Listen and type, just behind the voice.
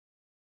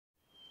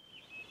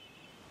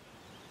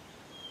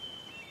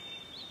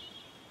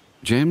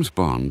James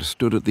Bond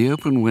stood at the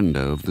open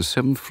window of the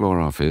 7th floor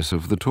office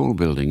of the tall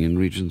building in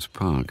Regent's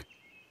Park,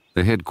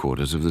 the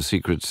headquarters of the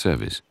Secret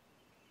Service.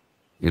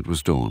 It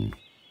was dawn.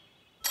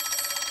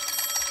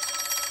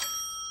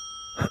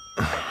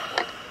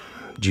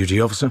 Duty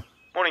officer?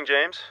 Morning,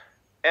 James.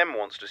 M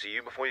wants to see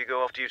you before you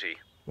go off duty.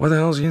 Why the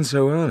hell's he in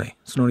so early?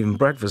 It's not even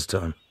breakfast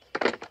time.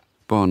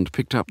 Bond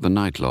picked up the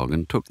night log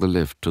and took the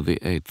lift to the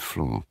 8th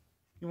floor.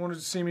 You wanted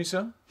to see me,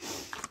 sir?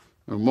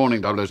 Good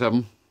morning,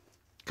 007.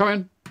 Come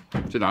in.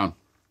 Sit down.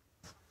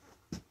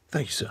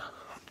 Thank you, sir.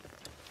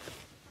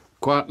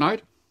 Quiet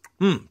night?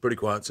 Pretty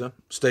quiet, sir.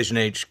 Station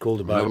H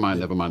called about...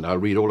 Never mind. I'll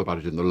read all about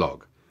it in the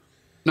log.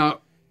 Now,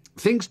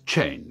 things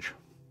change.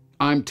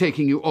 I'm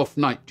taking you off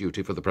night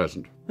duty for the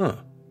present. Huh.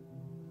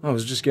 I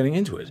was just getting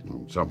into it.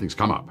 Something's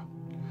come up.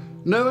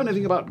 Know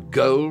anything about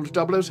gold,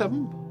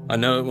 007? I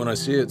know it when I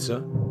see it, sir.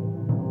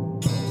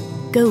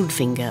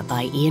 Goldfinger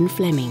by Ian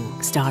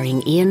Fleming,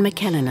 starring Ian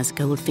McKellen as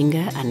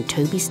Goldfinger and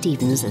Toby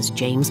Stephens as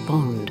James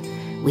Bond,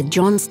 with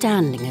John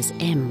Standing as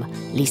M,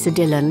 Lisa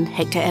Dillon,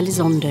 Hector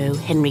Elizondo,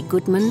 Henry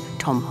Goodman,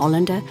 Tom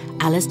Hollander,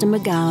 Alistair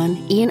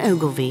McGowan, Ian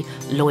Ogilvy,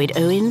 Lloyd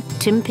Owen,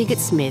 Tim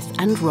Piggott-Smith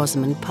and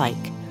Rosamund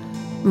Pike.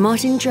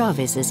 Martin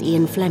Jarvis as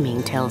Ian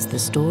Fleming tells the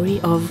story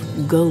of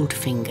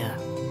Goldfinger.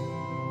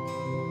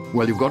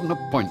 Well, you've got an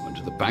appointment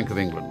at the Bank of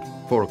England,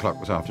 4 o'clock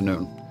this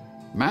afternoon.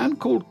 Man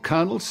called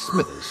Colonel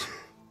Smithers.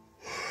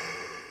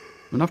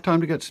 Enough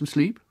time to get some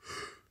sleep?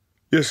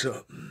 Yes,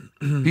 sir.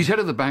 He's head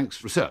of the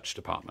bank's research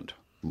department.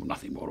 Well,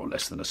 nothing more or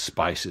less than a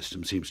spy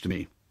system, seems to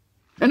me.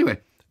 Anyway,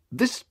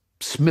 this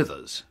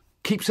Smithers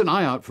keeps an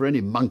eye out for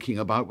any monkeying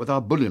about with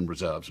our bullion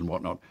reserves and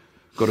whatnot.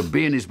 Got a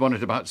bee in his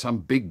bonnet about some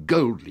big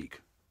gold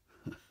leak.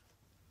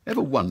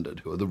 Ever wondered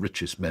who are the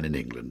richest men in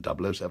England,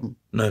 007?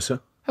 No, sir.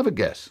 Have a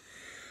guess.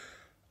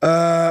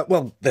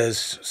 Well,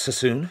 there's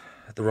Sassoon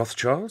at the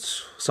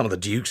Rothschilds. Some of the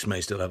dukes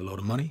may still have a lot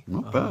of money.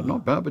 Not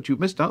bad, but you've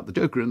missed out the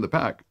joker in the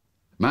pack.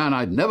 Man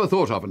I'd never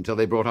thought of until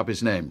they brought up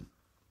his name.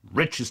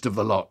 Richest of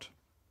the lot.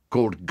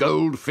 Called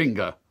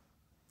Goldfinger.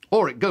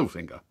 Auric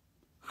Goldfinger.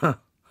 Huh.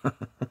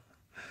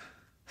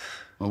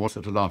 Well, what's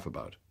there to laugh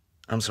about?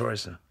 I'm sorry,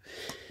 sir.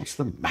 What's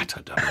the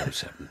matter,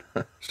 007?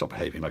 Stop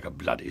behaving like a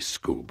bloody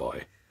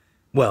schoolboy.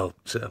 Well,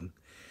 sir,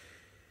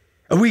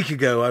 a week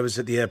ago I was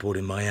at the airport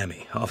in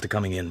Miami after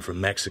coming in from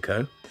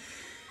Mexico.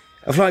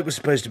 A flight was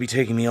supposed to be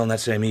taking me on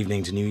that same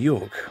evening to New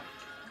York.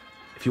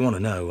 If you want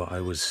to know, I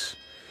was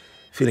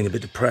feeling a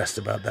bit depressed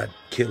about that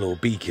kill or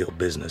be killed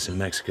business in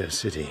Mexico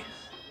City.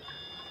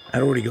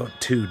 I'd already got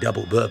 2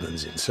 double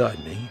bourbons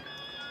inside me.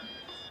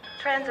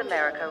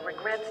 Transamerica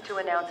regrets to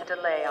announce a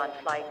delay on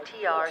flight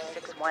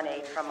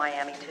TR-618 from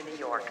Miami to New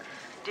York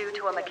due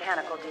to a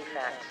mechanical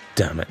defect.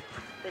 Damn it.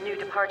 The new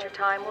departure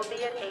time will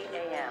be at 8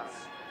 a.m.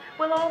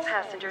 Will all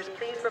passengers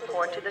please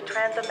report to the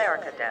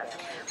Transamerica desk,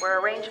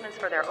 where arrangements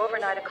for their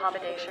overnight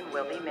accommodation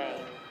will be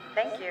made.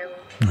 Thank you.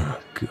 Oh,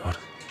 God.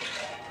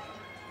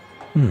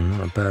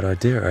 Not a bad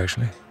idea,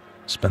 actually.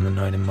 Spend the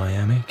night in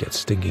Miami, get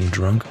stinking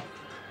drunk,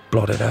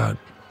 blot it out.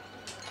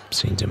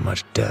 Seen too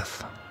much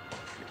death.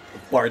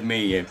 Pardon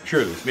me,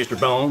 surely it's Mr.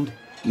 Bond?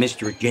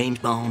 Mr. James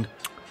Bond?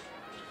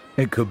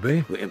 It could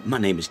be. My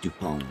name is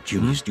Dupont,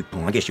 Julius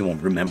Dupont. I guess you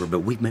won't remember, but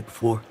we've met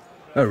before.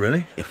 Oh,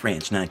 really? In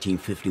France,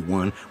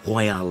 1951,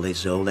 Royal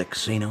Les Eaux, that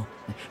casino.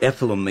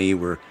 Ethel and me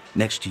were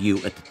next to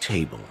you at the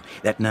table.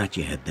 That night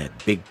you had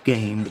that big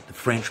game with the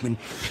Frenchman.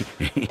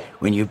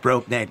 When you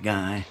broke that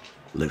guy,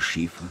 Le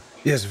Chiffre.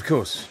 Yes, of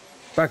course.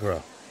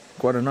 Baccarat.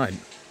 Quite a night.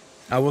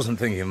 I wasn't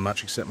thinking of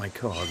much except my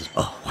cards.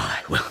 Oh, why?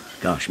 Well,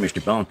 gosh,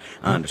 Mr. Bond,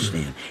 I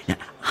understand. Now,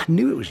 I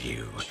knew it was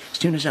you. As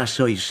soon as I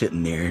saw you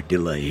sitting there,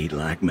 delayed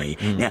like me.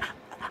 Now,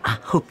 I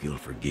hope you'll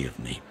forgive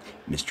me,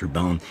 Mr.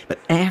 Bond, but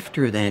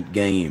after that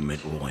game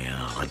at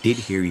Royale, I did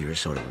hear you're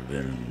sort of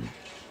a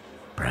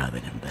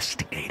private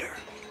investigator.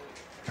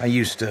 I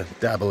used to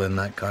dabble in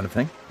that kind of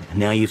thing. And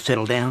now you've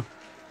settled down?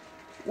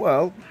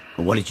 Well,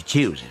 what did you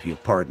choose, if you'll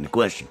pardon the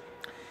question?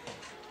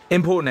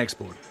 Import and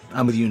export.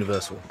 I'm with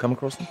Universal. Come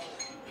across them?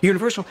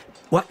 Universal?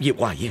 Why,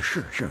 yeah,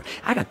 sure.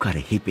 I got quite a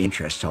heap of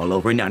interests all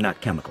over. Now, not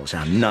chemicals.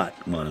 I'm not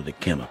one of the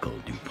chemical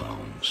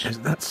DuPonts. Is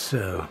that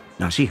so?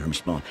 Now, see here,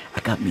 Miss Bond, I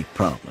got me a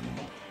problem.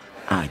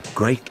 I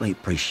greatly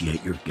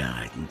appreciate your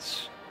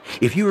guidance.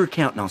 If you were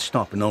counting on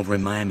stopping over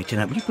in Miami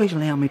tonight, would you please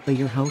allow me to be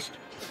your host?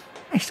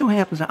 I so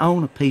happens I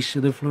own a piece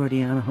of the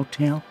Floridiana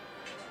Hotel.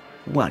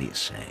 What do you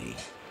say?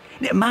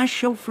 Now, my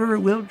chauffeur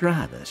will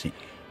drive us.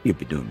 You'll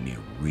be doing me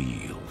a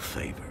real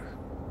favor.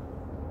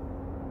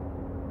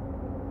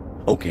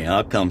 Okay,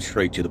 I'll come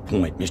straight to the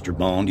point, Mr.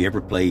 Bond. You ever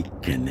play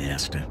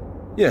canasta?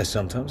 Yes,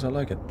 sometimes. I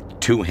like it.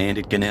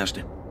 Two-handed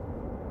canasta?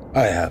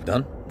 I have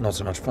done. Not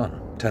so much fun.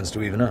 Tends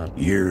to even out.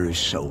 You're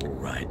so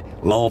right.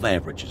 Law of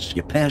averages.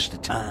 You pass the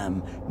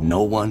time,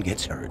 no one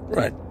gets hurt.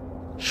 Right.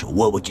 So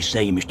what would you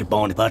say, Mr.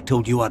 Bond, if I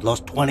told you I'd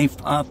lost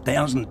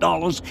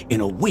 $25,000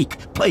 in a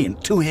week playing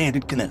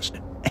two-handed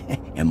canasta?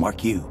 And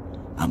mark you,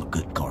 I'm a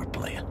good card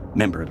player.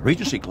 Member of the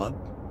Regency Club.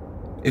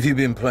 If you've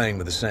been playing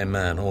with the same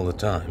man all the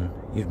time,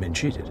 you've been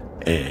cheated.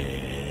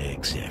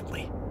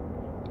 Exactly.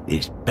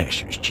 This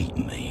bastard's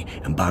cheating me,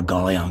 and by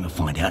golly, I'm gonna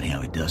find out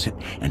how he does it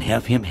and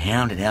have him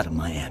hounded out of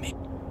Miami.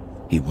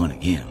 He won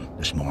again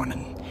this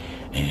morning,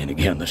 and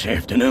again this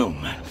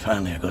afternoon.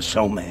 Finally, I got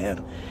so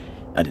mad.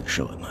 I didn't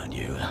show it, mind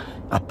you.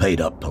 I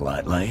paid up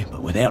politely,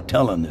 but without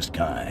telling this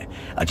guy.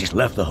 I just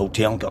left the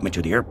hotel and got me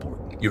to the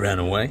airport. You ran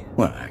away?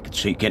 Well, I could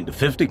see getting to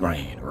 50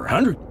 grand or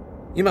 100.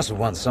 You must have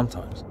won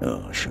sometimes.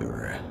 Oh,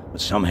 sure. But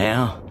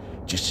somehow,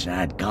 just as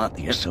I'd got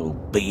the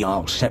SOB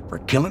all set for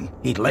killing,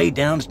 he'd laid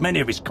down as many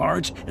of his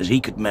cards as he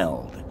could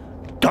meld.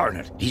 Darn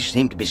it, he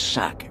seemed to be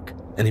psychic.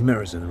 Any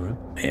mirrors in the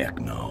room? Heck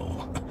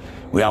no.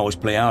 We always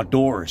play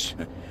outdoors.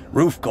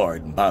 Roof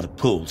garden by the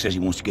pool says he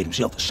wants to get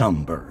himself a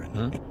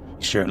sunburn.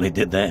 He certainly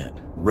did that.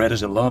 Red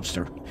as a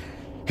lobster.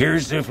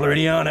 Here's the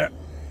Floridiana.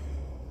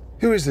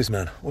 Who is this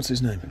man? What's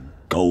his name?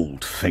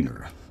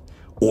 Goldfinger.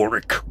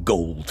 Auric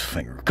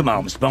Goldfinger. Come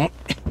on, Miss Bump.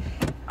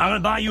 I'm gonna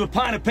buy you a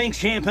pint of pink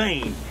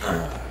champagne.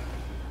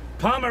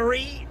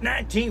 Pommery,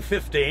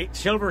 1950,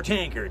 silver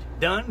tankard.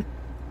 Done?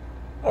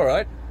 All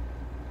right.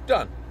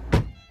 Done.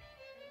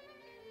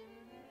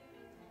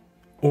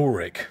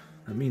 Auric.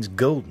 That means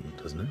golden,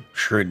 doesn't it?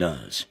 Sure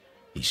does.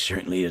 He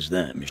certainly is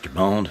that, Mr.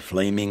 Bond.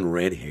 Flaming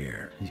red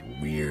hair. He's a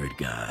weird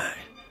guy.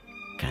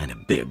 Kind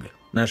of big.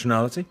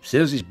 Nationality?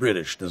 Says he's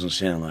British. Doesn't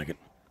sound like it.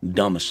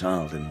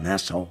 Domiciled in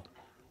Nassau.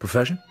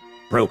 Profession?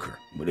 Broker,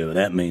 whatever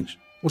that means.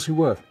 What's he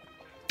worth?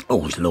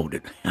 Oh, he's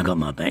loaded. I got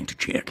my bank to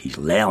check. He's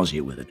lousy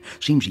with it.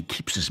 Seems he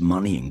keeps his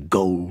money in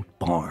gold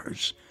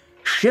bars.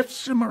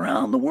 Shifts them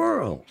around the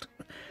world.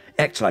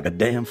 Acts like a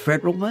damn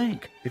federal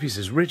bank. If he's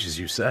as rich as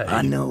you say.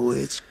 I know,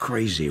 it's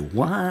crazy.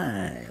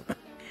 Why?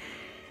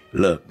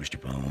 Look,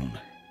 Mr. Bond,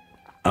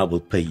 I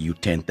will pay you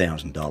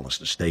 $10,000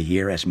 to stay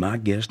here as my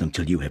guest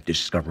until you have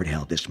discovered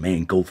how this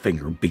man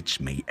Goldfinger beats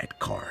me at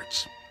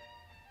cards.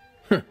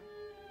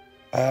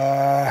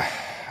 I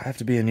have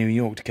to be in New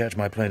York to catch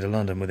my plane to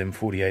London within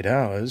 48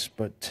 hours,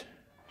 but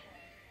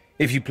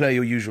if you play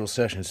your usual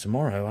sessions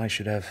tomorrow, I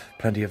should have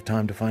plenty of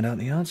time to find out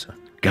the answer.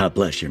 God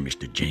bless you,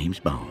 Mr. James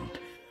Bond.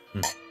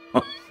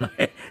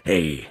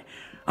 Hey,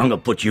 I'm gonna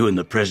put you in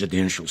the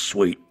presidential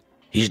suite.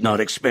 He's not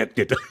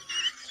expected.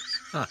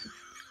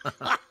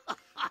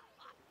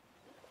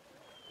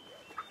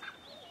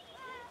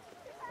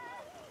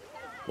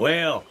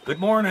 Well, good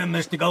morning,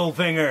 Mr.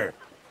 Goldfinger.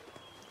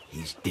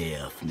 He's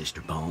deaf,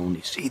 Mr. Bond.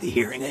 You see the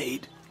hearing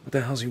aid? What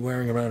the hell's he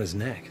wearing around his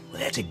neck? Well,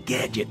 that's a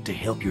gadget to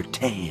help your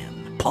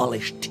tan.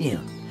 Polished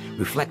tin.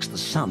 Reflects the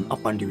sun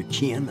up under your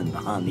chin and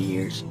behind the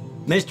ears.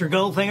 Mr.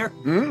 Goldfinger?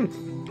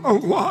 Oh,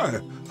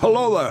 why?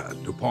 Hello there,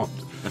 DuPont.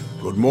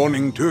 Good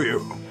morning to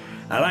you.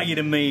 I'd like you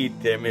to meet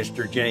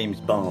Mr.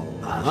 James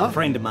Bond. A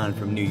friend of mine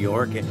from New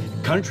York, a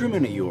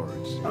countryman of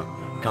yours.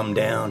 Come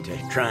down to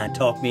try and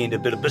talk me into a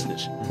bit of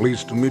business.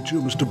 Pleased to meet you,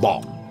 Mr.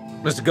 Bond.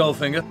 Mr.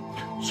 Goldfinger?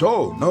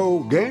 So, no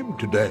game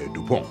today,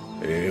 DuPont.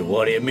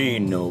 What do you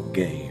mean, no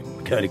game?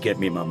 Gotta get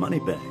me my money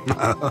back.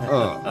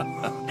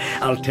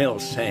 I'll tell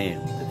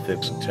Sam to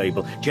fix the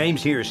table.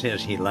 James here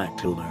says he'd like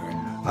to learn.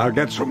 I'll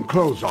get some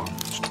clothes on,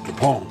 Mr.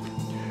 DuPont.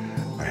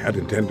 I had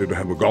intended to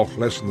have a golf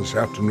lesson this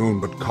afternoon,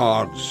 but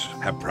cards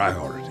have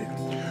priority.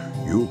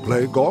 You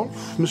play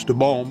golf, Mr.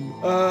 Bond?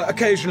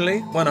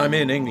 Occasionally, when I'm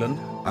in England.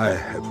 I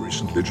have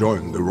recently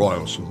joined the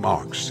Royal St.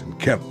 Mark's in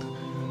Kent.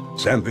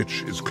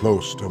 Sandwich is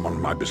close to one of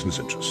my business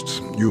interests.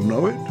 You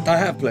know it? I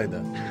have played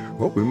there.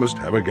 Well, we must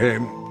have a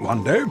game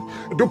one day.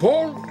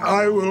 DuPont,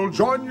 I will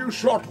join you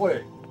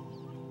shortly.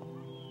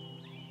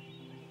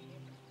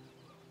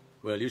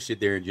 Well, you sit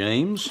there,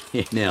 James.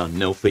 Now,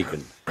 no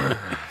peeking.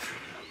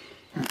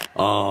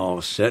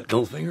 All set,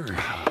 Goldfinger?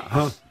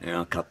 Yeah,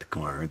 I'll cut the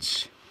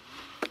cards.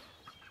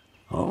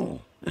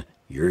 Oh,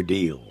 your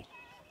deal.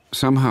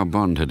 Somehow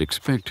Bond had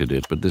expected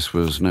it, but this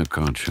was no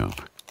card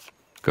shop.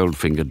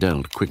 Goldfinger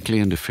dealt quickly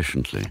and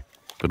efficiently,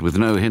 but with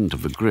no hint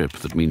of a grip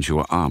that means you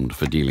are armed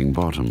for dealing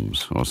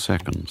bottoms or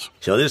seconds.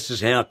 So this is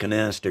how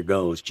canaster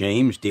goes,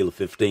 James. Deal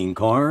 15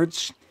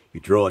 cards. You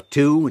draw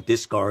 2 and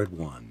discard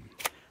 1.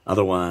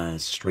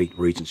 Otherwise, straight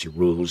Regency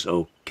rules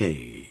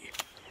okay.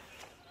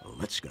 Well,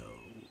 let's go.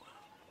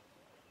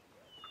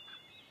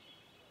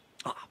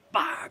 Oh,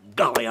 by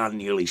golly, I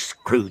nearly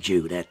screwed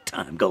you that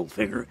time,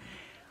 Goldfinger.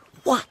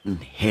 What in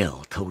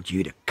hell told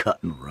you to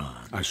cut and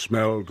run? I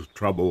smelled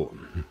trouble.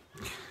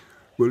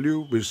 Will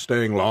you be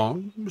staying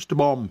long, Mr.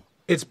 Bond?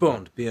 It's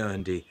Bond,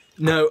 B-O-N-D.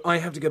 No, I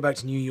have to go back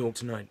to New York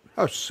tonight.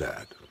 How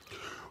sad.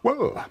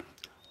 Well,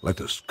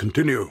 let us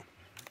continue.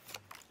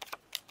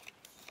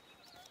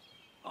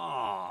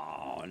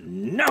 Oh,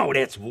 no,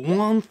 that's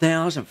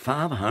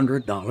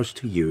 $1,500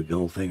 to you,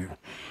 Goldfinger.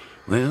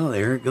 Well,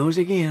 there it goes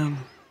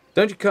again.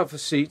 Don't you cut for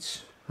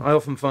seats? I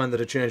often find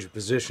that a change of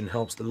position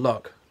helps the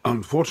luck.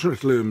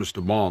 Unfortunately,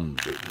 Mr. Bond,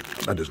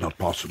 that is not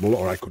possible,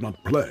 or I could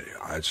not play.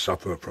 I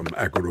suffer from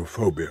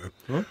agoraphobia,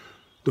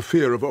 the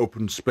fear of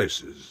open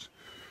spaces.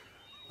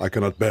 I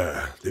cannot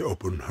bear the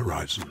open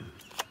horizon.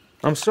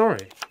 I'm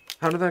sorry.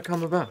 How did that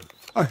come about?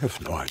 I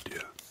have no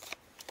idea.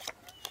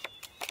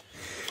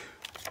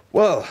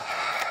 Well,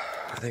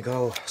 I think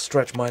I'll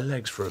stretch my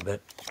legs for a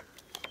bit.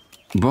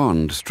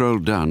 Bond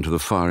strolled down to the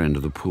far end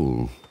of the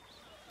pool.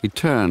 He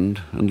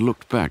turned and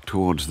looked back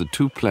towards the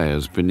two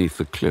players beneath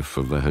the cliff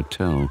of the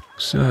hotel.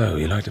 So,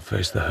 you like to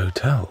face the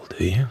hotel,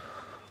 do you?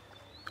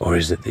 Or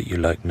is it that you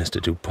like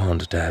Mr.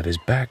 Dupont to have his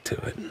back to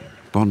it?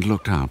 Bond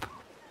looked up.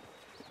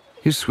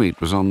 His suite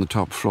was on the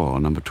top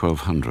floor, number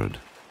 1200.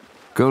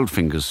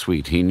 Goldfinger's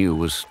suite, he knew,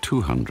 was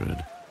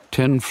 200.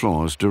 10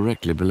 floors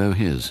directly below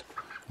his,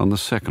 on the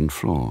second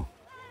floor.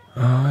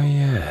 Ah,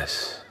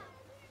 yes.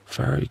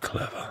 Very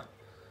clever.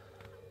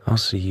 I'll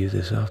see you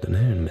this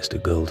afternoon, Mr.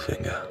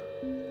 Goldfinger.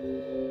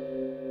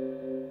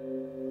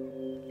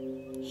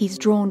 He's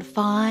drawn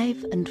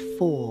 5 and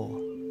 4.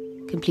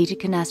 Completed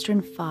canasta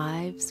in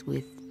 5s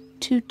with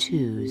 2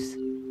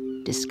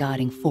 2s,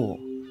 discarding 4.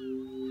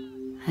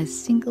 Has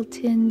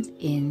singletons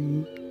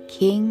in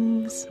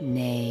kings,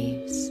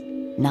 knaves,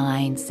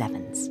 9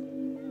 7s.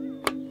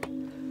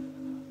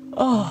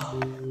 Oh,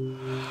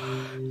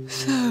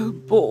 so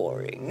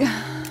boring.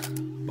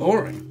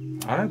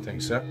 Boring? I don't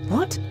think so.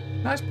 What?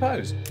 Nice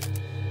pose.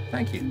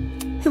 Thank you.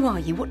 Who are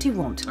you? What do you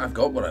want? I've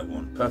got what I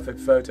want. Perfect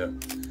photo.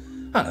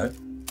 Hello.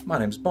 My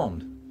name's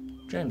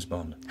Bond. James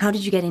Bond. How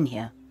did you get in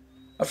here?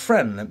 A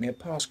friend lent me a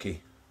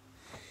passkey.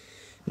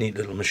 Neat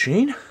little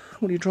machine.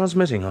 What are you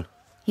transmitting on?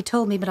 He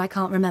told me, but I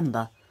can't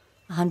remember.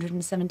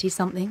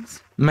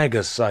 170-somethings?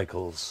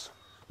 Megacycles.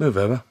 Move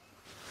over.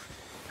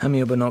 Hand me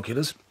your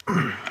binoculars.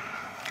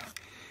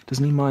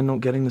 Doesn't he mind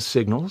not getting the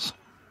signals?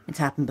 It's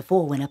happened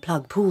before when a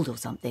plug pulled or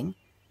something.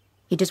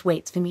 He just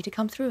waits for me to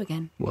come through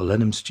again. Well,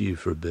 let him stew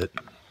for a bit.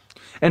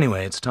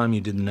 Anyway, it's time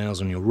you did the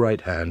nails on your right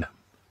hand.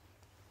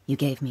 You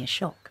gave me a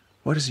shock.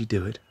 Why does he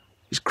do it?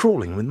 He's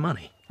crawling with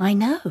money. I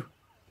know.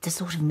 It's a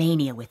sort of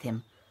mania with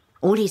him.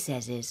 All he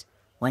says is,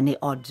 when the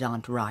odds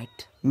aren't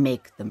right,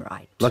 make them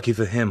right. Lucky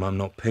for him, I'm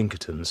not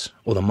Pinkerton's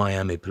or the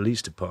Miami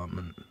Police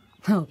Department.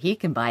 Oh, he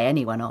can buy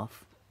anyone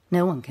off.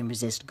 No one can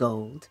resist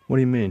gold. What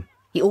do you mean?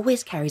 He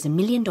always carries $1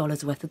 million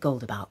worth of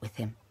gold about with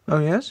him. Oh,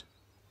 yes?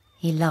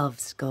 He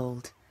loves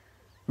gold.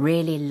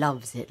 Really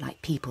loves it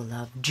like people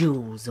love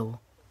jewels or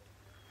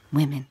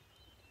women.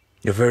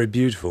 You're very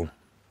beautiful.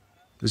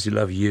 Does he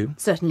love you?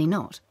 Certainly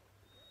not.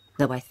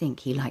 Though I think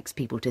he likes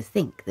people to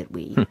think that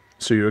we...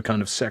 So you're a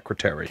kind of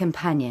secretary?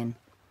 Companion.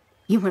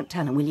 You won't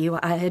tell him, will you?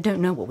 I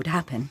don't know what would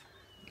happen.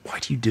 Why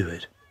do you do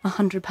it?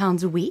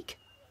 £100 a week.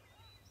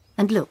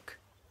 And look.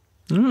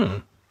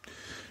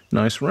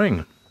 Nice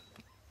ring.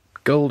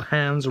 Gold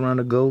hands around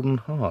a golden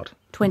heart.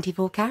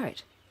 24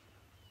 carat.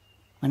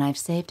 When I've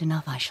saved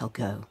enough, I shall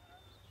go.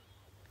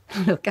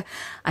 Look,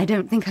 I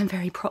don't think I'm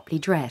very properly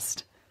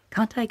dressed.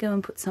 Can't I go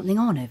and put something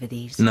on over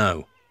these?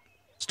 No.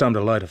 It's time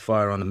to light a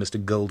fire under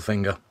Mr.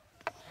 Goldfinger.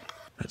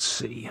 Let's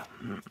see.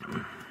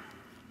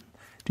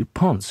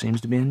 Dupont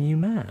seems to be a new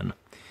man.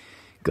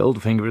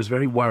 Goldfinger is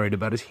very worried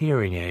about his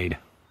hearing aid.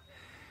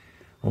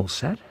 All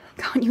set?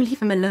 Can't you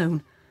leave him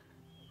alone?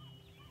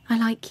 I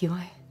like you,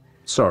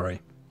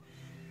 Sorry.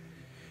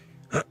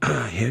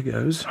 Here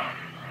goes.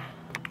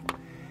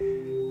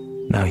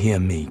 Now hear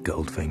me,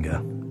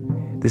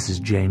 Goldfinger. This is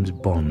James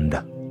Bond.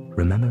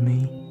 Remember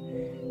me?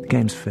 The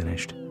game's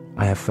finished.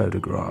 I have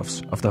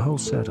photographs of the whole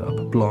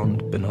setup.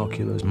 Blonde,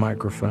 binoculars,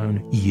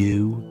 microphone,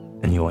 you,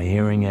 and your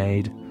hearing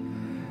aid.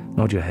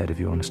 Nod your head if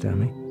you understand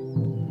me.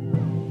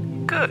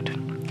 Good.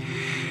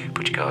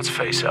 Put your card's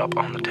face up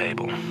on the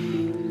table.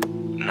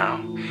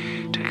 Now,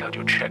 take out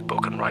your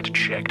checkbook and write a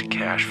check to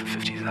cash for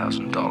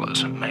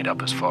 $50,000, made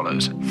up as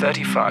follows.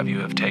 35 you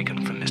have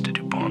taken from Mr.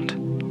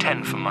 Dupont,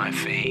 10 for my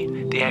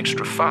fee, the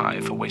extra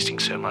 5 for wasting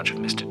so much of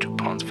Mr.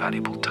 Dupont's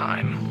valuable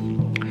time.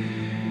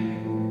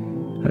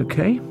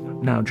 Okay,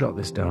 now jot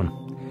this down.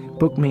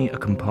 Book me a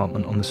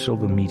compartment on the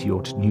Silver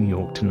Meteor to New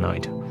York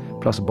tonight,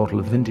 plus a bottle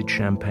of vintage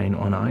champagne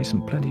on ice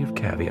and plenty of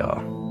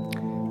caviar.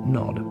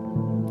 Nod.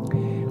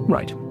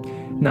 Right.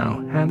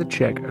 Now, hand the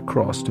check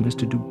across to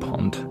Mr.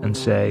 Dupont and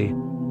say,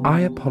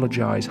 I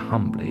apologize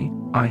humbly.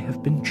 I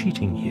have been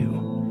cheating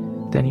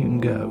you. Then you can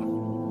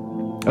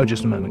go. Oh,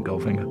 just a moment,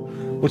 Goldfinger.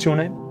 What's your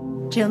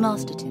name? Jill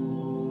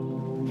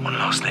Masterton. One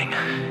last thing.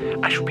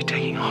 I shall be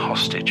taking a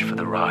hostage for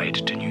the ride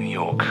to New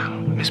York.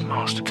 Miss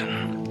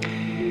Masterton.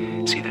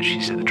 See that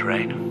she's at the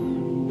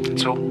train.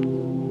 That's all.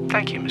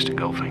 Thank you, Mr.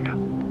 Goldfinger.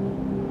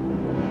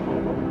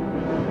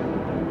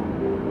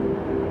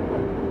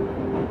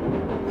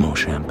 More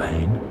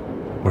champagne?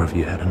 Or have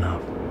you had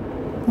enough?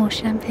 More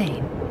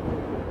champagne.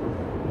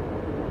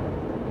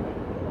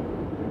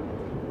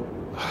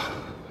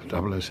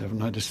 007,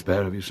 I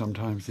despair of you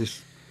sometimes.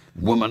 This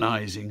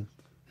womanizing.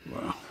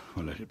 Well,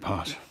 I'll let it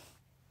pass.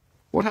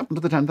 What happened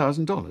to the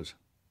 $10,000?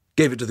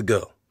 Gave it to the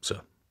girl,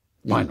 sir.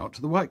 Why not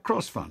to the White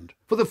Cross Fund?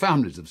 For the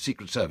families of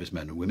Secret Service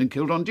men and women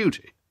killed on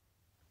duty.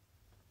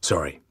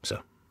 Sorry,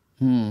 sir.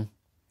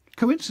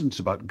 Coincidence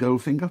about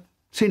Goldfinger.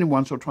 Seen him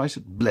once or twice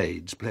at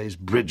Blades. Plays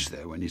bridge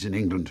there when he's in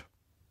England.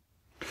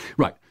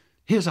 Right,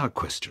 here's our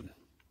question.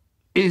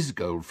 Is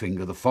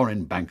Goldfinger the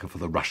foreign banker for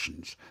the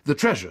Russians? The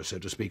treasurer, so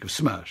to speak, of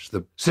Smersh,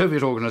 the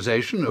Soviet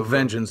organisation of...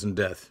 Vengeance and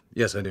death.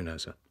 Yes, I do know,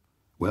 sir.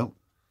 Well,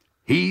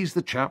 he's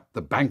the chap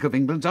the Bank of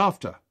England's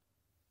after.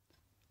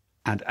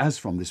 And as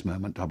from this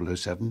moment,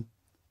 007,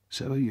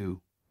 so are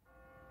you.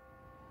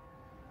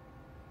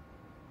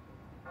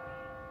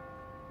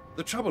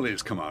 The trouble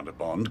is, Commander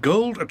Bond,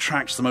 gold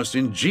attracts the most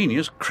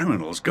ingenious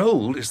criminals.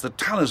 Gold is the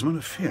talisman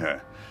of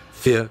fear.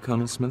 Fear,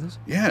 Colonel Smithers?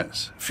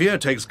 Yes. Fear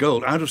takes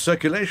gold out of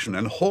circulation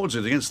and hoards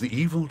it against the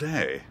evil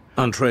day.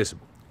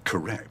 Untraceable.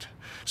 Correct.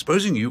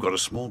 Supposing you got a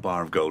small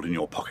bar of gold in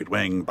your pocket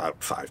weighing about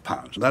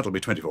 £5, and that'll be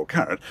 24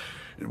 carat,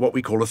 what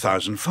we call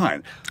 1,000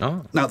 fine.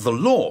 Oh. Now, the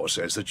law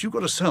says that you've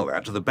got to sell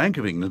that to the Bank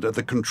of England at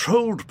the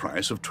controlled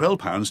price of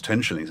 £12,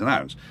 10 shillings an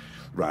ounce,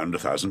 round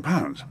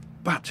 £1,000.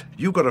 But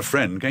you've got a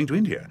friend going to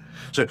India.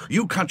 So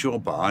you cut your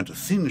bar into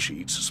thin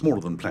sheets, smaller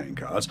than playing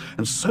cards,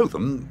 and sew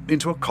them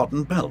into a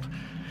cotton belt.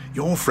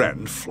 Your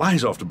friend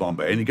flies off to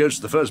Bombay and he goes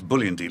to the first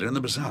bullion dealer in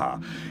the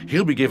bazaar.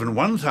 He'll be given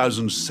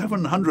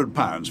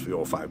 £1,700 for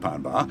your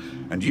 £5 bar,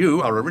 and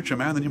you are a richer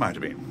man than you might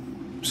have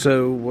been.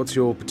 So, what's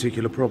your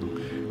particular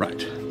problem? Right.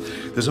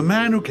 There's a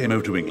man who came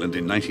over to England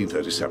in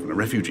 1937, a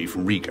refugee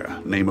from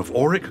Riga, name of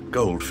Auric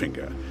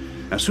Goldfinger.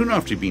 Now, soon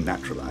after he'd been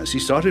naturalised, he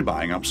started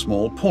buying up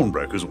small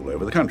pawnbrokers all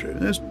over the country.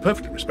 It's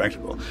perfectly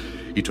respectable.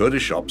 He toured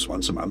his shops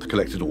once a month,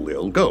 collected all the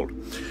old gold.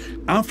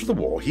 After the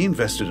war, he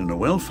invested in a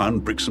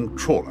well-found Brixham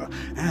trawler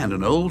and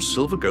an old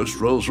Silver Ghost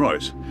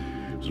Rolls-Royce.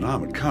 It was an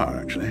armoured car,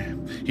 actually.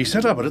 He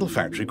set up a little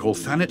factory called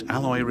Thanet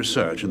Alloy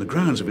Research in the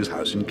grounds of his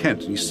house in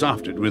Kent, and he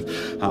staffed it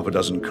with half a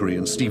dozen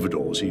Korean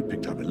stevedores he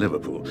picked up in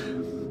Liverpool.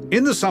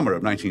 In the summer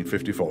of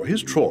 1954,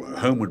 his trawler,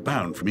 homeward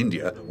bound from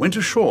India, went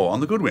ashore on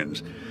the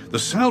Goodwins. The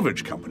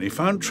salvage company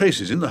found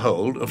traces in the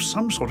hold of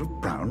some sort of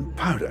brown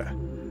powder.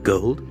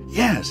 Gold?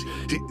 Yes.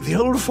 The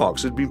old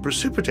fox had been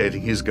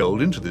precipitating his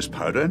gold into this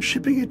powder and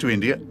shipping it to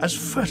India as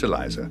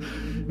fertilizer.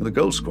 And the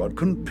gold squad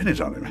couldn't pin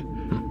it on him.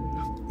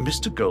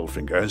 Mr.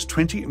 Goldfinger has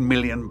 £20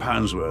 million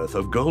worth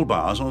of gold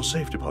bars on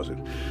safe deposit.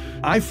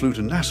 I flew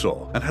to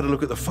Nassau and had a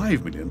look at the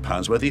 £5 million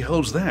worth he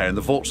holds there in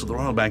the vaults of the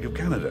Royal Bank of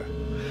Canada.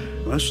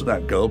 Most of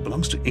that gold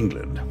belongs to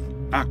England.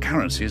 Our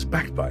currency is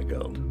backed by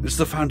gold. It's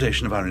the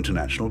foundation of our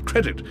international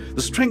credit.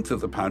 The strength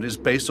of the pound is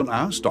based on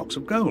our stocks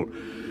of gold.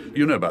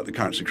 You know about the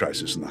currency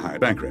crisis and the high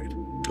bank rate.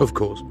 Of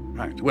course.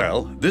 Right.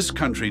 Well, this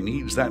country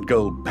needs that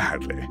gold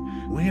badly.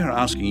 We are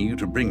asking you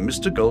to bring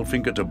Mr.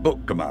 Goldfinger to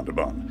book, Commander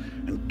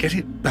Bond, and get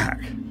it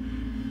back.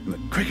 And the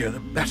quicker, the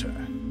better.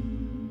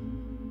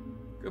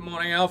 Good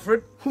morning,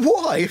 Alfred.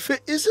 Why, if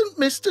it isn't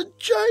Mr.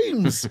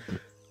 James?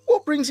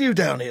 What brings you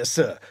down here,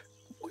 sir?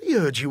 We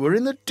heard you were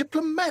in the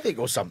diplomatic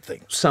or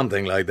something.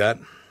 Something like that.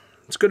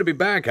 It's good to be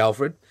back,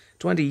 Alfred.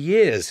 20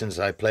 years since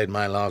I played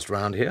my last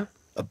round here.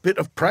 A bit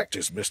of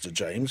practice, Mr.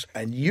 James,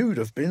 and you'd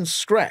have been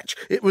scratch.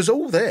 It was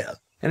all there.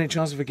 Any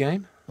chance of a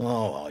game?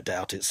 Oh, I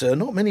doubt it, sir.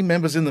 Not many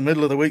members in the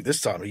middle of the week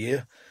this time of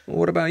year. Well,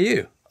 what about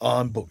you?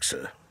 I'm booked,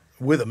 sir.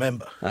 With a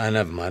member.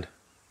 Never mind.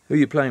 Who are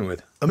you playing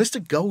with? A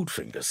Mr.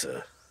 Goldfinger,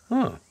 sir.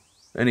 Oh,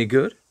 any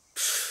good?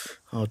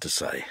 Hard to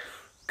say.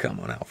 Come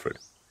on, Alfred.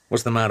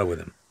 What's the matter with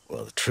him?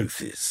 Well, the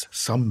truth is,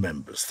 some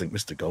members think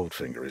Mr.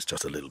 Goldfinger is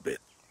just a little bit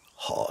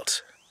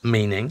hot.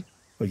 Meaning?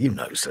 Well, you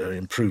know, sir,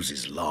 improves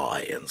his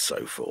lie and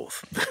so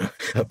forth.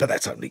 But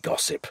that's only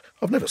gossip.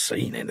 I've never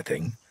seen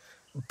anything.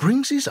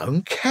 Brings his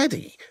own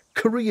caddy,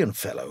 Korean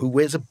fellow who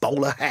wears a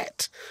bowler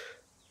hat.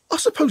 I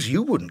suppose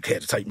you wouldn't care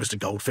to take Mr.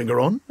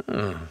 Goldfinger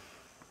on?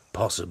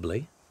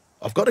 Possibly.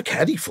 I've got a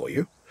caddy for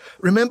you.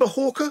 Remember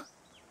Hawker?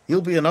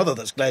 He'll be another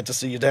that's glad to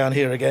see you down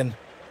here again.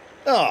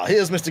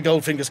 Here's Mr.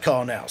 Goldfinger's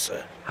car now,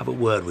 sir. Have a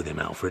word with him,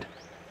 Alfred.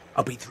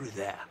 I'll be through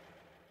there.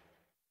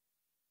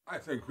 I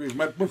think we've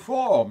met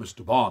before,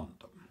 Mr. Bond.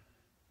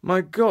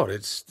 My God,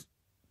 it's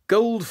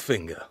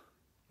Goldfinger.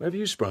 Where have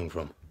you sprung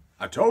from?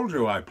 I told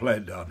you I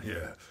played down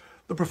here.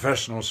 The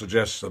professional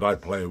suggests that I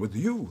play with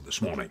you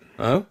this morning.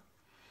 Oh?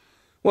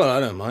 Well,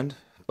 I don't mind.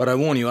 But I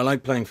warn you, I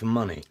like playing for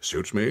money.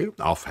 Suits me.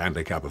 Off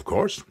handicap, of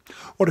course.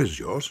 What is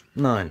yours?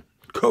 9.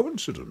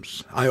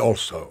 Coincidence. I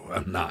also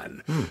am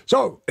 9.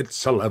 So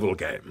it's a level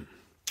game.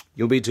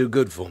 You'll be too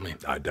good for me.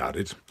 I doubt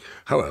it.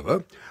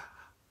 However,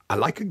 I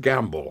like a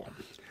gamble.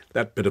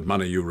 That bit of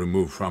money you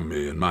removed from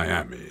me in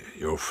Miami,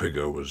 your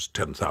figure was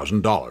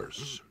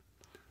 $10,000.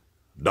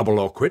 Double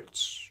or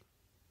quits?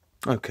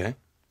 Okay.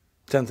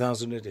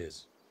 10,000 it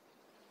is.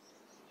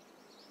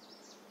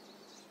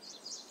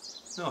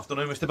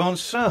 Afternoon, Mr. Bond,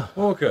 sir.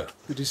 Walker,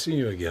 good to see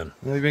you again.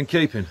 How have you been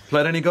keeping?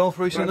 Played any golf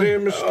recently?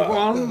 Ready, Mr.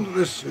 Bond?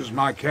 This is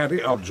my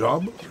caddy, Odd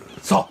Job.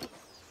 So,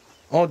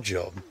 Odd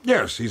Job?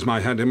 Yes, he's my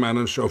handyman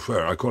and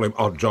chauffeur. I call him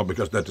Odd Job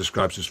because that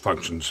describes his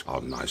functions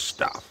on my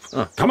staff.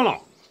 Come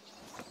along.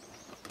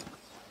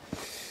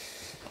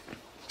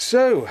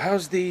 So,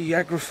 how's the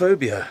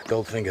agoraphobia,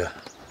 Goldfinger?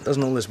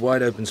 Doesn't all this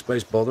wide open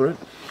space bother it?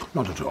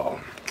 Not at all.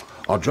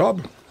 Odd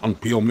Job,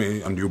 unpeel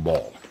me and you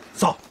ball.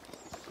 So,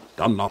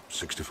 Dunlop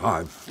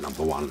 65,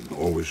 number 1.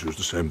 Always use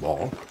the same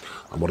ball.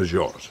 And what is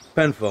yours?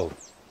 Penfold,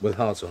 with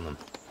hearts on them.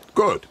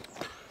 Good.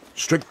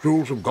 Strict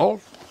rules of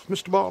golf,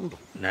 Mr. Bond?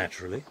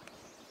 Naturally.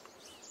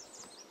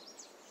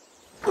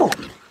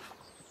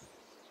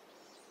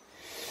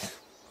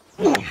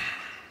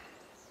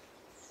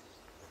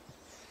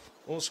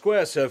 All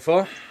square so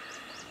far.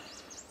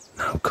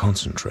 Now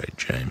concentrate,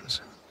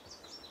 James.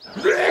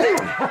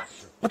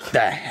 What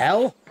the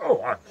hell?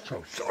 Oh, I'm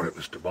so sorry,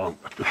 Mr. Bond.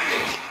 Bit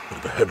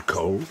of a head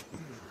cold.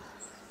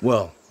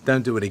 Well,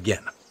 don't do it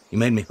again. You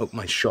made me hook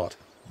my shot.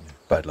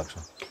 Bad luck,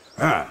 sir.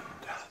 And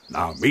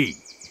now me.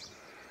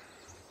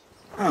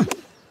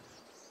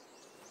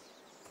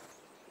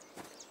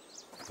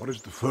 What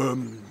is the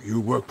firm you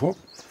work for?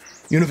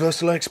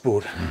 Universal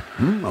Export.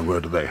 And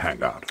where do they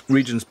hang out?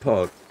 Regent's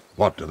Park.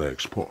 What do they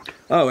export?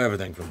 Oh,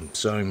 everything from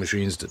sewing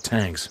machines to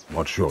tanks.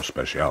 What's your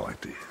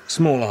speciality?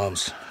 Small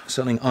arms.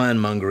 Selling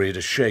ironmongery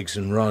to sheikhs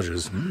and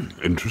rajas.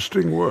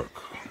 Interesting work.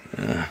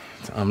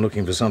 I'm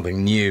looking for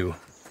something new.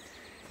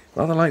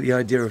 Rather like the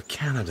idea of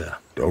Canada.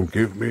 Don't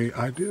give me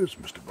ideas,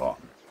 Mr.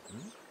 Bond.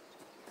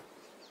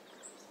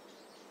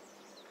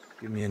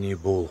 Give me a new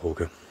ball,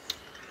 Hawker.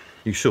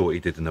 You saw what he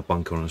did in the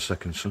bunker on a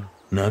second, sir?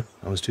 No,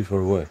 I was too far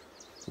away.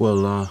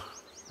 Well,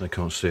 they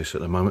can't see us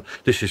at the moment.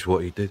 This is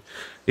what he did.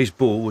 His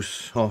ball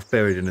was half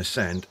buried in the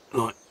sand,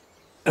 like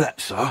that,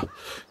 sir.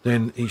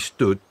 Then he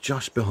stood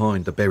just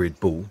behind the buried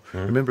ball.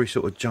 Remember, he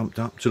sort of jumped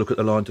up to look at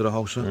the line to the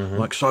hole, sir?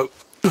 Like so.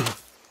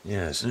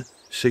 Yes.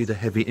 See the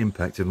heavy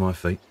impact of my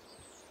feet?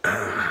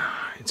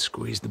 It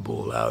squeezed the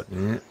ball out.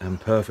 Yeah,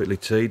 and perfectly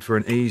teed for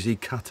an easy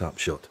cut-up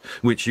shot,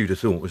 which you'd have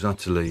thought was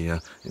utterly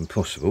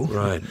impossible.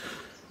 Right.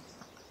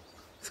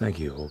 Thank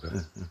you,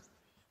 Hawker.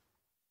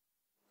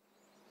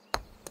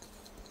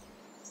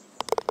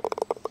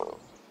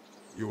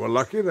 You were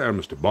lucky there,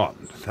 Mr.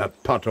 Bond.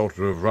 That putt ought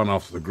to have run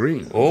off the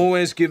green.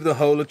 Always give the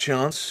hole a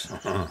chance.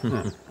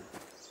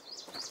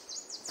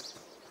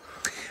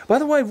 By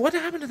the way, what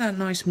happened to that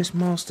nice Miss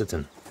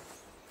Masterton?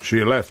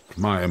 She left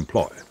my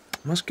employ.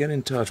 Must get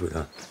in touch with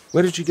her.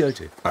 Where did she go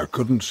to? I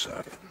couldn't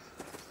say.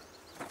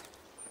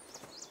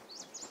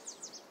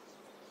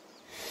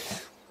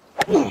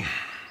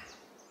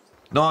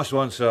 Nice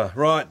one, sir.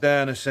 Right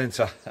down the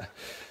centre.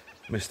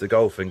 Mr.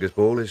 Goldfinger's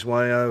ball is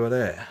way over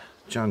there.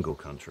 Jungle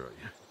country.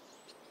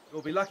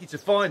 You'll be lucky to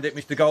find it,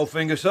 Mr.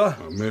 Goldfinger, sir.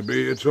 Well,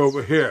 maybe it's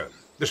over here.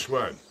 This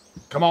way.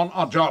 Come on,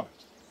 our job.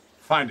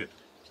 Find it.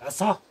 Yes,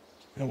 sir.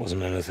 That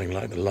wasn't anything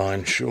like the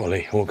line,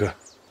 surely, Hawker.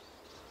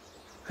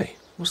 Hey,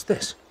 what's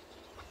this?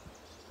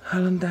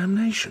 Hell and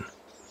damnation.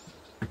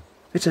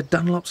 It's a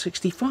Dunlop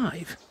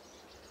 65.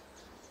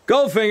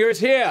 Goldfinger, it's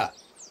here!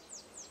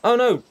 Oh,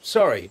 no,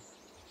 sorry.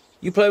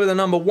 You play with a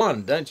number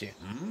 1, don't you?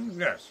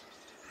 Yes.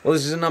 Well,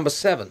 this is a number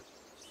 7.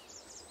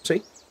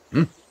 See?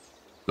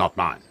 Not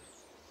mine.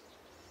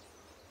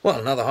 Well,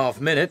 another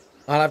half minute.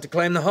 I'll have to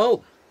claim the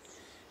hole.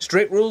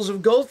 Strict rules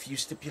of golf, you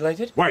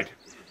stipulated. Wait.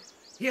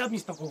 Here,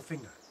 Mr.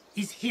 Goldfinger.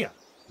 He's here.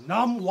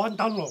 Num 1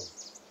 Dunlop.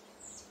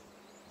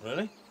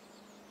 Really?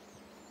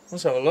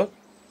 Let's have a look.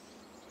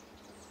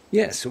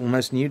 Yes,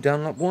 almost new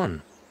Dunlop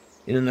 1.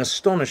 In an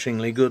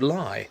astonishingly good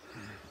lie.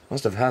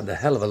 Must have had the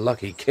hell of a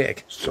lucky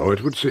kick. So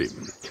it would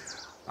seem.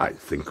 I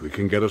think we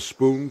can get a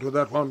spoon to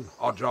that one,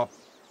 our job.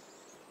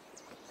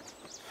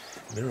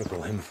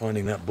 Miracle him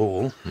finding that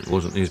ball. It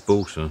wasn't his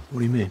ball, sir. What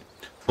do you mean?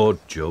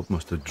 Odd job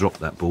must have dropped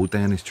that ball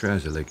down his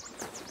trouser leg.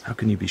 How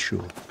can you be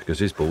sure? Because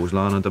his ball was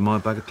lying under my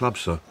bag of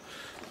clubs, sir.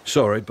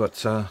 Sorry,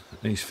 but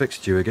he's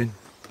fixed you again.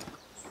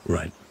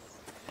 Right.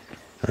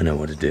 I know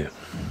what to do.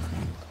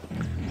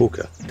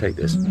 Hawker, take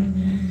this.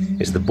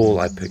 It's the ball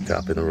I picked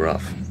up in the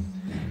rough.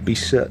 Be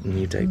certain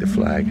you take the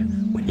flag.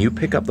 When you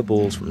pick up the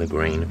balls from the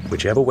green,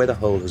 whichever way the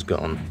hole has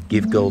gone,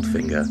 give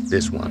Goldfinger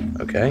this one,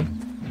 okay?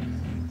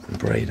 And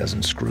Bray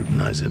doesn't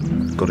scrutinise it.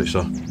 Got it,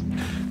 sir.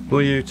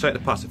 Will you take the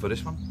putter for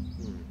this one?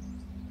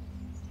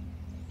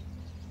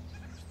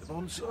 Mr.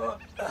 Bond, sir.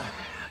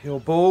 Your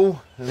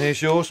ball, and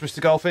here's yours,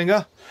 Mr.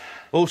 Goldfinger.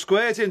 All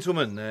square,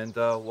 gentlemen, and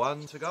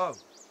 1 to go.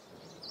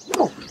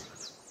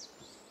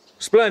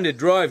 Splendid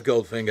drive,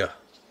 Goldfinger.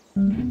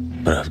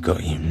 But I've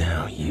got you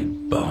now,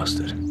 you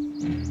bastard.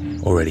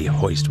 Already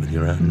hoist with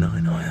your own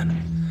 9-iron.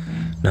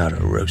 Now to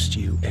roast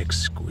you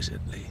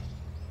exquisitely.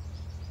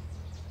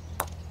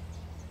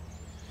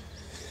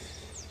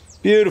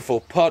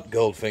 Beautiful putt,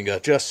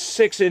 Goldfinger. Just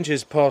 6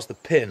 inches past the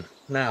pin.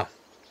 Now,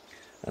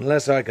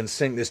 unless I can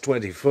sink this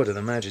 20-footer,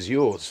 the match is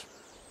yours.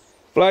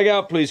 Flag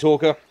out, please,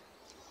 Hawker.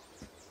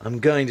 I'm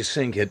going to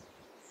sink it.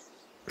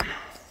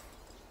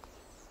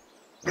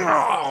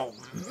 Oh,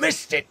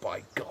 Missed it,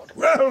 by God.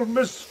 well,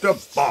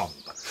 Mr. Bond.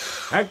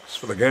 Thanks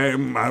for the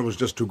game. I was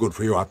just too good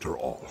for you after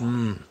all.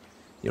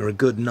 You're a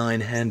good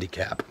 9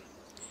 handicap.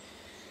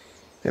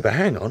 Yeah, but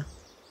hang on.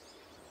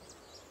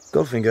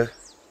 Goldfinger,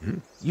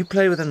 you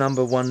play with a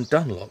number 1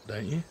 Dunlop,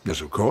 don't you?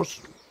 Yes, of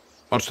course.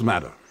 What's the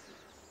matter?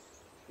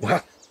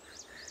 Well,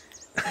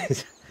 I'm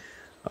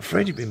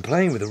afraid you've been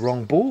playing with the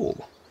wrong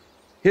ball.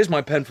 Here's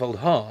my Penfold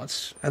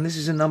Hearts, and this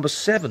is a number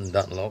 7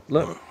 Dunlop.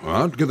 Look.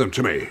 Well, give them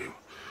to me.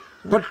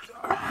 But...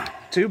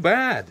 Too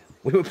bad.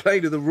 We were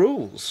playing to the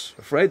rules.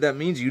 Afraid that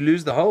means you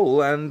lose the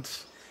hole and,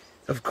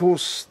 of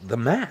course, the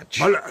match.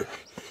 Well,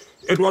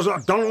 it was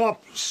a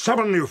Dunlop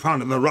 7 you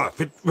found in the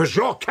rough. It was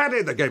your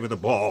caddy that gave me the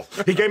ball.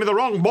 He gave me the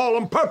wrong ball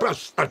on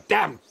purpose. The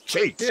damn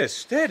cheat. Yes,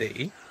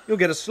 steady. You'll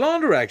get a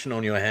slander action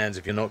on your hands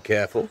if you're not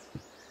careful.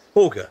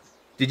 Hawker,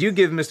 did you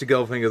give Mr.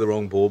 Goldfinger the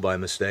wrong ball by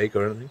mistake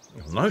or anything?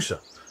 No, sir.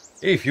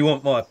 If you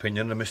want my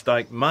opinion, the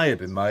mistake may have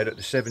been made at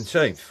the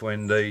 17th,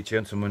 when the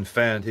gentleman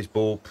found his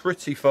ball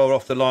pretty far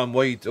off the line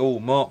we'd all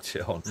marked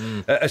it on.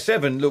 A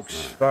 7 looks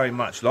very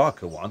much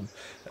like a 1.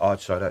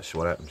 I'd say that's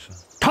what happened, sir.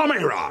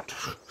 Tommy Rot!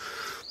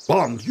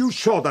 Bond, you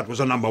sure that was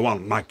a number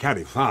 1 my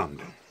caddy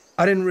found?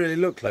 I didn't really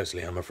look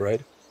closely, I'm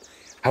afraid.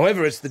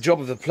 However, it's the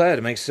job of the player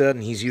to make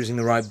certain he's using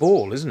the right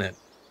ball, isn't it?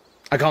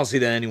 I can't see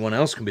that anyone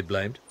else can be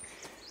blamed.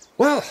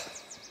 Well,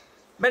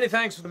 many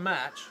thanks for the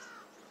match.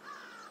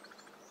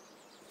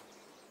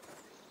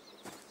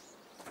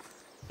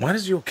 Why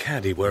does your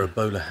caddy wear a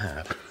bowler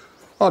hat?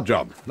 Odd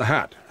job. The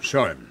hat.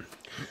 Show him.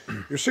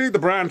 You see the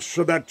branch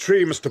of that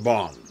tree, Mr.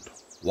 Bond?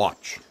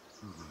 Watch.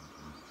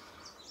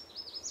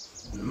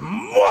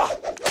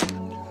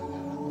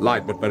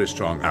 Light but very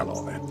strong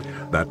alloy.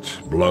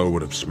 That blow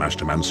would have smashed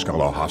a man's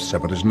skull or half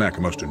severed his neck.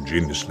 A most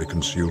ingeniously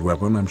concealed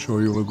weapon, I'm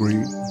sure you'll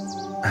agree.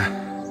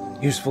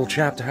 Useful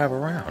chap to have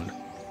around.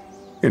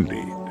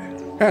 Indeed.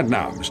 And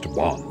now, Mr.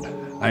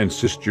 Bond, I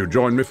insist you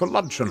join me for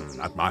luncheon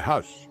at my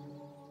house.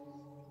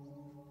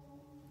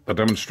 The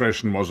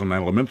demonstration was an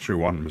elementary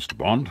one, Mr.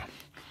 Bond.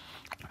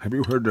 Have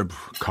you heard of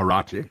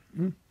karate?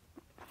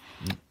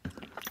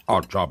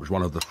 Our job is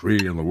one of the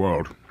 3 in the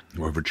world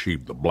who have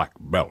achieved the black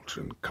belt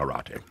in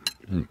karate.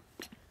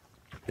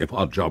 If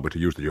our job were to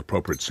use the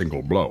appropriate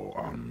single blow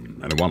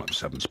on any one of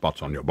 7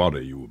 spots on your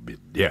body, you would be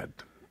dead.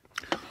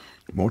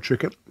 More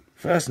chicken?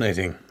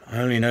 Fascinating. I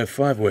only know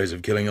 5 ways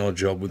of killing our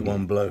job with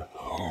 1 blow.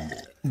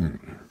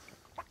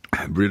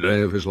 Every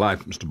day of his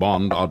life, Mr.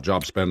 Bond, our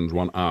job spends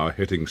 1 hour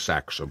hitting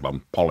sacks of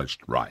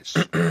unpolished rice.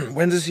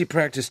 When does he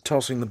practice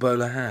tossing the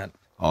bowler hat?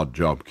 Our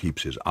job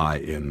keeps his eye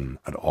in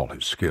at all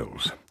his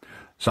skills.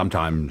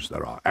 Sometimes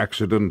there are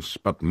accidents,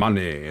 but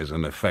money is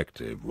an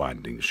effective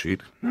winding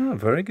sheet. Oh,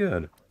 very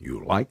good.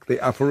 You like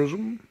the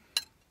aphorism?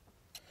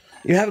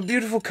 You have a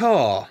beautiful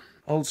car.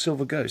 Old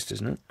Silver Ghost,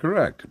 isn't it?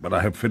 Correct, but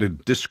I have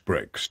fitted disc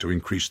brakes to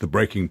increase the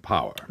braking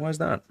power. Why's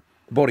that?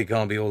 The body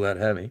can't be all that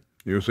heavy.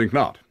 You think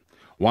not?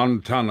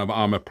 1 ton of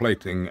armor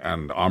plating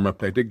and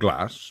armor-plated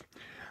glass.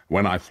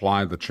 When I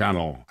fly the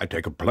channel, I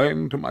take a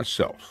plane to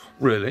myself.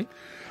 Really?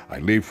 I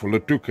leave for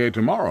Le Touquet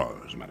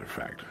tomorrow, as a matter of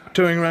fact.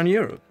 Touring around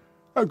Europe?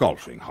 A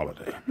golfing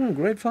holiday. Oh,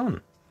 great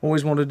fun.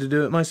 Always wanted to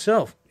do it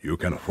myself. You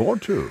can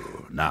afford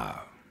to,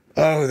 now.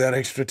 Oh, that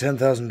extra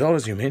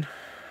 $10,000, you mean?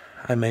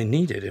 I may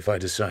need it if I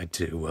decide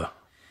to,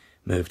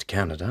 move to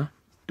Canada.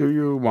 Do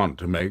you want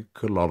to make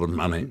a lot of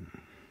money?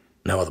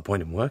 No other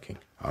point in working.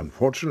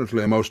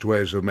 Unfortunately, most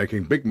ways of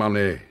making big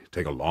money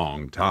take a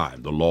long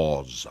time. The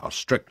laws are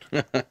strict.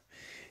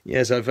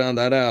 Yes, I found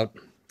that out.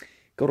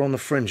 Got on the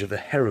fringe of the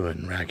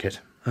heroin racket.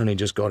 Only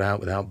just got out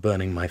without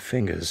burning my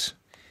fingers.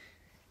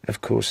 Of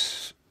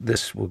course,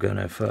 this will go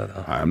no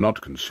further. I am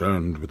not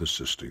concerned with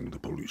assisting the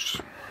police.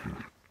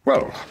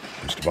 Well,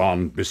 Mr.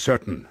 Bond, be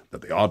certain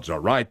that the odds are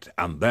right,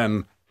 and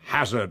then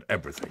hazard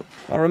everything.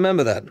 I'll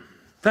remember that.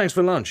 Thanks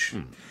for lunch.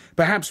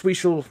 Perhaps we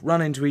shall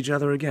run into each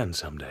other again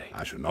someday.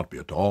 I should not be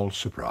at all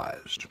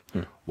surprised.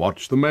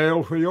 Watch the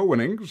mail for your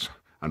winnings,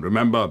 and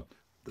remember,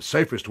 the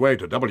safest way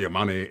to double your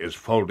money is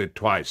fold it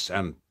twice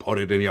and put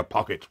it in your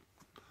pocket.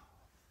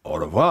 Au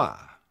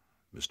revoir,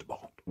 Mr.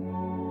 Bond.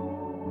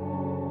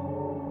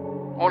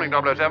 Morning,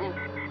 007.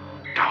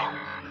 Oh,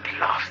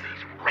 blast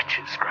these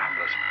wretched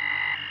scramblers.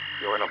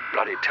 You're in a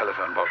bloody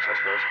telephone box, I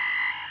suppose.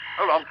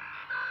 Hold on.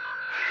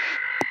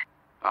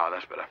 Ah,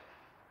 that's better.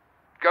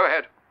 Go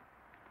ahead.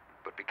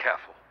 But be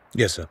careful.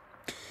 Yes, sir.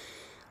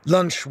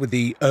 Lunch with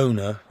the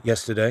owner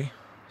yesterday.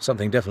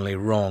 Something definitely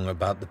wrong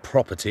about the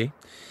property.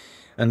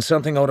 And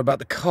something odd about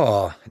the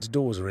car. Its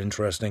doors are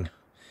interesting.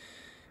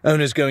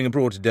 Owner's going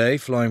abroad today,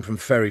 flying from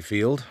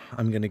Ferryfield.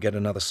 I'm going to get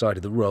another sight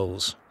of the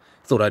rolls.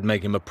 Thought I'd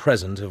make him a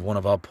present of one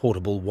of our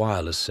portable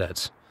wireless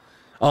sets.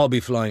 I'll be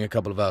flying a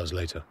couple of hours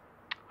later.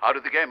 How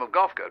did the game of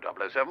golf go,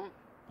 007?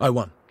 I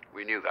won.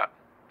 We knew that.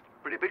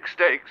 Pretty big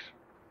stakes.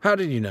 How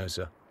did you know,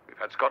 sir? We've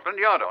had Scotland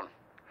Yard on.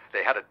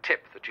 They had a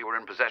tip that you were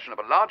in possession of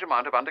a large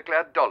amount of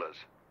undeclared dollars.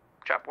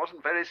 Chap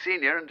wasn't very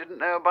senior and didn't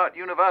know about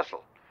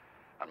Universal.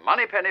 And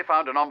Moneypenny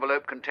found an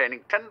envelope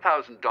containing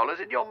 $10,000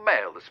 in your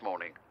mail this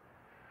morning.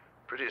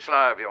 Pretty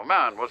sly of your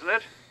man, wasn't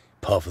it?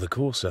 Par for the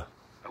course, sir.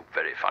 Oh,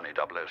 very funny,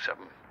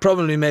 007.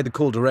 Probably made the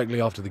call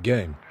directly after the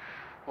game.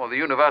 Well, the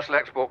Universal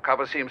export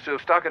cover seems to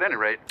have stuck at any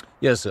rate.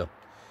 Yes, sir.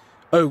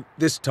 Oh,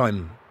 this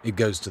time it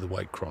goes to the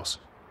White Cross.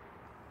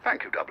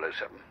 Thank you,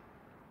 007.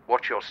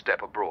 Watch your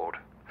step abroad.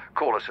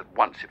 Call us at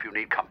once if you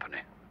need company.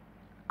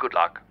 Good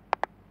luck.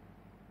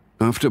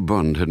 After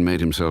Bond had made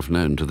himself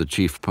known to the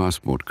chief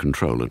passport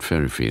control at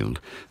Ferryfield,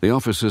 the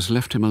officers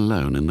left him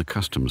alone in the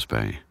customs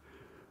bay.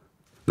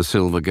 The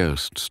Silver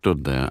Ghost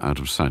stood there out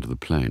of sight of the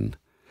plane.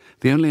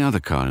 The only other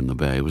car in the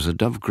bay was a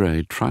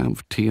dove-grey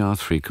Triumph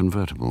TR3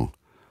 convertible.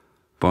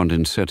 Bond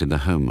inserted the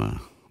Homer,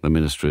 the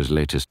Ministry's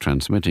latest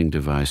transmitting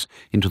device,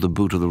 into the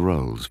boot of the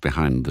Rolls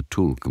behind the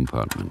tool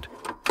compartment.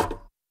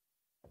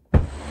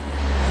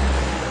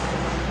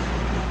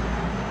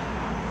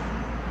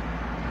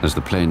 As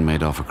the plane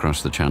made off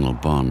across the channel,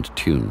 Bond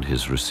tuned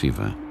his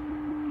receiver.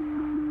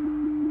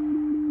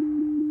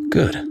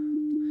 Good.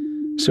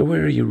 So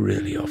where are you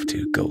really off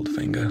to,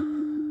 Goldfinger?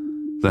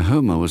 The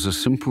Homer was a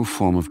simple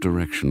form of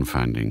direction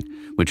finding,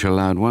 which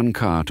allowed one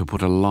car to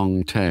put a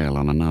long tail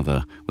on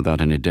another without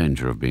any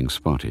danger of being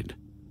spotted.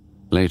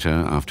 Later,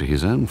 after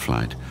his own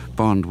flight,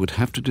 Bond would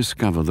have to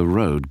discover the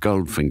road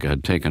Goldfinger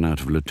had taken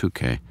out of Le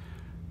Touquet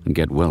and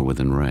get well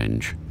within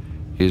range.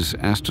 His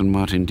Aston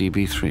Martin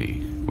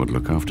DB3 would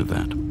look after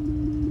that.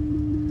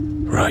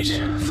 Right,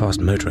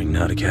 fast motoring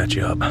now to catch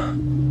up.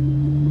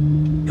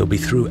 He'll be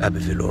through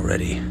Abbeville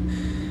already,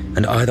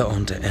 and either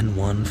on to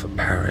N1 for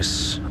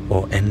Paris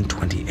or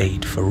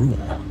N28 for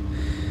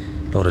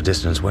Rouen. Lot of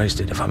distance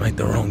wasted if I make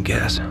the wrong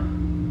guess.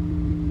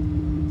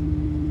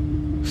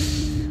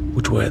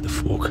 Which way at the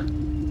fork?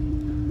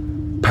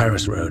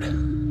 Paris Road.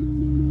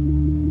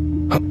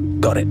 Oh,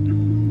 got it.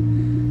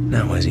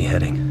 Now where's he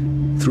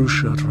heading? Through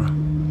Chartres,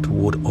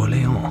 toward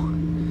Orléans.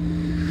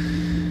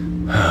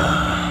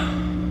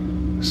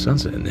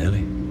 Sunset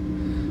nearly.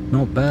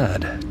 Not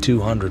bad.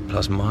 200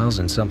 plus miles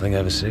in something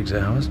over 6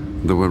 hours.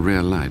 There were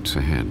rear lights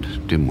ahead,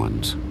 dim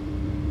ones.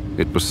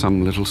 It was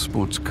some little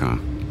sports car.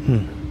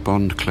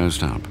 Bond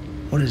closed up.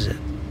 What is it?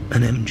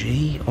 An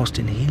MG?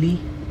 Austin Healey?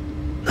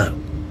 No.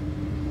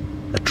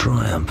 A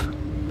Triumph.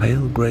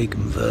 Pale grey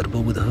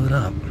convertible with the hood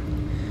up.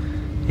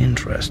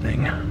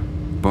 Interesting.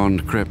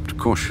 Bond crept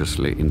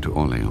cautiously into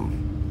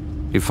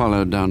Orléans. He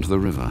followed down to the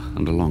river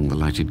and along the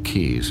lighted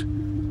quays.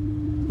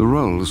 The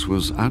Rolls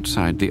was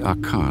outside the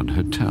Arcade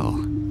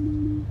Hotel.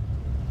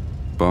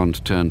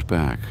 Bond turned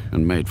back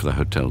and made for the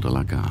Hotel de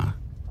la Gare.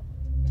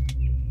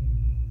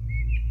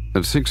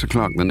 At 6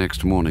 o'clock the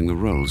next morning, the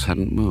Rolls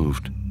hadn't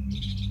moved.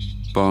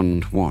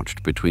 Bond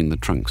watched between the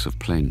trunks of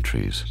plane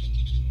trees.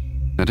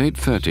 At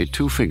 8:30,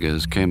 two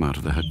figures came out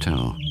of the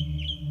hotel.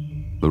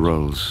 The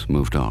Rolls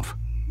moved off.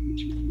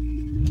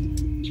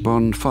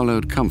 Bond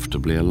followed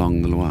comfortably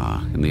along the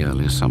Loire in the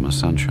early summer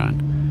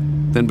sunshine.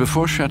 Then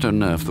before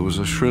Chateauneuf there was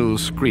a shrill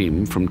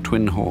scream from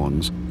twin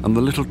horns, and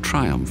the little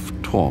Triumph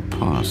tore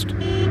past.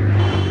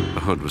 The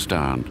hood was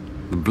down.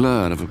 The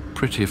blur of a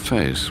pretty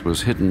face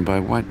was hidden by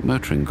white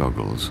motoring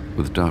goggles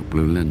with dark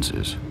blue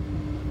lenses.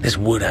 This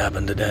would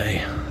happen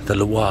today. The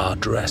Loire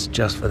dressed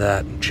just for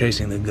that,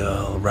 chasing the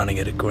girl, running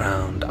it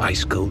aground,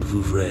 ice-cold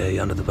Vouvray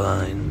under the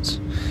pines.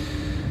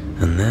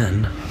 And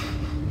then...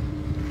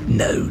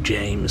 No,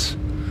 James.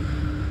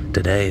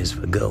 Today is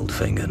for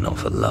Goldfinger, not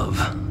for love.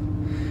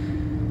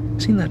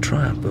 Seen that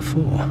Triumph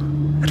before,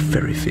 at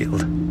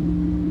Ferryfield.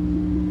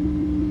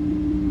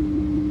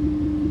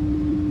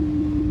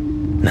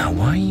 Now,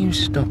 why are you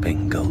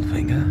stopping,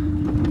 Goldfinger?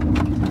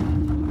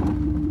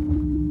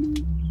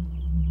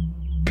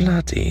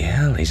 Bloody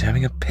hell, he's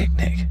having a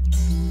picnic.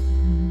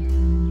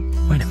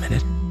 Wait a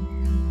minute.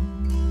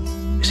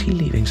 Is he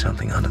leaving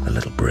something under the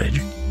little bridge?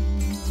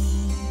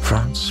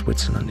 France,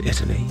 Switzerland,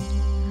 Italy.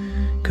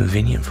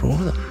 Convenient for all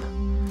of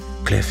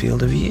them. Clear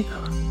field of view.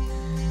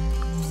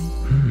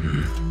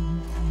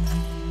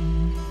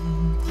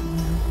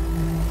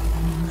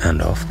 And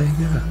off they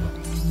go.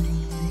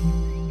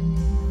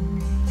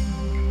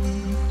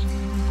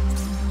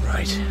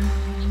 Right.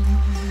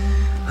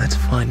 Let's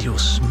find your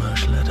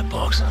Smersh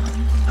letterbox.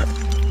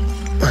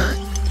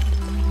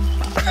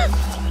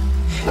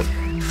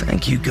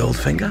 Thank you,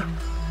 Goldfinger.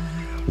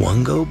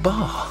 One go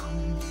bar.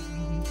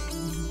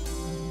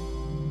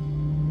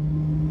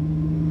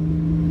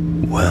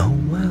 Well,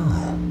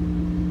 well.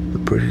 The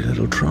pretty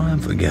little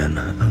Triumph again,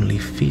 only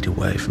feet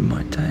away from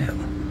my tail.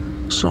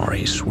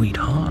 Sorry,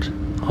 sweetheart.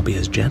 I'll be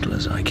as gentle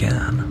as I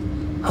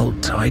can.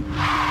 Hold tight.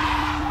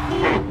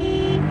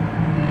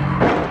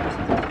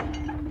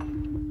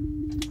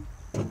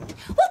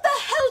 What the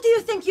hell do you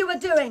think you were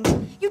doing?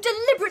 You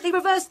deliberately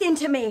reversed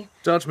into me.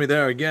 Touch me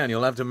there again,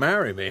 you'll have to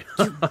marry me.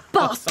 You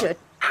bastard.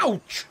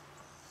 Ouch!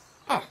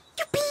 Oh.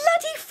 You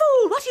bloody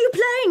fool! What are you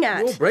playing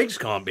at? Your brakes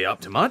can't be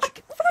up to much.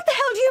 What the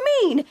hell do you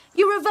mean?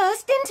 You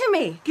reversed into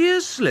me.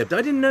 Gears slipped.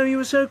 I didn't know you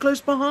were so close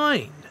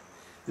behind.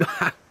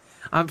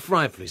 I'm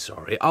frightfully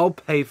sorry. I'll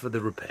pay for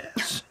the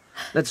repairs.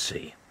 Let's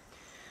see.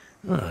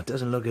 Oh, it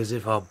doesn't look as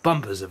if our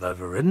bumpers have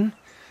overridden.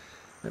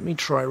 Let me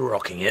try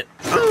rocking it.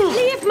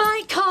 Leave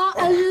my car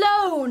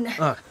alone!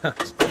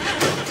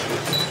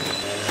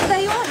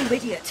 There you are, you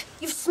idiot.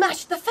 You've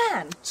smashed the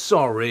fan.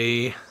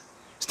 Sorry.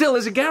 Still,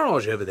 there's a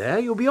garage over there.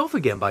 You'll be off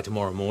again by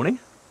tomorrow morning.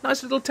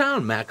 Nice little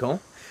town,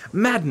 Macon.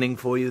 Maddening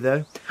for you,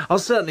 though. I'll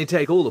certainly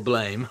take all the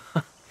blame.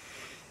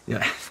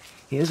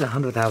 Here's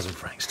 100,000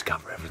 francs to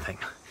cover everything.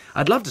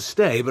 I'd love to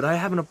stay, but I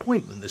have an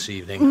appointment this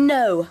evening.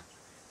 No.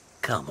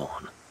 Come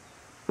on.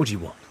 What do you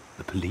want?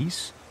 The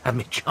police? Have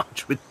me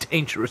charged with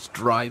dangerous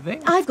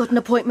driving? I've got an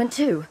appointment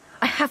too.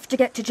 I have to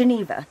get to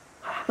Geneva.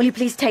 Will you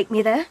please take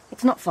me there?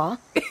 It's not far.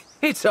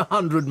 It's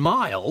 100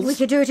 miles. We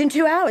could do it in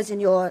 2 hours in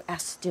your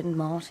Aston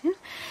Martin.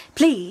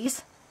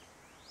 Please.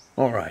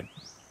 All right.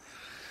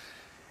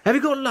 Have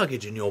you got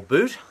luggage in your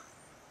boot?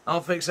 I'll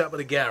fix up with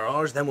the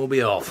garage, then we'll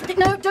be off.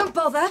 No, don't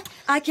bother.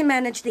 I can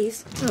manage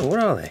these. Oh, what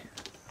are they?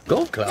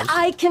 Golf clubs?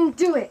 I can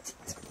do it.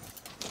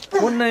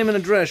 What name and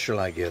address shall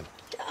I give?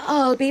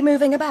 I'll be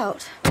moving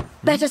about.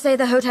 Better say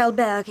the Hotel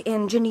Berg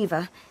in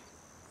Geneva.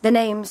 The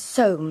name's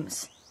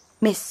Soames.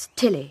 Miss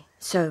Tilly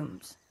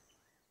Soames.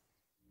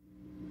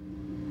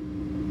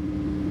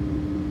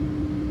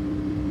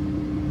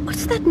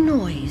 What's that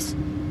noise?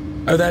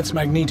 Oh, that's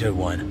Magneto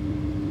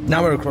wine.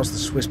 Now we're across the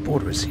Swiss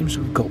border, it seems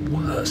to have got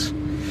worse.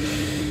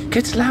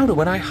 Gets louder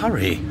when I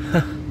hurry.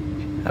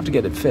 Have to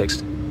get it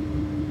fixed.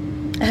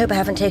 I hope I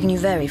haven't taken you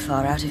very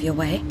far out of your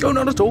way. Oh,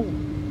 not at all.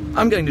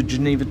 I'm going to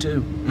Geneva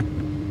too.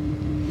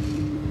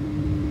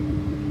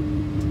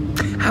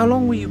 How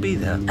long will you be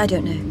there? I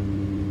don't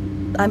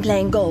know. I'm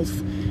playing golf.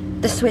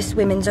 The Swiss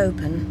Women's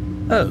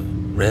Open. Oh,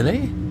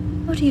 really?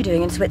 What are you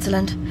doing in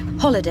Switzerland?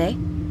 Holiday?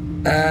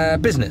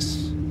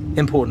 Business.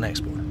 Import and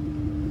export.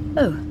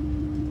 Oh.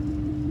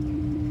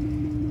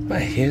 Well,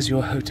 here's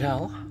your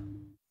hotel.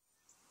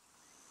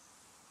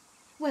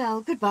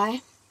 Well,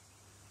 goodbye.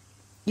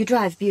 You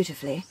drive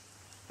beautifully.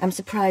 I'm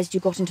surprised you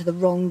got into the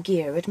wrong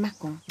gear at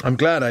Macon. I'm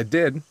glad I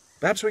did.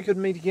 Perhaps we could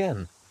meet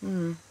again.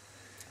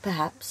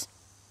 Perhaps.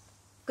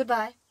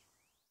 Goodbye.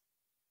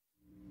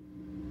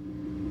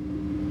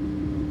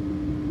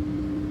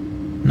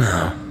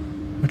 Now,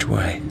 which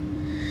way?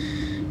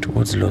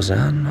 Towards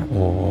Lausanne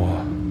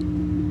or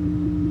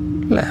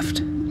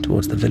left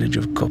towards the village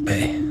of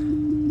Coppet?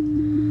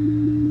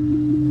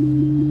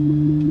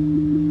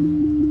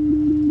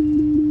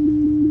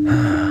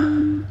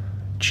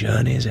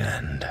 Journey's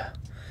End.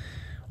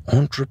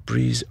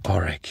 Entreprise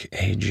Auric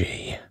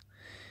AG.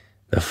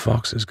 The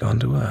fox has gone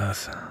to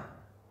earth.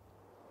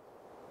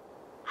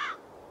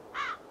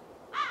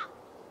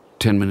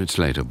 10 minutes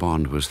later,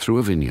 Bond was through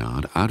a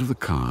vineyard, out of the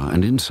car,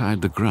 and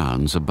inside the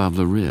grounds above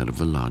the rear of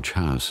the large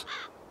house.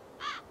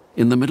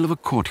 In the middle of a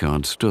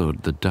courtyard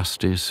stood the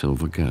dusty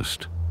silver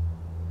ghost.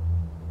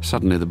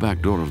 Suddenly, the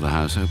back door of the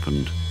house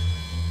opened,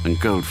 and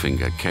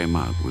Goldfinger came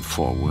out with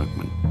 4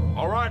 workmen.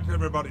 All right,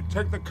 everybody,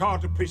 take the car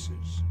to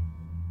pieces.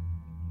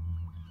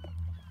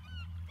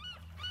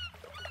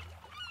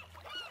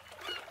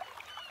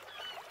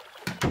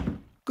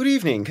 Good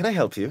evening. Can I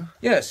help you?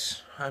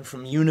 Yes, I'm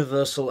from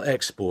Universal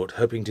Export,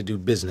 hoping to do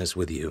business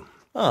with you.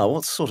 Ah,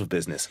 what sort of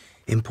business?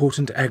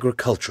 Important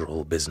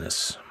agricultural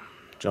business.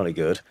 Jolly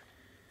good.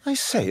 I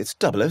say, it's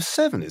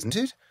 007, isn't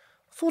it?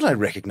 Thought I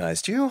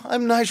recognised you.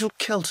 I'm Nigel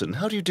Kelton.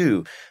 How do you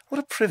do? What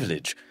a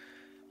privilege.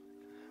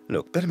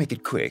 Look, better make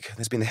it quick.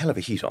 There's been a hell of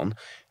a heat on.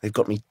 They've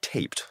got me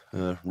taped.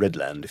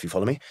 Redland, if you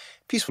follow me.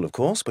 Peaceful, of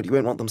course, but you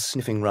won't want them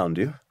sniffing round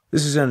you.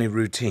 This is only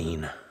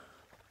routine.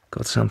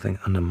 Got something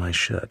under my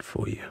shirt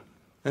for you.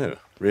 Oh,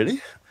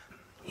 really?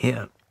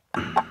 Yeah.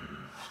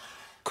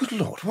 Good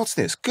Lord, what's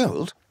this?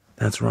 Gold?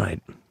 That's right.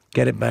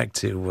 Get it back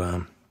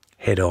to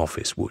head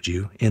office, would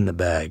you? In the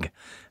bag.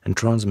 And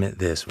transmit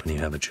this when you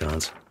have a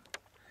chance.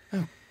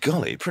 Oh,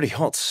 golly, pretty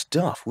hot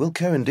stuff.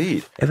 Wilco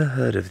indeed. Ever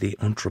heard of the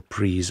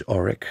Entreprise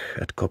Auric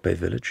at Coppet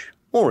Village?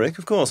 Auric,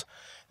 of course.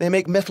 They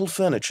make metal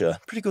furniture.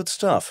 Pretty good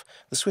stuff.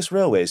 The Swiss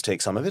railways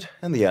take some of it,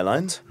 and the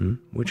airlines.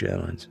 Which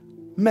airlines?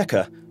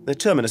 Mecca. Their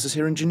terminus is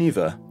here in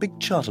Geneva. Big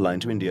charter line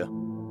to India.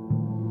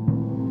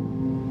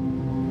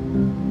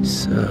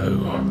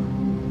 So,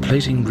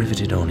 plating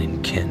riveted on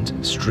in Kent,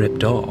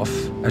 stripped off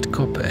at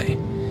Coppet.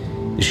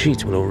 The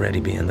sheets will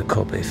already be in the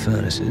Coppet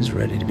furnaces,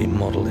 ready to be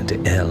modelled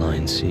into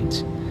airline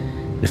seats.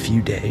 In a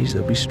few days,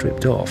 they'll be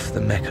stripped off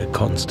the Mecca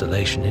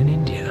constellation in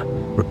India,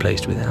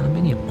 replaced with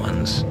aluminium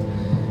ones.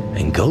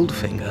 And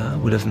Goldfinger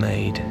would have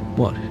made,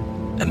 what,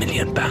 £1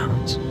 million?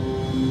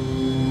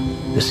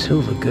 The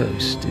Silver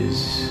Ghost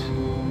is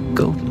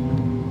golden.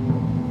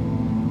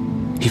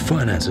 He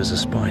finances a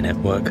spy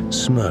network,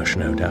 Smersh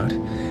no doubt,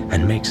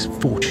 and makes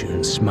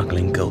fortunes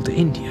smuggling gold to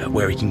India,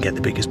 where he can get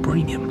the biggest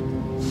premium.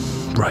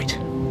 Right.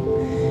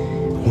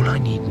 All I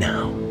need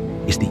now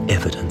is the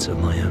evidence of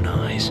my own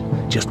eyes.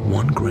 Just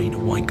 1 grain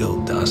of white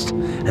gold dust,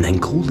 and then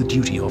call the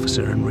duty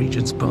officer in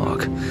Regent's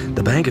Park.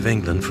 The Bank of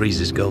England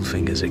freezes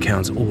Goldfinger's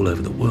accounts all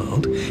over the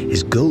world.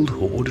 His gold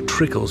hoard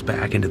trickles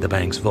back into the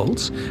bank's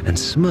vaults, and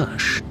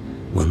Smersh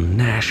will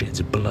gnash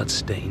its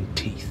blood-stained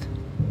teeth.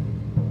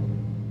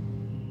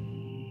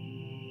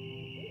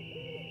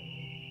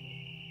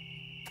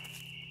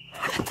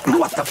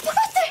 What the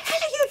hell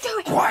are you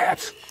doing?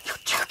 Quiet! You're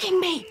choking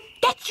me.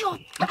 Get your...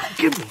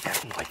 Give me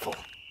that rifle.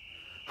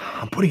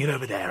 I'm putting it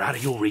over there, out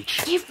of your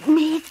reach. Give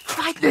me the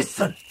rifle.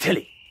 Listen,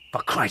 Tilly,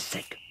 for Christ's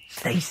sake,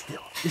 stay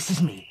still. This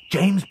is me,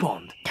 James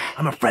Bond.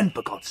 I'm a friend,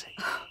 for God's sake.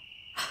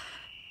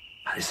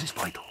 Now, this is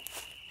vital.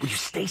 Will you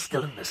stay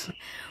still and listen?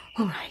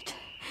 All right.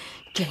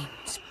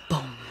 James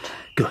Bond.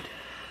 Good.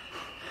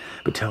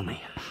 But tell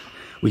me,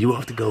 were you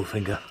after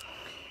Goldfinger?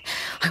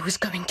 I was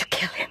going to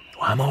kill him.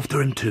 Well, I'm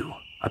after him too.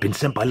 I've been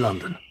sent by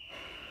London.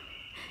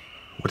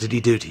 What did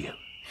he do to you?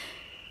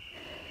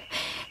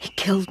 He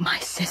killed my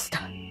sister.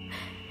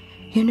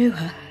 You knew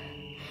her?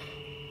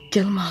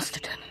 Jill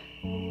Masterton.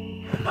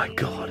 Oh, my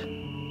God.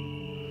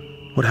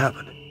 What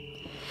happened?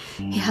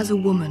 He has a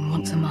woman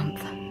once a month.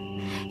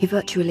 He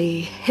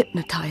virtually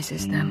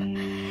hypnotizes them.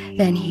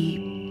 Then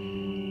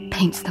he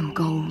paints them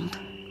gold.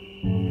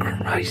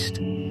 Christ.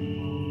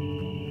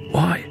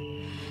 Why?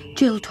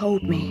 Jill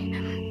told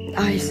me.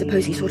 I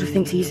suppose he sort of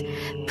thinks he's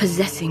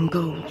possessing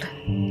gold.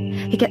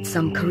 He gets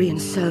some Korean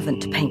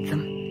servant to paint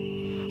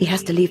them. He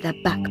has to leave their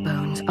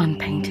backbones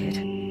unpainted.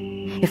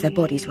 If their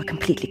bodies were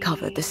completely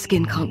covered, the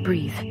skin can't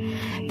breathe.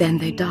 Then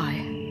they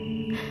die.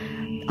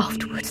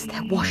 Afterwards,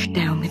 they're washed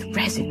down with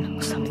resin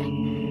or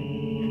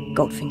something.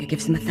 Goldfinger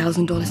gives them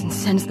 $1,000 and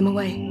sends them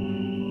away.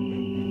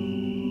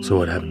 So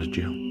what happened to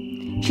Jill?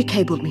 She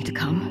cabled me to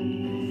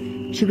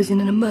come. She was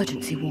in an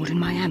emergency ward in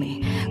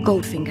Miami.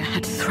 Goldfinger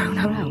had thrown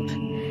her out.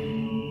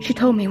 She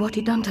told me what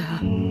he'd done to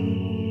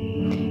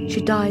her.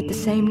 She died the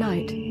same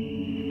night.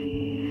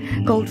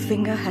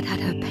 Goldfinger had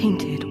her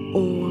painted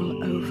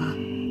all over.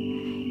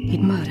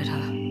 He'd murdered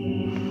her.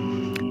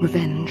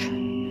 Revenge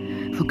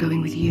for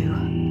going with you.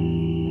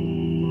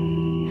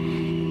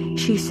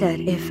 She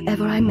said if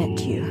ever I met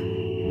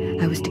you,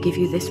 I was to give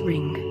you this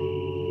ring.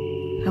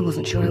 I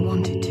wasn't sure I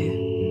wanted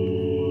to.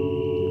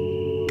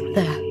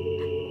 There.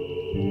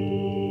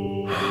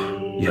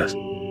 Yes.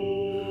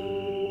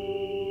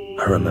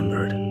 I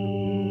remember it.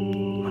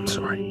 I'm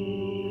sorry.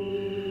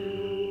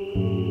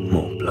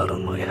 More blood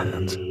on my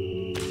hands.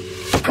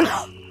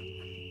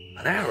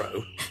 An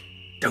arrow?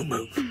 Don't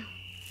move.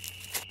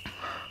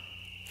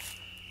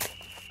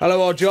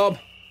 Hello, odd job.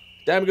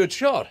 Damn good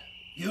shot.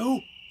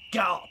 You?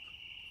 Get up.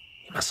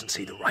 You mustn't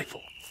see the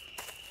rifle.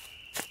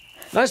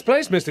 Nice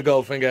place Mr.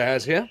 Goldfinger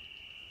has here.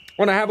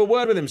 Want to have a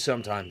word with him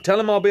sometime. Tell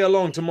him I'll be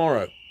along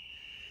tomorrow.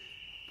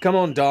 Come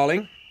on,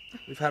 darling.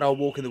 We've had our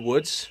walk in the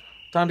woods.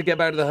 Time to get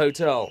back to the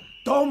hotel.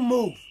 Don't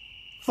move.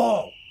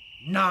 Fall.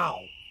 Now.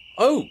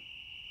 Oh,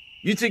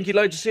 you think you'd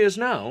like to see us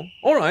now?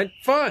 All right,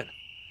 fine.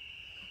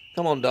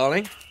 Come on,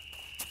 darling.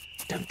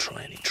 Don't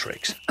try any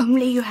tricks.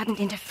 Only you hadn't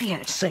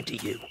interfered. Same to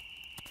you.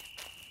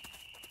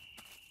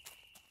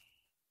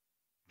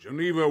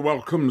 Geneva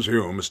welcomes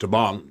you, Mr.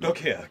 Bond. Look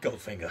here,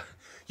 Goldfinger.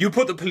 You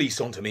put the police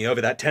onto me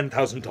over that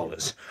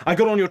 $10,000. I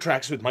got on your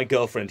tracks with my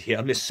girlfriend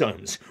here, Miss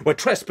Soames. We're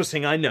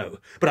trespassing, I know,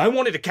 but I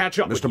wanted to catch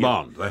up with you. Mr.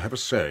 Bond, they have a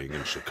saying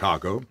in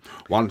Chicago.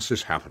 Once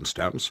is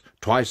happenstance,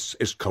 twice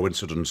is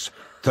coincidence,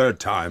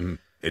 third time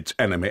it's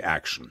enemy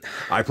action.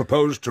 I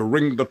propose to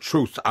wring the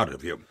truth out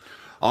of you.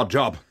 Our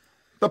job,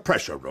 the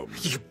pressure room.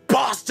 You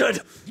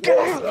bastard!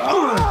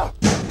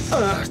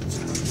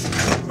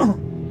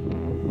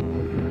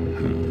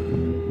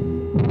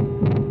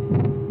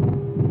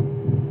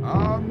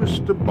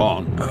 Mr.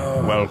 Bond,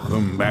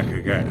 welcome back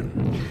again.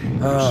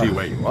 You see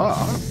where you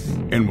are?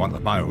 In one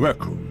of my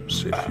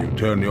workrooms. If you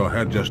turn your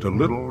head just a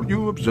little,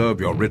 you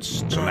observe your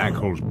wrists and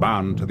ankles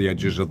bound to the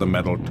edges of the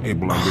metal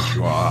table on which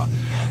you are,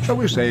 shall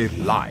we say,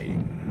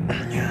 lying.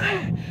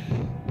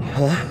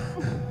 Huh?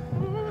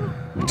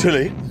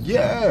 Tilly?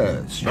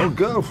 Yes, your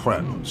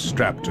girlfriend.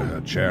 Strapped to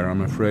her chair,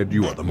 I'm afraid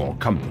you are the more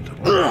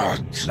comfortable.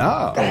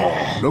 Now,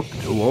 look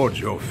towards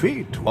your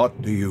feet.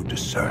 What do you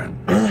discern?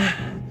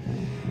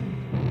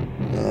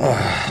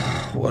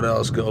 What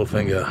else,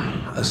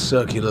 Goldfinger? A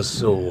circular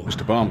saw.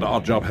 Mr. Bond,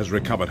 our job has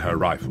recovered her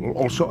rifle,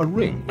 also a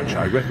ring, which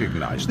I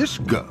recognize. This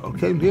girl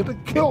came here to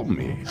kill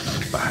me.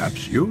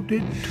 Perhaps you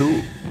did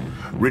too.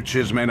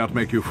 Riches may not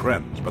make you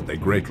friends, but they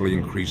greatly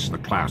increase the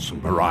class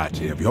and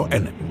variety of your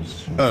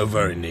enemies. Oh,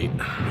 very neat.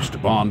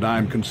 Mr. Bond, I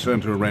am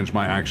concerned to arrange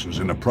my actions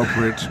in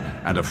appropriate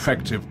and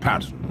effective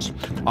patterns.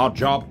 Our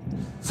job...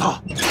 Sir!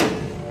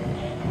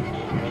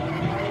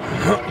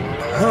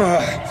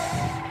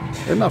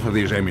 Enough of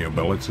these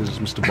amiabilities,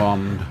 Mr.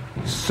 Bond.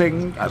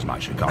 Sing, as my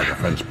Chicago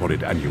friends put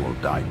it, and you will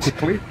die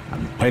quickly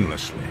and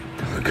painlessly.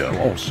 The girl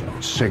also.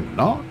 Sing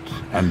not,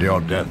 and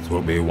your death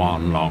will be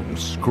one long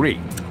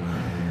scream.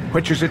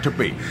 Which is it to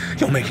be?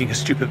 You're making a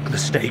stupid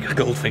mistake,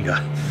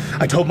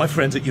 Goldfinger. I told my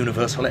friends at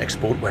Universal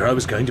Export where I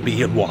was going to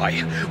be and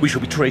why. We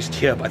shall be traced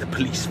here by the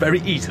police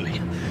very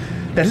easily.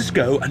 Let us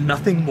go, and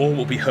nothing more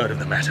will be heard of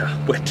the matter.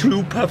 We're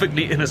two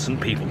perfectly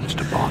innocent people.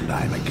 Mr. Bond,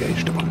 I am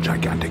engaged upon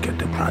gigantic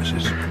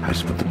enterprises.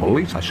 As for the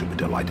police, I should be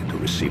delighted to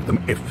receive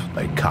them if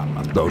they come.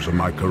 And those of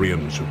my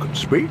Koreans who can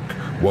speak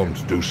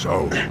won't do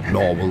so,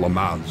 nor will the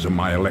mouths of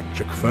my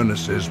electric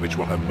furnaces, which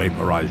will have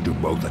vaporized you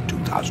both at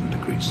 2,000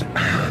 degrees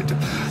centigrade.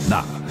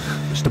 Now,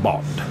 Mr.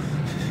 Bond,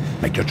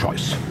 make your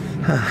choice.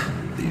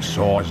 The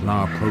saw is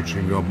now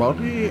approaching your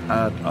body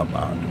at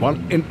about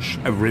 1 inch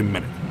every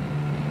minute.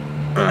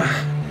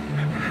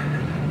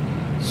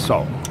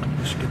 So,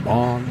 Mr.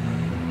 Bond,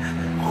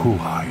 who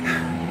are you?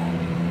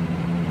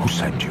 Who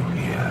sent you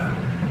here?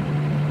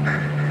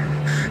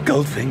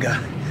 Goldfinger,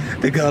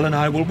 the girl and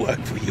I will work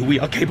for you. We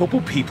are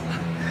capable people.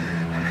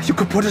 You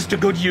could put us to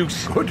good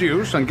use. Good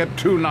use and get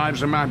 2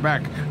 knives in my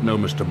back? No,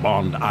 Mr.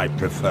 Bond, I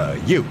prefer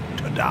you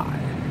to die.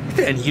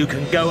 Then you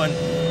can go and...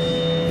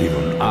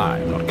 Even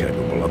I'm not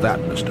capable of that,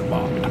 Mr.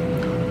 Bond.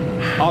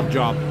 Odd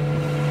job.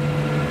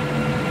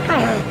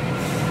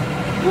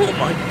 Oh,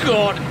 my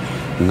God!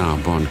 Now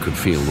Bond could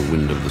feel the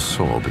wind of the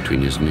saw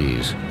between his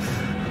knees.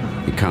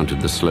 He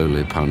counted the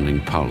slowly pounding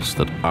pulse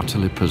that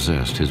utterly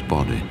possessed his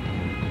body.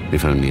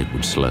 If only it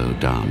would slow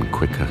down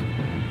quicker.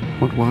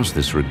 What was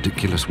this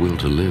ridiculous will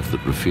to live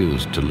that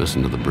refused to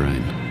listen to the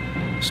brain?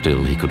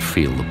 Still, he could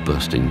feel the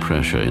bursting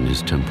pressure in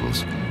his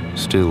temples.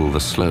 Still, the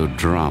slow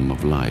drum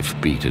of life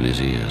beat in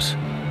his ears.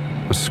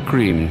 A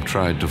scream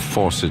tried to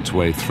force its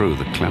way through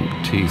the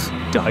clamped teeth.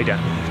 Die,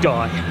 damn you,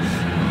 die.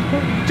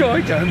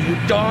 Die, damn you,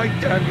 die,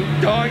 damn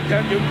you, die,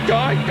 damn you,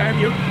 die, damn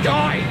you,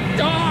 die,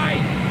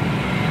 die!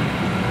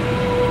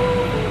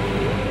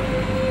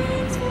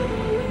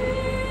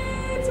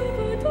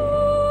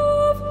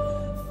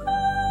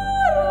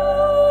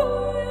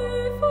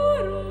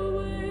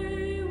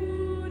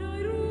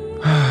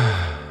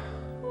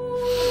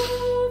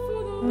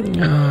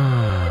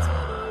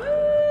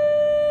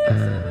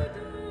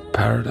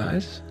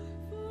 Paradise?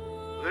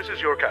 This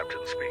is your captain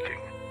speaking.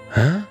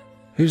 Huh?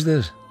 Who's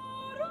this?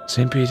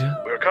 St. Peter?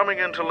 We're coming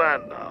in to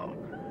land now.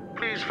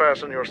 Please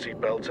fasten your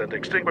seatbelts and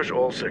extinguish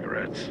all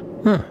cigarettes.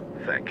 Huh.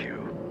 Thank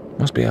you.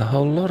 Must be a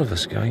whole lot of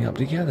us going up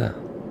together.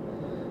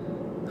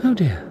 Oh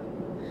dear.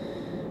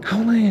 How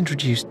will I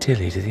introduce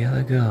Tilly to the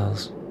other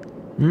girls?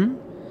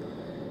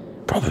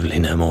 Probably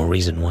no more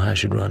reason why I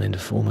should run into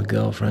former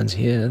girlfriends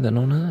here than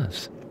on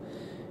Earth.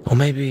 Or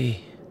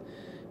maybe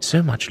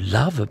so much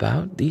love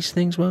about these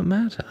things won't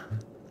matter.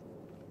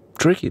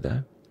 Tricky,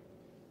 though.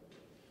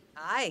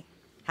 Hi.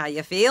 How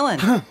you feeling?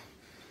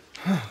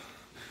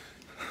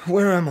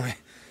 Where am I?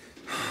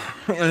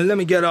 Let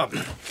me get up.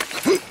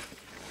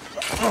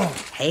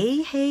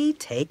 Hey,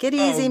 take it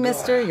easy,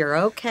 mister. You're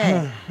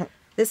okay.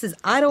 This is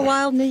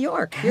Idlewild, New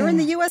York. You're in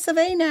the US of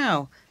A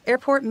now.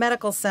 Airport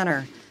Medical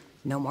Center.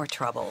 No more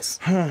troubles.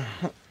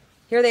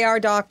 Here they are,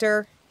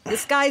 doctor.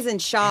 This guy's in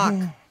shock.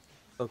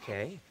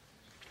 Okay.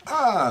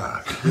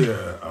 Ah,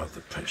 here are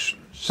the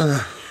patients.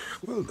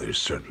 Well, they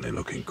certainly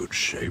look in good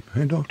shape,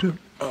 eh, Doctor?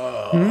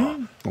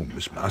 Oh,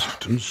 Miss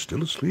Masterton's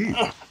still asleep.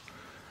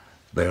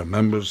 They are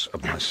members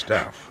of my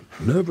staff.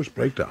 Nervous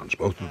breakdowns,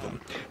 both of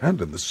them.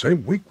 And in the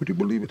same week, would you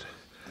believe it?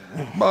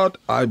 But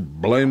I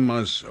blame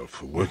myself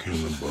for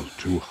working them both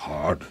too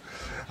hard.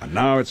 And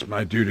now it's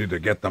my duty to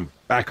get them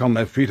back on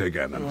their feet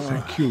again. And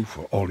thank you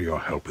for all your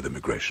help with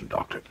immigration,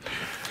 Doctor.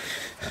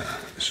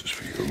 This is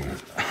for you.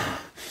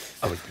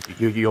 Oh,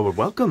 you're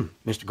welcome,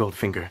 Mr.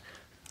 Goldfinger.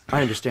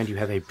 I understand you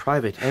have a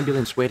private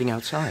ambulance waiting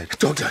outside.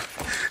 Doctor,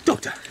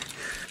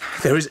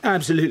 there is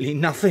absolutely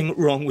nothing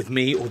wrong with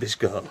me or this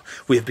girl.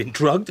 We have been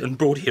drugged and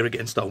brought here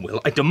against our will.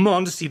 I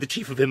demand to see the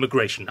Chief of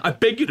Immigration. I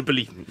beg you to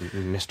believe me.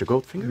 Mr.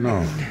 Goldfinger?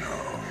 No.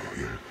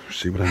 You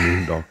see what I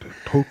mean, Doctor?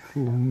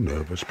 Total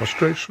nervous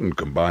frustration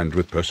combined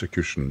with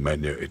persecution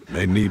mania. It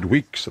may need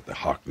weeks at the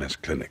Harkness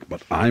Clinic,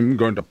 but I'm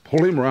going to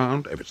pull him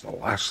round if it's the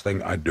last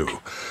thing I do.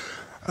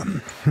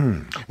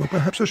 Well,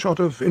 perhaps a shot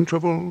of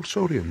intraval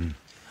sodium.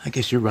 I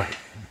guess you're right,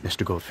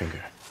 Mr.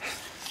 Goldfinger.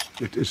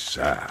 It is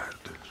sad.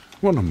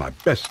 One of my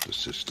best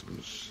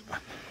assistants.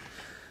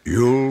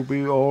 You'll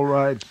be all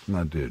right,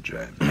 my dear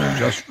Jane.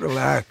 Just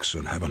relax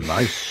and have a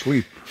nice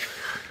sleep.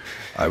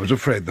 I was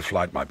afraid the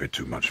flight might be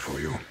too much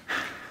for you.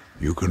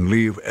 You can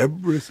leave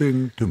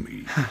everything to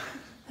me.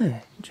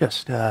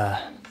 Just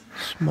a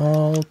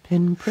small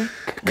pinprick.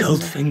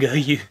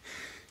 Goldfinger,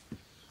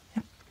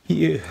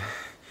 you...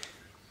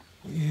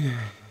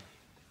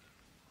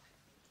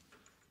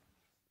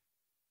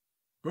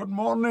 Good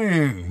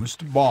morning,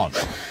 Mr. Bond.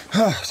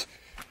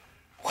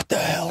 What the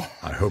hell?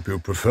 I hope you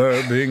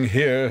prefer being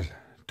here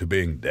to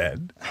being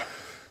dead.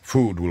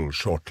 Food will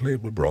shortly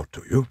be brought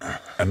to you.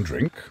 And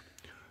drink.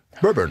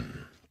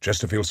 Bourbon,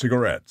 Chesterfield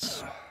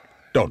cigarettes.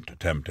 Don't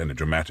attempt any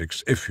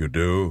dramatics. If you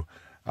do,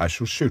 I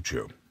shall shoot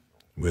you.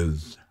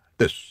 With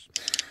this.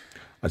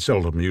 I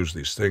seldom use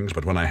these things,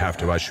 but when I have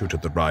to, I shoot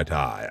at the right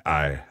eye.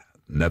 I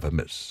never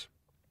miss.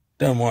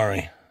 Don't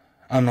worry.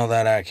 I'm not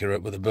that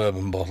accurate with a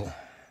bourbon bottle.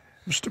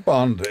 Mr.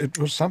 Bond, it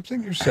was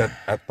something you said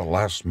at the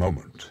last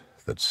moment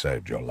that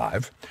saved your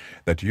life,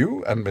 that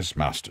you and Miss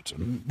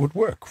Masterton would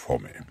work for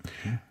me.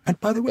 And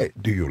by the way,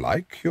 do you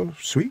like your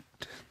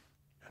suite?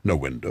 No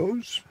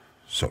windows,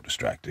 so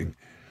distracting.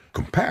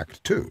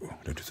 Compact, too,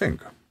 don't you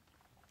think?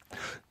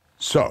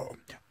 So,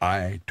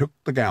 I took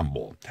the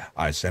gamble.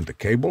 I sent a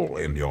cable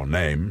in your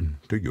name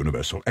to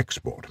Universal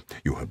Export.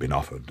 You have been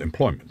offered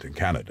employment in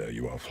Canada.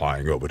 You are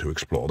flying over to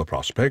explore the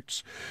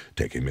prospects,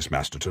 taking Miss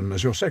Masterton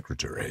as your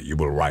secretary. You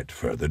will write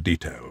further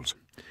details.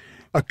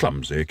 A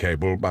clumsy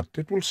cable, but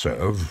it will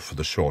serve for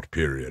the short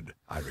period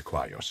I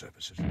require your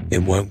services.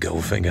 It won't,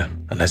 Goldfinger,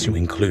 unless you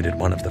included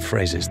one of the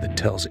phrases that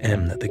tells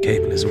M that the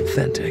cable is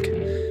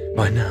authentic.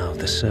 By now,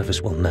 the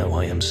service will know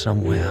I am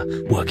somewhere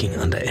working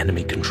under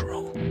enemy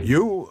control.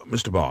 You,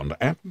 Mr. Bond,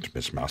 and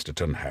Miss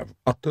Masterton have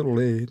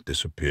utterly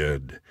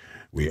disappeared.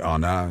 We are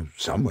now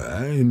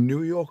somewhere in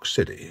New York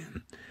City.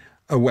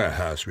 A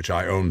warehouse which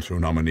I own through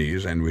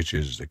nominees and which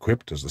is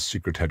equipped as the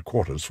secret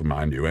headquarters for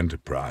my new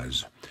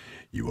enterprise.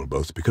 You will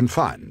both be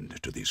confined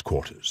to these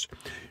quarters.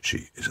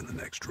 She is in the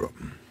next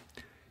room.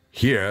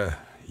 Here,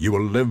 you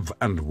will live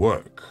and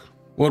work.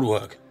 What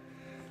work?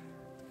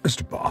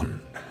 Mr.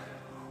 Bond,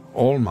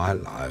 all my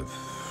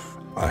life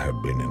I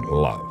have been in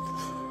love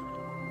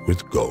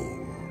with gold.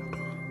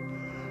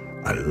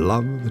 I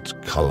love its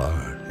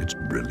color, its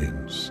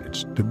brilliance,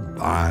 its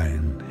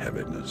divine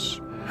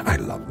heaviness. I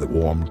love the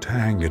warm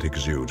tang it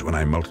exudes when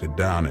I melt it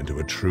down into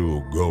a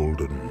true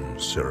golden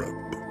syrup.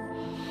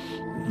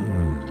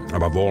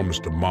 Above all,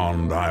 Mr.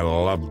 Bond, I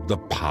love the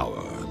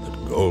power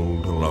that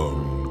gold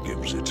alone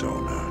gives its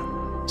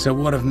owner. So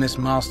what have Miss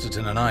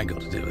Masterton and I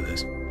got to do with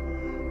this?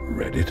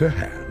 ready to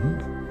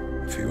hand.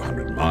 A few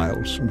hundred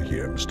miles from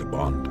here, Mr.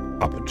 Bond.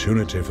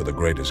 Opportunity for the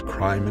greatest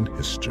crime in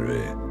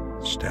history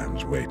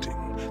stands waiting.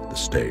 The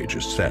stage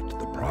is set,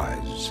 the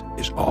prize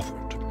is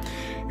offered.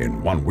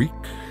 In 1 week,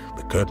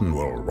 the curtain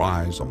will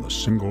rise on the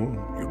single,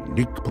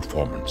 unique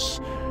performance,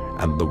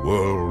 and the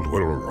world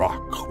will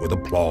rock with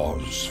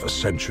applause for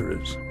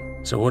centuries.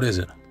 So what is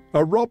it?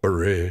 A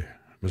robbery,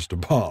 Mr.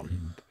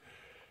 Bond.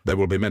 There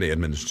will be many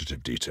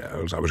administrative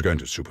details. I was going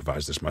to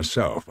supervise this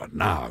myself, but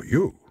now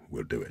you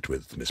will do it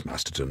with Miss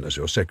Masterton as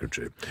your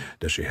secretary.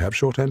 Does she have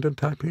shorthand and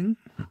typing?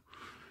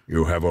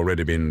 You have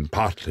already been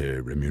partly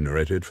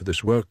remunerated for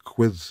this work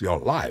with your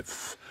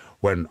life.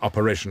 When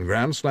Operation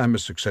Grand Slam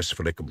is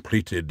successfully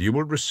completed, you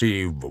will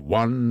receive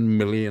 $1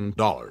 million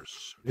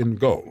in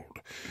gold.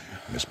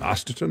 Miss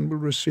Masterton will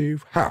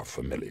receive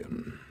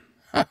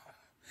 $500,000.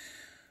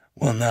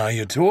 Well, now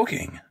you're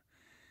talking.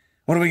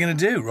 What are we going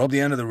to do, rob the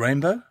end of the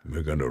rainbow?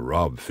 We're going to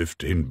rob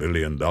 $15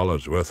 billion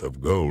worth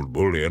of gold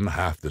bullion,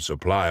 half the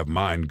supply of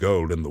mined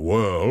gold in the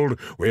world.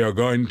 We are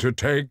going to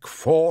take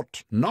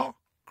Fort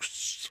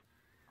Knox.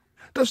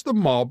 Does the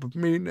mob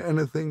mean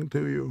anything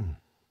to you?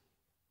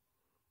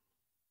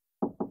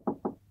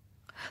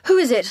 Who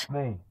is it?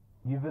 Me.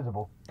 You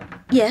visible?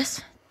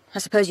 Yes. I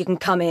suppose you can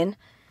come in.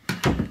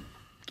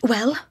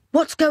 Well,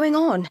 what's going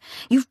on?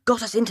 You've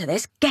got us into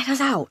this. Get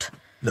us out.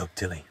 Look,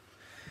 Tilly.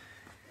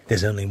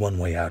 There's only one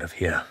way out of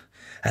here.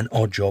 An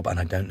odd job, and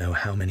I don't know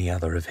how many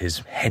other of his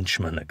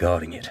henchmen are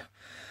guarding it.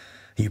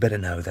 You better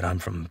know that I'm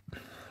from,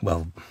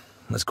 well,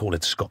 let's call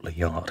it Scotland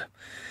Yard.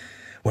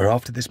 We're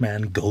after this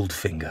man,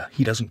 Goldfinger.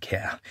 He doesn't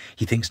care.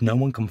 He thinks no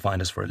one can find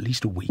us for at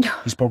least a week.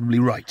 He's probably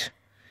right.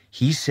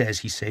 He says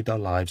he saved our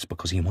lives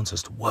because he wants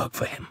us to work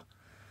for him.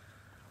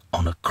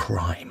 On a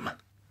crime.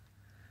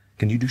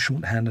 Can you do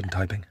shorthand and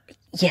typing?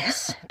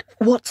 Yes.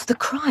 What's the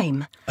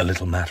crime? A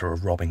little matter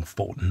of robbing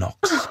Fort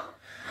Knox.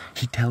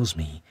 He tells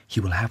me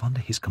he will have under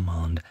his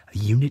command a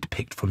unit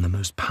picked from the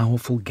most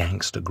powerful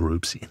gangster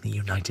groups in the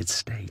United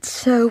States.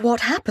 So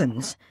what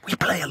happens? We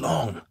play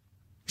along.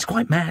 He's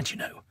quite mad, you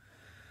know.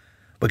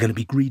 We're going to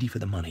be greedy for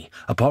the money.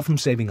 Apart from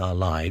saving our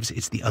lives,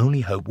 it's the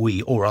only hope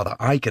we, or rather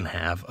I, can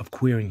have of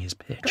queering his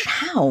pitch. But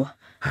how?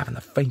 I haven't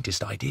the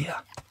faintest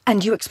idea.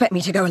 And you expect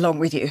me to go along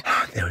with you?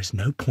 There is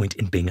no point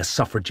in being a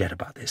suffragette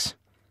about this.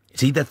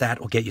 It's either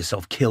that or get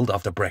yourself killed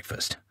after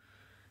breakfast.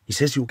 He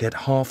says you'll get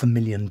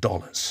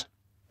 $500,000.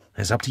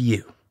 It's up to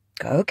you.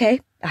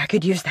 Okay, I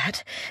could use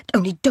that.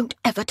 Only don't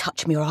ever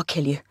touch me or I'll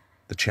kill you.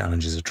 The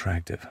challenge is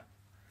attractive.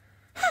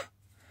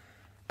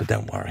 But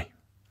don't worry,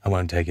 I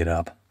won't take it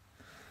up.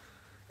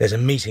 There's a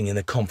meeting in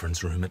the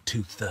conference room at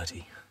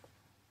 2:30.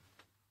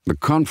 The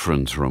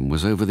conference room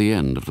was over the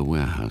end of the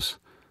warehouse.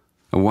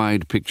 A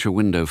wide picture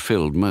window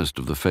filled most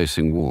of the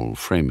facing wall,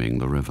 framing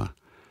the river.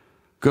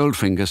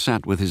 Goldfinger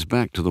sat with his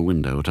back to the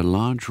window at a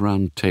large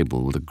round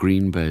table with a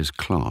green baize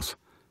cloth.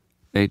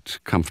 8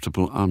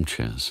 comfortable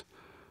armchairs.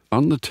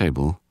 On the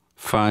table,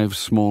 5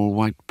 small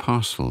white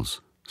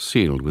parcels,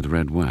 sealed with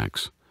red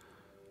wax.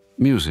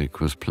 Music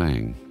was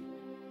playing.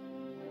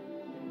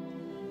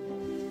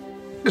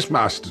 Miss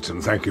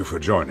Masterton, thank you for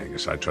joining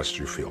us. I trust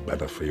you feel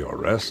better for your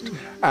rest.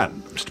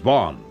 And Mr.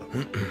 Bond.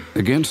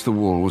 Against the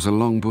wall was a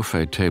long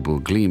buffet table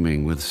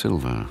gleaming with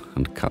silver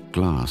and cut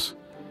glass.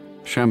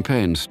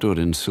 Champagne stood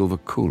in silver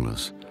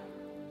coolers,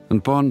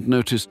 and Bond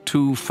noticed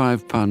 2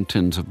 5-pound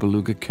tins of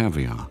beluga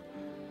caviar.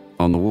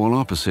 On the wall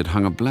opposite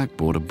hung a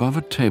blackboard above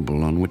a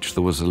table on which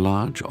there was a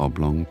large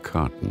oblong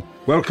carton.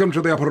 Welcome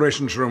to the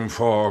operations room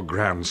for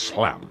Grand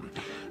Slam.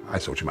 I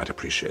thought you might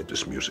appreciate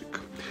this music.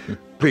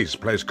 Please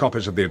place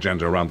copies of the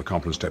agenda around the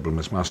conference table,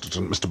 Miss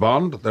Masterton. Mr.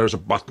 Bond, there is a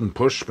button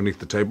push beneath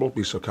the table.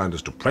 Be so kind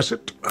as to press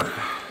it.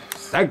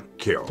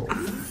 Thank you.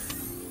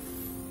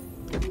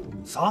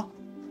 Sir?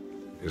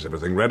 Is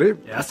everything ready?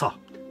 Yes, sir.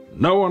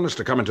 No one is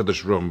to come into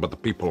this room but the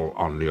people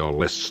on your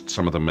list.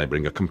 Some of them may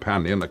bring a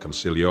companion, a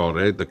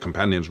consigliere. The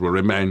companions will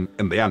remain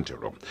in the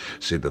anteroom.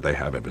 See that they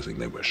have everything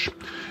they wish.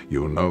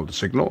 You know the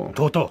signal?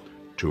 Toto.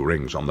 2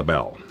 rings on the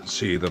bell.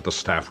 See that the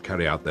staff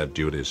carry out their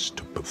duties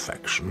to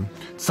perfection.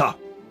 Sir.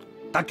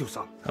 Thank you,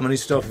 sir. How many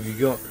staff have you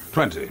got?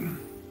 20.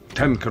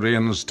 10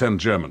 Koreans, 10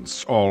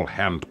 Germans, all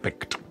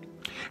hand-picked.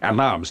 And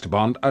now, Mr.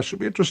 Bond, I should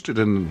be interested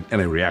in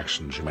any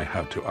reactions you may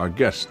have to our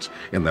guests.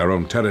 In their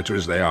own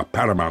territories, they are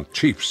paramount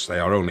chiefs. They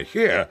are only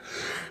here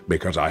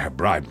because I have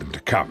bribed them to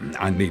come.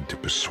 I need to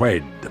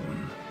persuade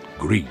them.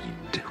 Greed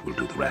will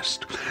do the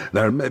rest.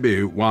 There may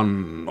be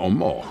one or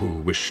more who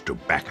wish to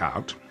back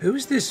out. Who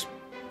is this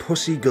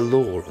Pussy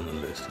Galore on the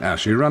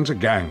list? She runs a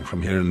gang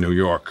from here in New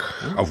York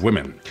of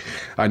women.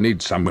 I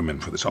need some women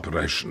for this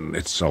operation.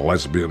 It's a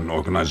lesbian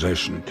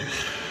organization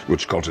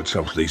which calls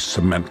itself the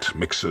Cement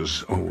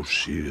Mixers. Oh,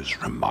 she is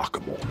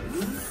remarkable.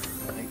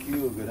 Thank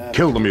you. Good afternoon.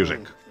 Kill the music.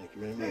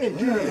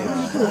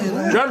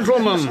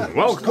 Gentlemen,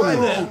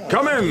 welcome.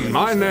 Come in.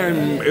 My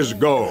name is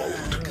Gold.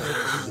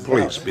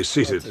 Please be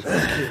seated.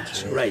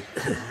 That's right.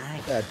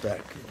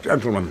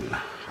 Gentlemen,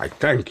 I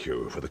thank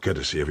you for the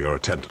courtesy of your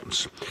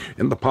attendance.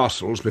 In the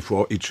parcels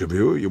before each of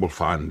you, you will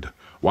find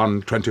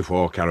one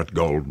 24-karat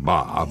gold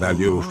bar,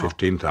 value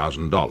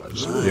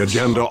 $15,000. The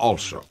agenda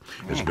also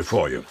is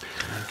before you.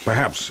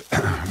 Perhaps,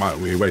 while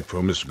we wait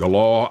for Miss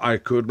Galore, I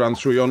could run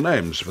through your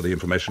names for the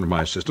information of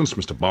my assistants,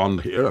 Mr. Bond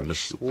here and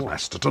Miss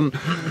Masterton.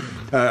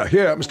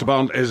 Here, Mr.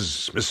 Bond,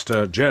 is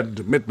Mr.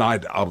 Jed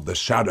Midnight of the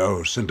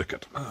Shadow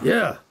Syndicate.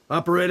 Yeah,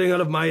 operating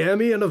out of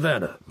Miami and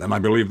Havana. Then I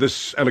believe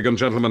this elegant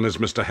gentleman is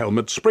Mr.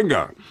 Helmut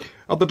Springer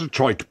of the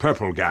Detroit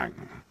Purple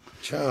Gang.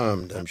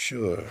 Charmed, I'm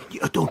sure.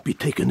 You don't be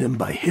taken in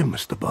by him,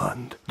 Mr.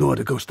 Bond.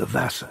 Daughter goes to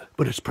Vassar,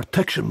 but it's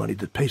protection money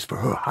that pays for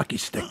her hockey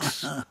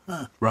sticks.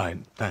 Right,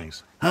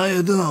 thanks. How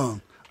you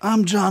doing?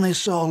 I'm Johnny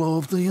Solo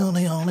of the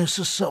Unione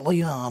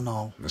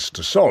Siciliano.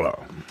 Mr.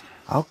 Solo.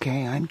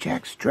 Okay, I'm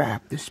Jack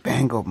Strapp, the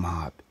Spangled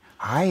Mob.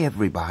 Hi,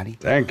 everybody.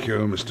 Thank you,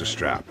 Mr.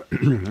 Strapp.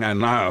 And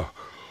now,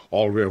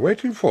 all we're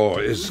waiting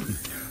for is...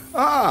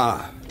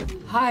 Ah!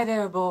 Hi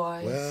there,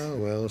 boys.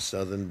 Well,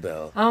 Southern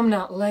Belle. I'm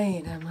not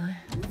late, am I?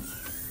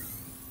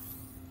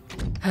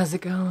 How's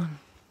it going?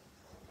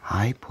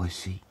 Hi,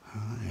 Pussy.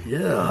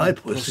 Yeah, hi,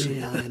 Pussy.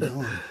 How you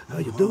doing? How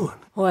you doing?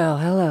 Well,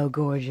 hello,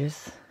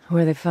 gorgeous.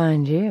 Where'd they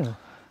find you?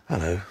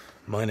 Hello,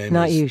 my name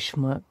Not is... you,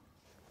 schmuck.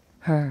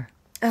 Her.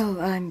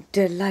 Oh, I'm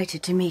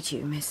delighted to meet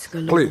you, Miss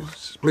Galore.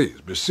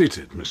 Please, be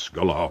seated, Miss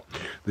Galore.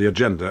 The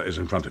agenda is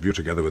in front of you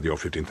together with your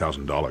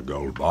 $15,000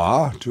 gold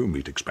bar to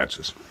meet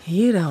expenses.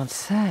 You don't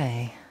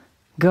say.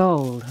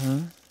 Gold, huh?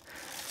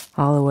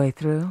 All the way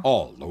through?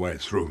 All the way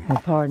through.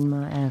 Well, pardon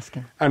my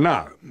asking. And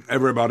now,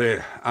 everybody,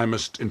 I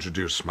must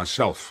introduce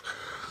myself.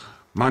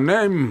 My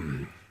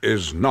name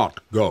is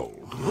not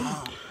Gold.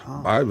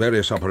 By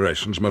various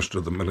operations, most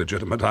of them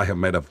illegitimate, I have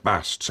made a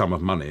vast sum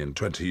of money in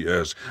 20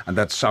 years, and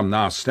that sum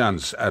now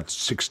stands at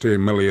 $60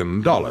 million.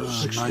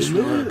 Nice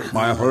work.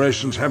 My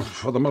operations have,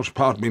 for the most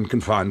part, been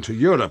confined to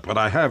Europe, but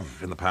I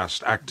have, in the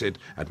past, acted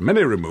at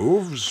many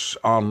removes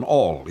on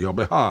all your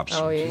behalves.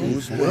 Oh,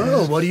 yes?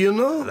 Well, what do you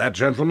know? That,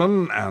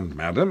 gentlemen and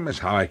madam, is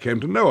how I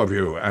came to know of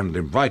you and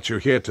invite you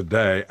here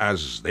today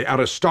as the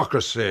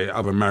aristocracy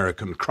of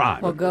American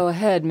crime. Well, go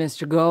ahead,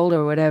 Mr. Gold,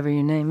 or whatever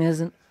your name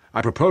isn't.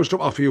 I propose to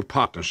offer you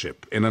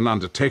partnership in an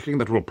undertaking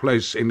that will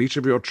place in each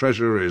of your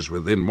treasuries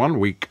within 1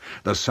 week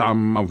the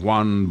sum of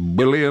 $1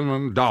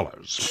 billion.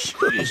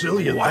 $1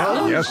 billion?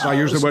 Yes, I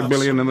use the word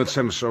billion in the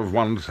sense of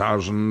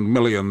 1,000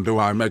 million. Do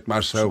I make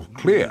myself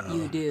clear?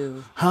 You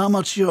do. How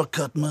much your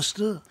cut,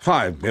 mister?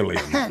 $5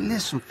 billion.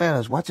 Listen,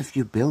 fellas, what's a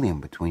few billion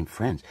between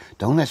friends?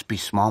 Don't let's be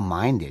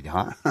small-minded,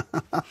 huh?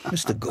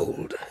 Mr.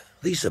 Gold,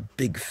 these are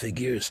big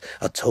figures.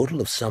 A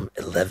total of some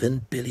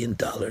 $11 billion.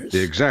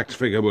 The exact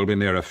figure will be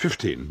nearer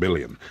 15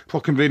 billion. For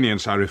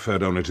convenience, I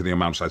referred only to the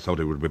amounts I thought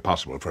it would be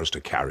possible for us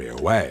to carry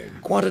away.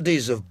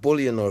 Quantities of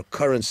bullion or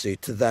currency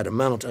to that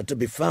amount are to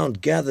be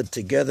found gathered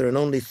together in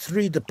only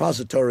 3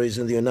 depositories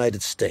in the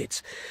United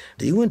States.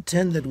 Do you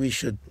intend that we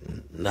should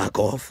knock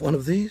off one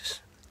of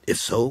these? If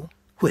so,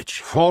 which?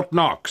 Fort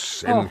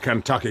Knox in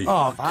Kentucky.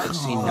 Oh,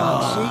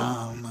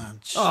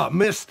 Oh,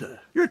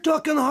 mister, you're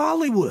talking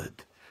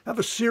Hollywood. Have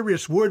a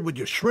serious word with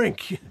your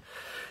shrink.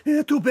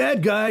 Yeah, too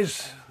bad,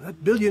 guys.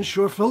 That billion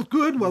sure felt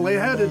good while they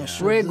had it.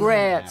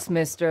 Regrets,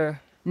 mister.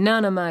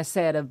 None of my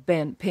set of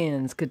bent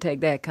pins could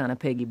take that kind of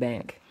piggy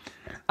bank.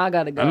 I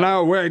gotta go. And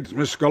now wait,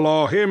 Miss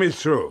Galore, hear me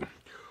through.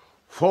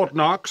 Fort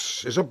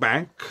Knox is a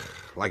bank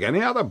like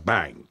any other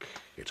bank.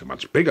 It's a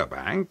much bigger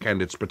bank, and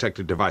its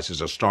protective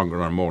devices are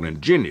stronger and more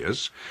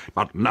ingenious,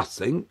 but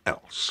nothing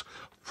else.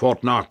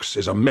 Fort Knox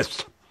is a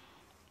myth.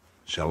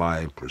 Shall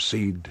I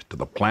proceed to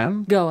the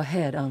plan? Go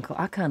ahead, Uncle.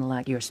 I kind of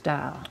like your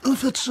style.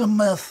 If it's a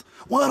myth,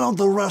 why don't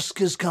the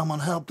Ruskies come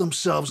and help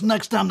themselves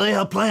next time they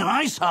are playing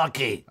ice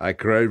hockey? I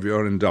crave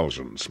your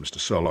indulgence, Mr.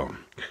 Solo.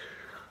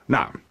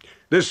 Now,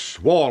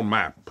 this wall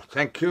map,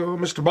 thank you,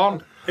 Mr.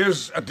 Bond,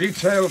 is a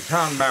detailed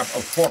town map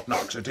of Fort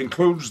Knox. It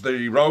includes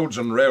the roads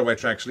and railway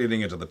tracks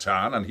leading into the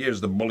town, and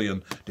here's the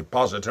bullion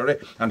depository,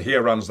 and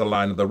here runs the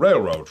line of the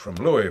railroad from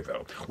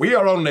Louisville. We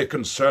are only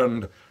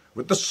concerned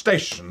with the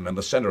station in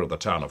the center of the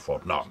town of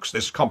Fort Knox,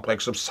 this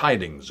complex of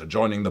sidings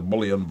adjoining the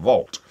bullion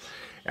vault.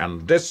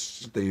 And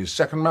this, the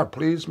second map,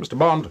 please, Mr.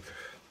 Bond.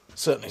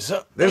 Certainly,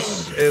 sir.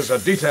 This is a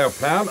detailed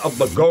plan of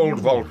the gold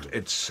vault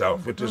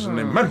itself. It is an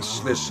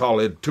immensely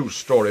solid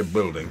 2-story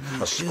building,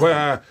 a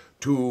square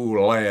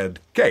 2-layered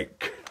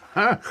cake.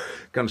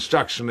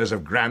 Construction is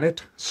of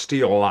granite,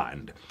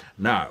 steel-lined.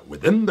 Now,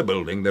 within the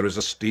building there is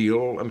a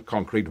steel and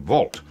concrete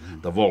vault.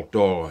 The vault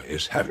door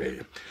is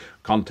heavy.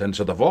 Contents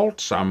of the vault,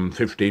 some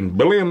 $15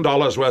 billion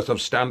worth of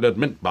standard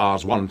mint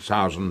bars,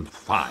 1,000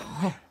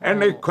 fine.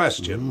 Any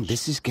questions?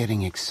 This is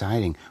getting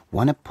exciting.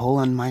 Want to pull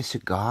on my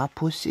cigar,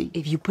 Pussy?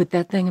 If you put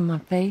that thing in my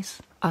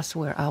face, I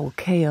swear I will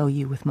KO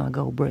you with my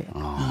gold brick.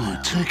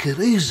 Take it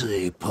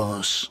easy,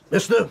 Puss.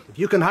 Mister, if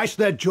you can heist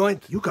that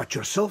joint, you got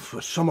yourself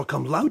a summa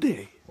cum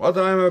laude. What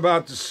I'm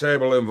about to say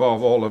will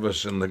involve all of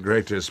us in the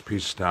greatest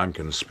peacetime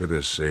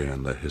conspiracy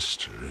in the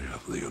history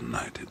of the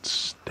United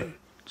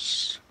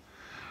States.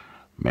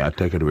 May I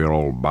take it we are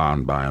all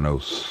bound by an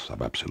oath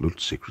of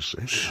absolute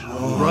secrecy?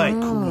 All right,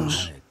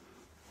 Puss.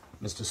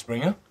 Mr.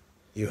 Springer.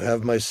 You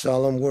have my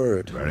solemn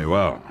word. Very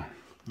well.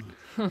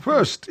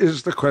 First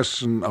is the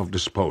question of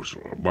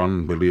disposal.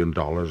 $1 billion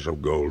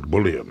of gold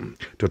bullion.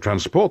 To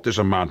transport this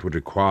amount would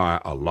require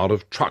a lot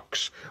of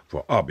trucks.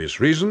 For obvious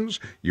reasons,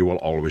 you will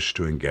all wish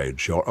to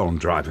engage your own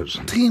drivers.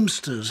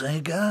 Teamsters, eh,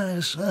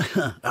 guys?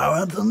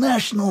 Our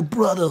international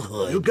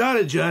brotherhood. You got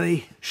it,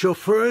 Johnny.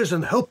 Chauffeurs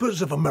and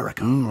helpers of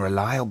America.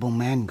 Reliable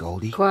men,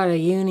 Goldie. Quite a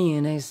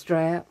union, eh,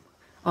 Strap?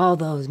 All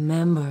those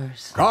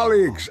members.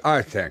 Colleagues,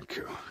 I thank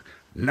you.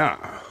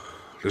 Now,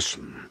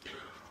 listen.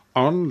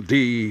 On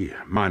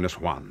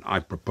D-1, I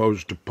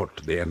propose to put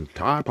the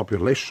entire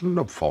population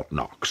of Fort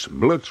Knox,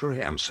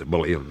 military and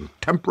civilian,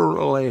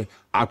 temporarily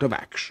out of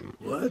action.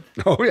 What?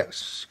 Oh,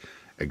 yes.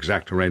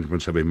 Exact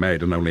arrangements have been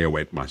made and only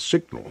await my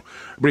signal.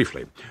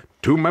 Briefly,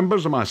 2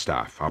 members of my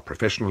staff are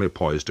professionally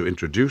poised to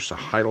introduce a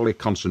highly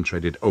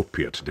concentrated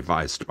opiate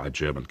devised by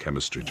German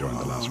chemistry during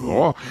the last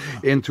war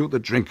into the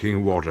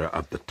drinking water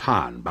of the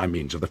town by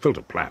means of the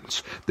filter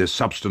plants. This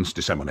substance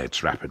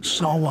disseminates rapidly.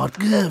 So what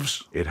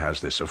gives? It has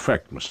this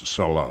effect, Mr.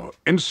 Solo.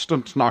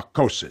 Instant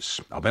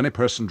narcosis of any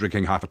person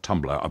drinking half a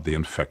tumbler of the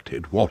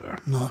infected water.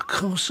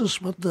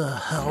 Narcosis? What the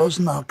hell is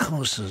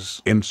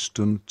narcosis?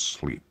 Instant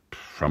sleep,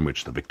 from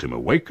which the victim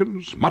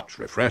awakens, much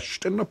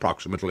refreshed, in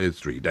approximately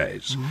 3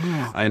 days.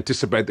 I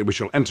anticipate that we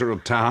shall enter a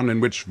town in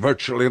which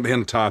virtually the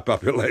entire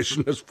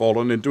population has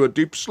fallen into a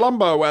deep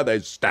slumber where they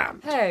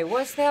stand. Hey,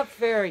 what's that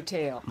fairy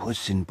tale?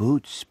 Puss in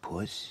Boots,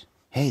 Puss.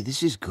 Hey,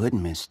 this is good,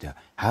 mister.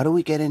 How do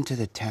we get into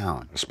the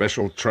town? A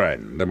special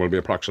train. There will be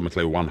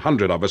approximately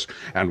 100 of us,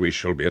 and we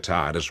shall be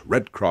attired as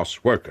Red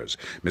Cross workers.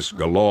 Miss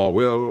Galore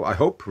will, I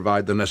hope,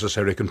 provide the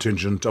necessary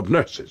contingent of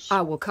nurses.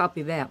 I will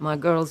copy that. My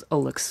girls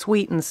will look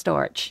sweet and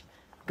starch.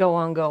 Go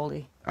on,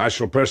 Goldie. I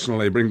shall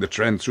personally bring the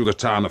train through the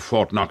town of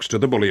Fort Knox to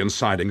the bullion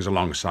sidings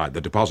alongside the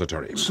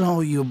depository.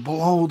 So you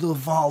blow the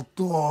vault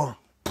door,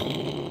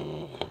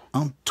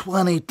 and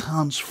 20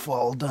 tons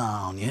fall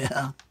down,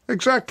 yeah?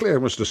 Exactly,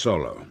 Mr.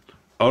 Solo.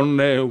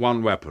 Only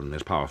one weapon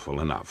is powerful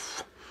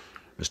enough.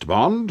 Mr.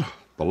 Bond,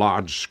 the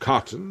large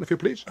carton, if you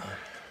please.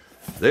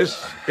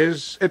 This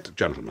is it,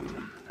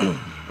 gentlemen.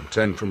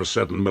 Obtained from a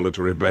certain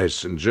military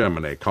base in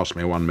Germany, cost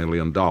me $1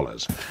 million.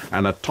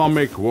 An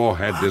atomic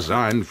warhead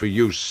designed for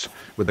use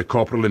with the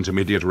Corporal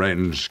Intermediate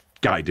Range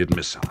guided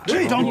missile.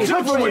 Hey, don't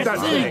touch me with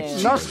that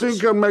thing! Nothing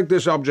can make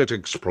this object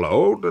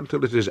explode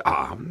until it is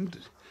armed.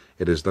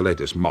 It is the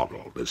latest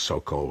model, the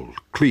so-called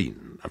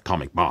clean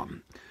atomic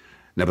bomb.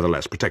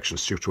 Nevertheless, protection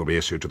suits will be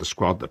issued to the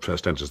squad that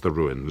first enters the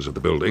ruins of the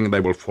building, and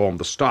they will form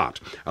the start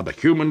of the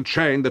human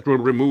chain that will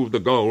remove the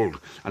gold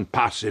and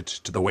pass it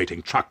to the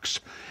waiting trucks.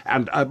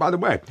 And, by the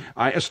way,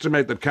 I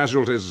estimate that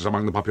casualties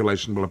among the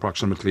population will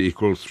approximately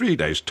equal 3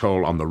 days'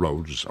 toll on the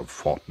roads of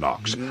Fort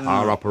Knox.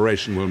 Our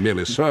operation will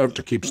merely serve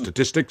to keep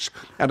statistics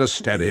at a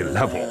steady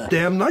level.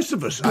 Damn nice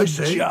of us, I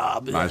say. Good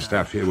job. My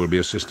staff here will be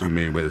assisting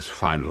me with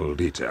final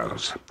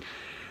details.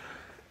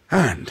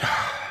 And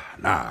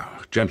now,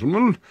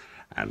 gentlemen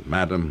and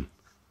madam,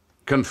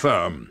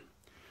 confirm.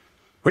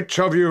 Which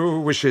of you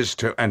wishes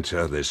to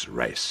enter this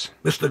race?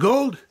 Mr.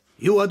 Gold,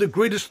 you are the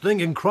greatest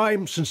thing in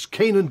crime since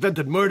Cain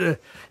invented murder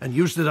and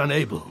used it on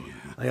Abel.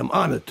 I am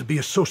honored to be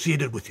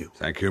associated with you.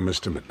 Thank you,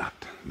 Mr. Midnight.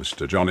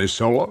 Mr. Johnny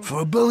Solo?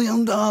 For $1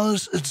 billion,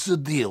 it's a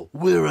deal.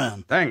 We're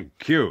in.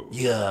 Thank you.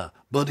 Yeah,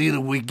 but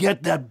either we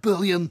get that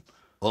billion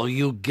or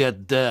you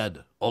get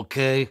dead,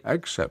 okay?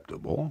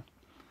 Acceptable.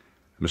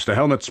 Mr.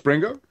 Helmut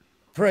Springer?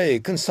 Pray,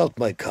 consult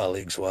my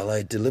colleagues while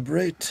I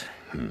deliberate.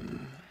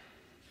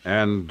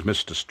 And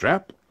Mr.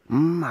 Strap?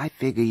 I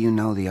figure you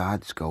know the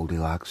odds,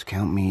 Goldilocks.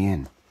 Count me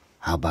in.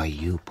 How about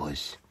you,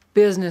 Puss?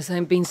 Business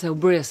ain't been so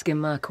brisk in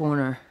my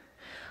corner.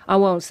 I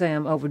won't say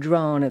I'm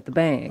overdrawn at the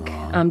bank.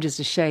 I'm just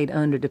a shade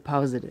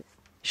under-deposited.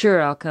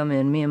 Sure, I'll come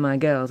in. Me and my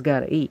girls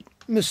gotta eat.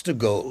 Mr.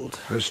 Gold.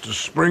 Mr.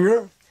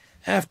 Springer?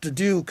 After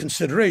due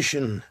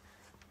consideration,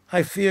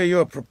 I fear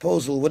your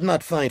proposal would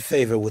not find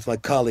favor with my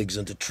colleagues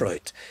in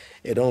Detroit.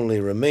 It only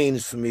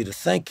remains for me to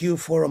thank you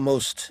for a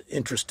most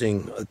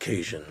interesting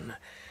occasion.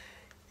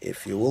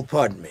 If you will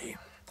pardon me.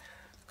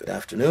 Good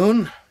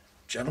afternoon,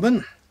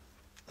 gentlemen,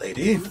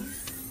 lady,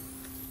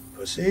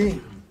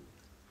 pussy.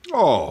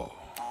 Oh,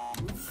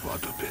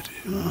 what a pity.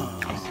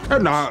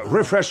 And now,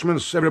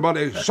 refreshments,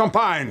 everybody.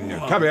 Champagne,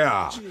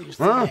 caviar.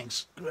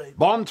 Thanks. Great.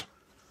 Bond?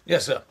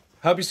 Yes, sir.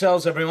 Help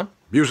yourselves, everyone.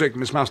 Music,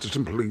 Miss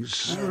Masterton,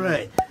 please. All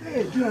right.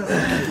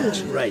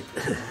 That's right.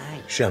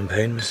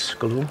 Champagne, Miss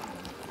Galore?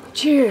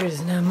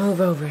 Cheers. Now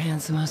move over,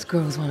 handsome. Us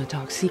girls want to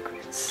talk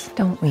secrets.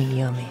 Don't we,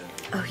 Yummy?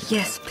 Oh,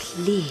 yes,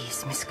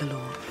 please, Miss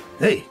Galore.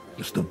 Hey,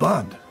 Mr.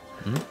 Bond.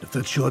 If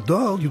that's your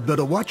doll, you'd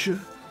better watch her.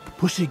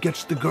 Pussy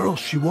gets the girls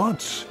she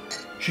wants.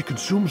 She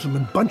consumes them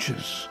in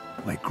bunches,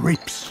 like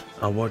grapes.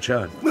 I'll watch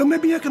out. Well,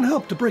 maybe I can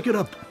help to break it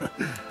up.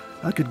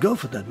 I could go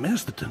for that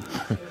Masterton.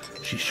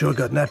 She's sure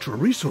got natural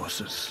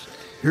resources.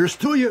 Here's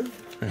to you.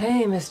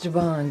 Hey, Mr.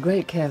 Bond,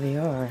 great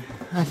caviar.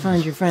 I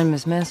find your friend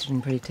Miss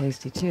Masterton pretty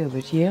tasty, too,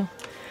 but you?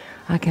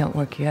 I can't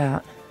work you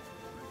out.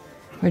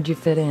 Where'd you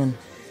fit in?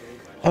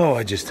 Oh,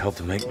 I just helped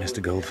to make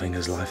Mr.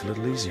 Goldfinger's life a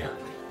little easier.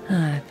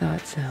 I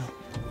thought so.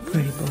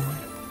 Pretty boy.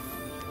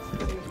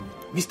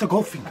 Mr.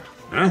 Goldfinger.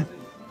 Huh?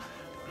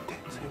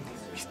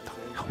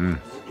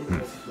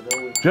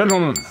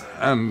 Gentlemen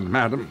and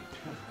madam,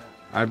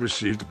 I've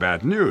received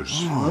bad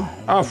news.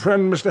 Our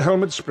friend Mr.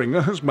 Helmut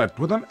Springer has met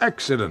with an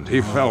accident.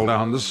 He fell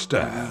down the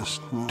stairs.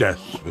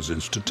 Death was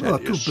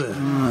instantaneous. Too bad.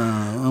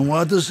 And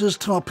what does his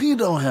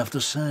torpedo have to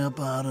say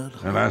about it?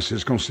 Alas,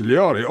 his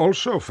consigliere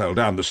also fell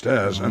down the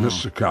stairs and has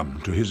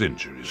succumbed to his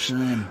injuries.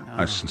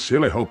 I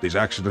sincerely hope these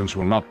accidents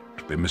will not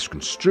be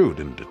misconstrued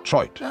in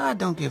Detroit.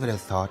 Don't give it a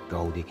thought,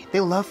 Goldie. They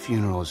love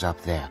funerals up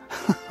there.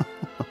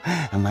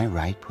 Am I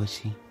right,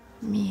 Pussy?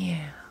 Meow.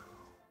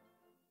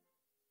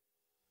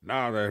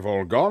 Now they've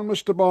all gone,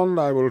 Mr. Bond,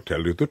 I will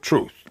tell you the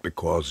truth,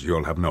 because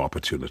you'll have no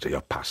opportunity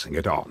of passing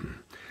it on.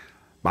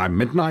 By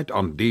midnight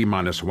on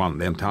D-1,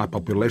 the entire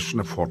population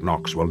of Fort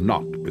Knox will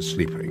not be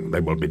sleeping. They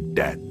will be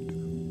dead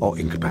or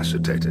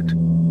incapacitated.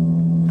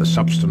 The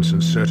substance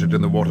inserted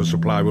in the water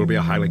supply will be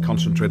a highly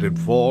concentrated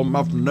form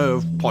of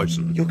nerve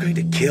poison. You're going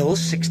to kill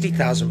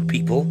 60,000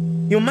 people?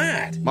 You're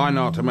mad! Why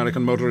not?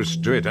 American motorists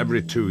do it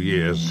every 2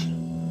 years.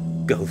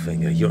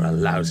 Goldfinger, you're a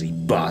lousy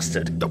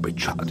bastard. Don't be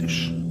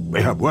childish.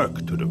 We have work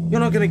to do.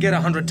 You're not going to get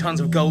 100 tons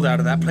of gold out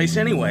of that place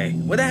anyway.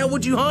 Where the hell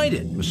would you hide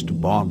it? Mr.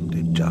 Bond,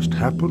 it just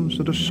happens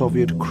that a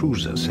Soviet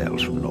cruiser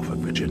sails from Norfolk,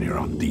 Virginia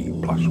on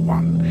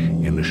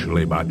D+1.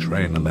 Initially by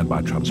train and then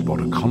by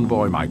transporter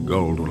convoy, my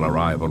gold will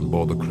arrive on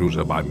board the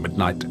cruiser by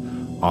midnight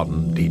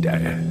on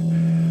D-Day.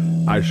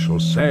 I shall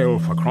sail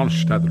for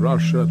Kronstadt,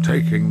 Russia,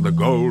 taking the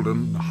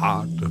golden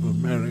heart of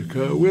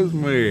America with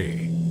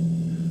me.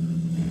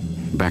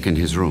 Back in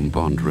his room,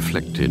 Bond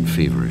reflected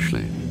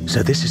feverishly.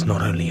 So this is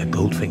not only a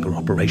Goldfinger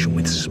operation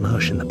with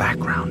Smersh in the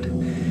background.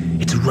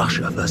 It's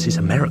Russia versus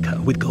America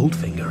with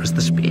Goldfinger as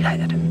the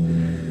spearhead.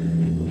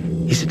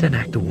 Is it an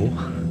act of war?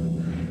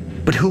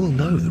 But who will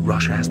know that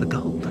Russia has the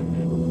gold?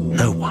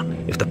 No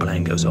one, if the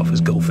plan goes off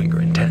as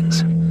Goldfinger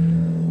intends.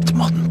 It's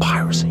modern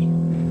piracy.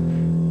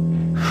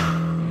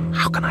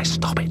 How can I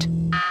stop it?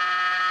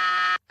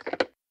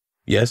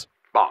 Yes?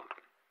 Bond.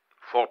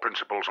 4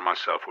 principals and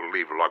myself will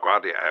leave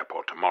LaGuardia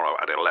Airport tomorrow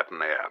at 11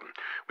 a.m.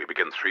 We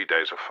begin 3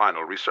 days of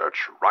final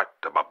research right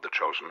above the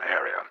chosen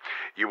area.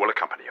 You will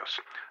accompany us.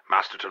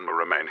 Masterton will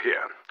remain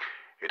here.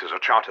 It is a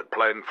chartered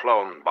plane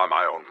flown by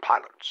my own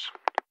pilots.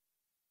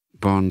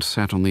 Bond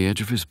sat on the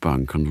edge of his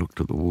bunk and looked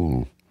at the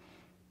wall.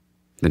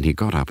 Then he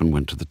got up and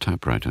went to the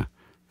typewriter.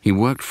 He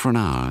worked for an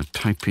hour,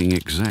 typing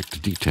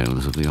exact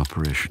details of the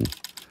operation.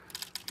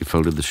 He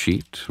folded the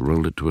sheet,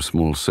 rolled it to a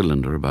small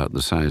cylinder about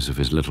the size of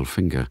his little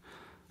finger,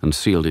 and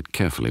sealed it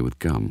carefully with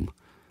gum.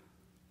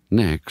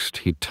 Next,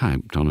 he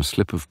typed on a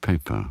slip of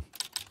paper.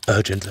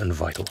 Urgent and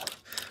vital.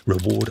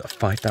 Reward of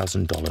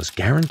 $5,000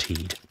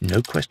 guaranteed,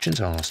 no questions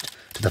asked,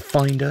 to the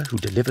finder who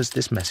delivers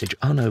this message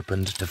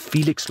unopened to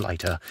Felix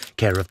Leiter,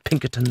 care of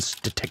Pinkerton's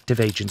Detective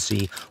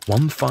Agency,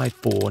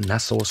 154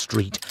 Nassau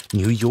Street,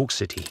 New York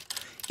City.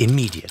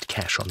 Immediate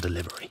cash on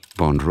delivery.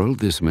 Bond rolled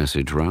this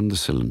message round the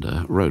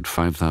cylinder, wrote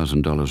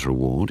 $5,000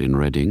 reward in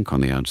red ink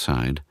on the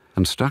outside,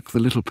 and stuck the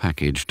little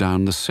package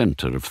down the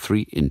centre of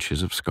 3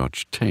 inches of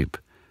Scotch tape.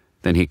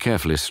 Then he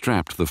carefully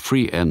strapped the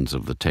free ends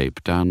of the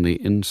tape down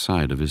the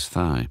inside of his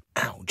thigh.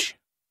 Ouch.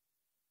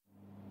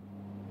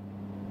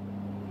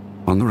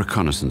 On the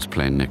reconnaissance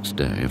plane next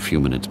day, a few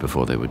minutes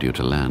before they were due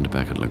to land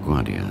back at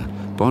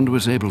LaGuardia, Bond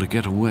was able to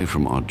get away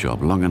from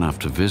Oddjob long enough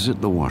to visit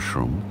the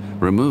washroom,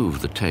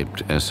 remove the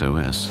taped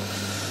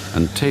SOS,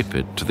 and tape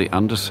it to the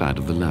underside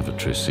of the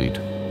lavatory seat.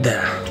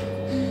 There.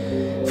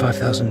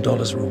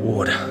 $5,000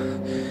 reward.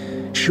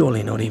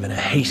 Surely not even a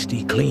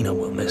hasty cleaner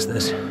will miss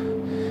this.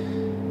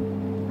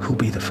 Who'll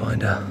be the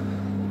finder?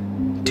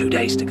 2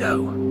 days to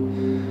go.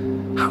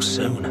 How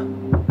soon?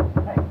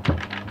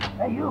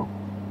 Hey, you!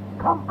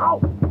 Come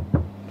out!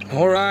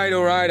 All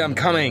right, I'm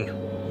coming.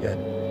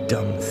 You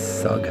dumb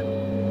thug.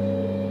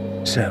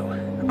 So,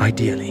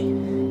 ideally,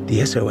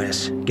 the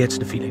SOS gets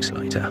to Felix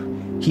Leiter.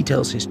 He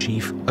tells his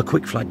chief a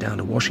quick flight down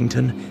to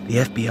Washington, the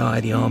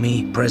FBI, the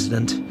Army,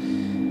 President.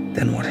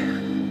 Then what?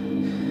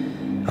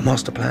 A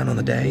master plan on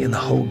the day and the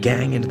whole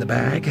gang into the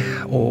bag?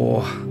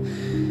 Or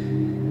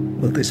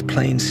will this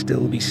plane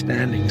still be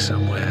standing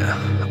somewhere,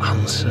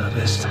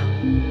 unserviced?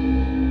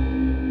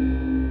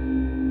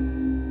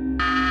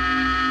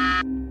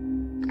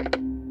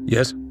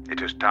 Yes?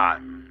 It is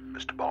time,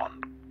 Mr.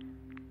 Bond.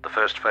 The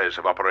first phase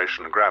of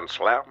Operation Grand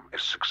Slam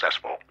is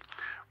successful.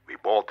 We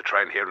board the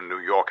train here in New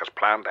York as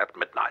planned at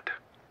midnight.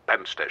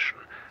 Penn Station.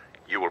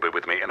 You will be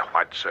with me in a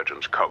white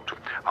surgeon's coat.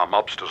 Our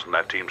mobsters and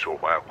their teams will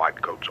wear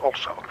white coats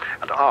also,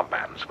 and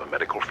armbands of a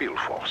medical field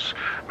force.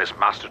 Miss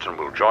Masterton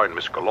will join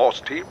Miss Galore's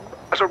team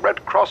as a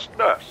Red Cross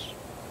nurse.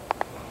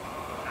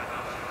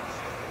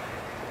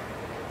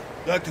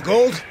 Dr.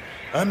 Gold,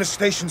 I'm the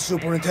station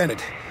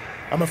superintendent.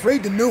 I'm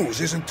afraid the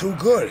news isn't too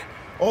good.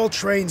 All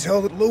trains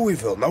held at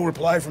Louisville. No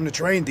reply from the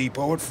train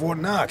depot at Fort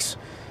Knox.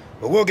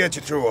 But we'll get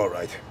you through all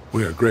right.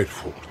 We are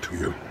grateful to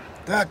you.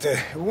 Doctor,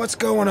 what's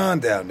going on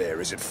down there?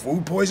 Is it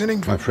food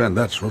poisoning? My friend,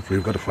 that's what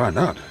we've got to find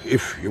out.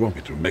 If you want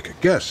me to make a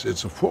guess,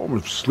 it's a form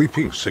of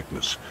sleeping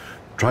sickness.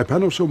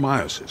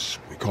 Trypanosomiasis,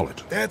 we call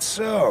it. That's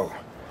so.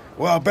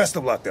 Well, best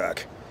of luck,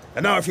 Doc.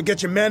 And now if you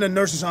get your men and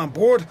nurses on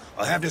board,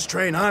 I'll have this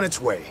train on its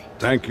way.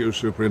 Thank you,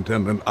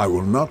 Superintendent. I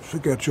will not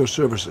forget your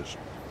services.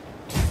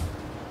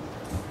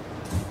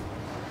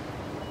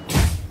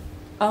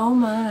 Oh,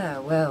 my.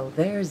 Well,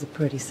 there's a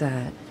pretty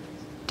sight.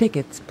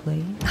 Tickets,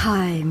 please.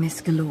 Hi,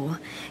 Miss Galore.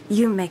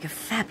 You make a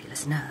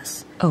fabulous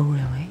nurse. Oh,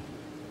 really?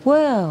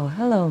 Well,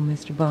 hello,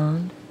 Mr.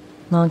 Bond.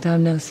 Long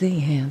time no see,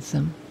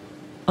 handsome.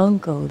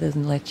 Uncle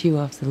doesn't let you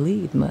off the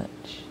lead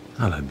much.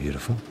 Hello,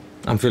 beautiful.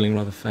 I'm feeling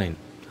rather faint.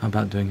 How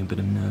about doing a bit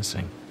of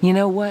nursing? You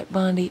know what,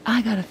 Bondy?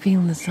 I got a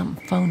feeling there's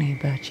something phony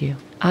about you.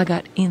 I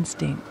got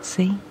instinct,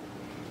 see?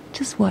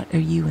 Just what are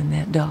you and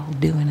that doll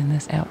doing in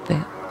this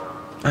outfit?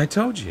 I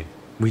told you.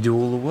 We do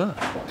all the work.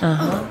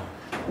 Uh-huh.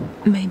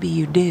 Maybe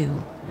you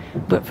do.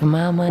 But for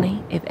my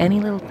money, if any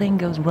little thing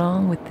goes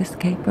wrong with this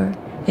caper,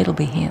 it'll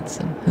be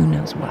handsome. Who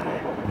knows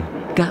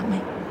why? Got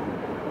me?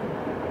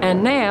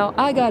 And now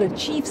I got a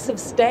Chiefs of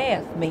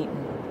Staff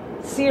meeting.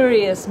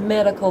 Serious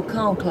medical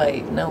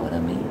conclave, know what I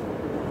mean?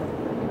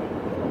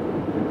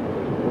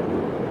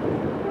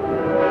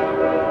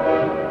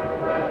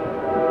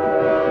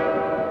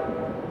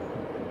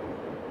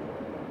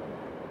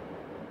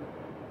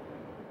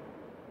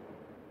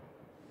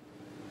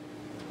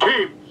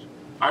 Teams,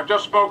 I've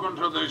just spoken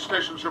to the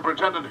station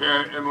superintendent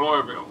here in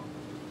Louisville.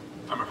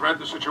 I'm afraid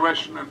the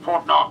situation in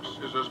Fort Knox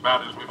is as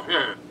bad as we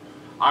feared.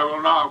 I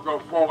will now go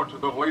forward to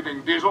the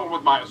leading diesel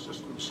with my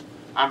assistants,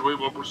 and we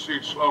will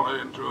proceed slowly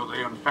into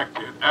the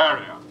infected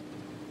area.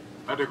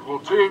 Medical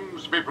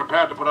teams, be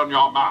prepared to put on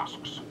your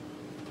masks.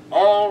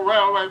 All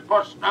railway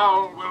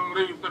personnel will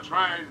leave the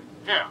train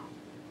here.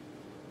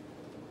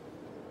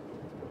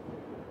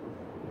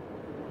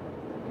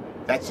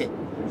 That's it.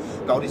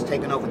 Goldie's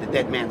taken over the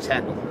dead man's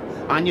handle.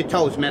 On your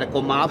toes,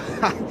 medical mob.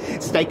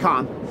 Stay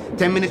calm.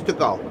 10 minutes to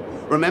go.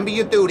 Remember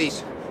your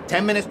duties.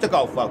 10 minutes to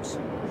go, folks.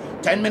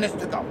 10 minutes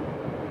to go.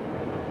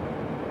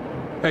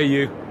 Hey,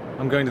 you.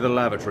 I'm going to the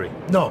lavatory.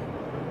 No.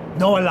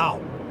 No allow.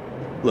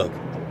 Look,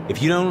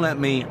 if you don't let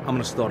me, I'm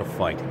gonna start a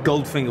fight.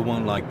 Goldfinger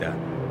won't like that.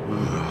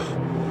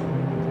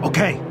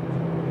 Okay.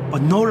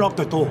 But no lock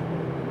the door.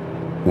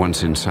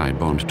 Once inside,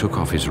 Bond took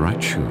off his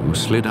right shoe,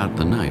 slid out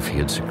the knife he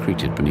had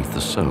secreted beneath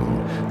the sole,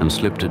 and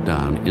slipped it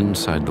down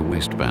inside the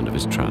waistband of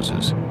his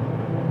trousers.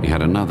 He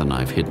had another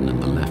knife hidden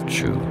in the left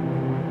shoe.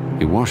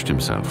 He washed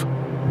himself,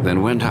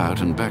 then went out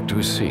and back to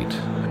his seat.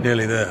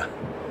 Nearly there.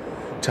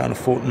 Town of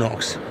Fort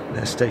Knox,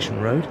 there's Station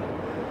Road.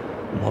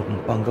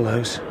 Modern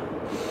bungalows.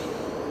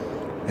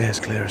 Air's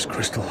clear as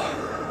crystal.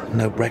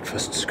 No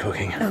breakfasts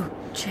cooking. Oh,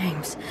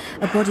 James.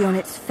 A body on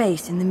its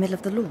face in the middle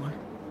of the lawn.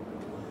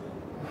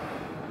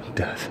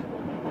 Death.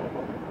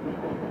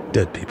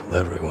 Dead people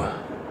everywhere.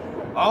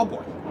 Oh,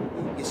 boy.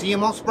 You see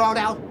him all sprawled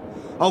out?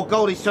 Oh,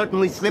 Goldie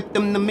certainly slipped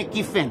him the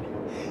Mickey Finn.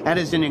 That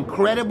is an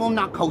incredible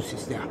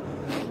narcosis there.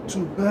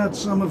 Too bad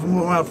some of them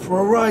were out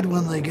for a ride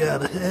when they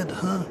got ahead,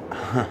 huh?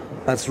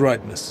 That's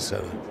right,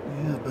 Mr. Soder.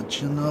 Yeah,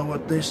 but you know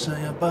what they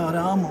say about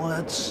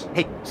omelets.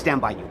 Hey,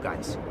 stand by, you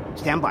guys.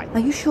 Stand by. Are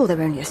you sure they're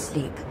only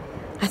asleep?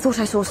 I thought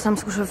I saw some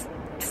sort of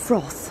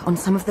froth on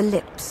some of the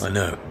lips. I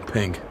know,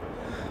 pink.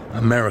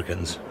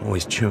 Americans,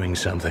 always chewing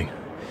something.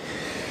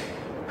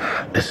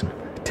 Listen,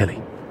 Tilly,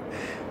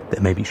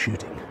 there may be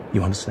shooting,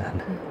 you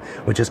understand?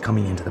 We're just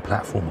coming into the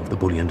platform of the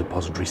bullion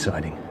depository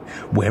siding.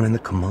 We're in the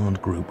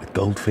command group with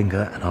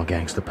Goldfinger and our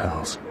gangster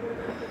pals.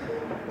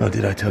 Oh,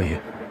 did I tell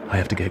you? I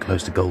have to get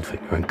close to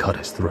Goldfinger and cut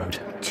his throat.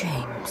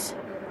 James.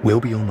 We'll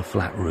be on the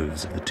flat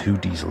roofs of the 2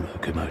 diesel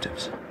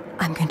locomotives.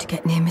 I'm going to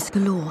get near Miss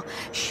Galore.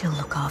 She'll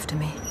look after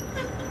me.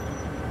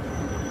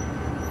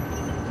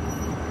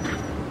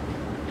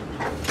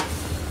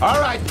 All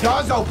right,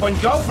 doors open.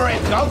 Go for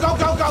it. Go, go,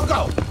 go, go,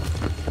 go.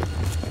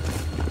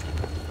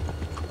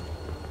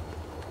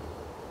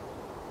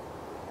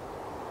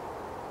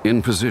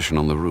 In position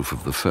on the roof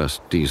of the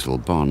first diesel,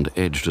 Bond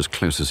edged as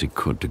close as he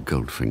could to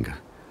Goldfinger.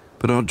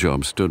 But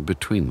Oddjob stood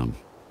between them.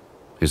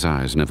 His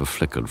eyes never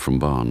flickered from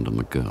Bond and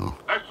the girl.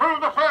 They're through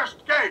the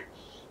first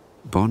gates!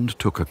 Bond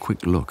took a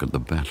quick look at the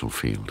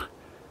battlefield.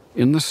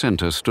 In the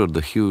center stood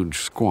the huge,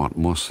 squat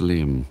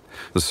mausoleum,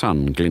 the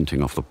sun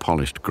glinting off the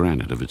polished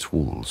granite of its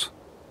walls.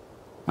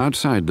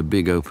 Outside the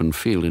big open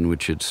field in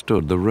which it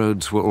stood, the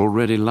roads were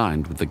already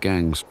lined with the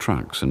gang's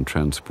trucks and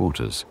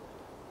transporters.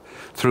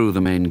 Through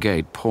the main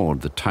gate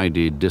poured the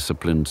tidy,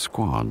 disciplined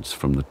squads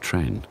from the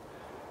train.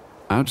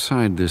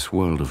 Outside this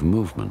world of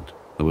movement,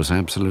 there was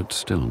absolute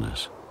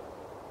stillness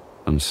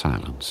and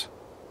silence.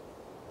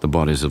 The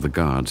bodies of the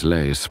guards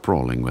lay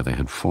sprawling where they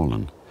had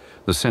fallen,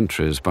 the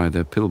sentries by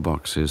their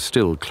pillboxes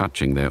still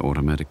clutching their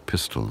automatic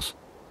pistols.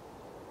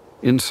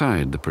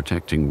 Inside the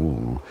protecting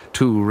wall,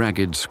 2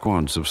 ragged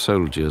squads of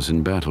soldiers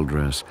in battle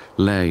dress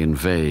lay in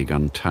vague,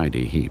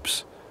 untidy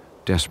heaps.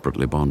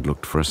 Desperately, Bond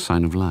looked for a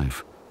sign of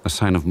life, a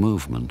sign of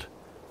movement,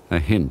 a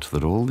hint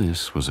that all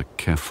this was a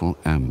careful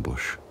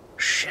ambush.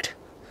 Shit.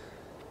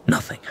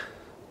 Nothing.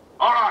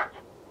 All right.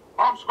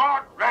 Bomb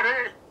squad,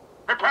 ready.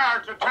 Prepare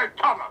to take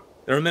cover.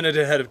 They're a minute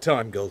ahead of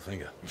time,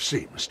 Goldfinger.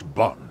 See, Mr.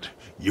 Bond,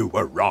 you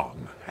were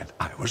wrong, and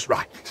I was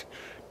right.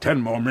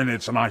 10 more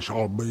minutes and I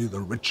shall be the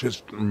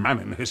richest man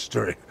in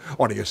history.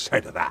 What do you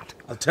say to that?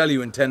 I'll tell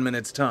you in 10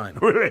 minutes' time.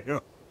 Will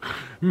you?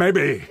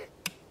 Maybe.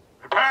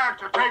 Prepare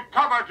to take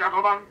cover,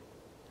 gentlemen.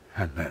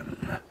 And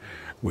then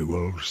we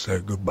will say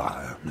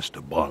goodbye,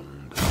 Mr.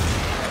 Bond.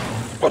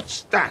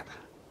 What's that?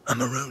 A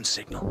maroon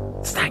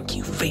signal. Thank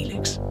you,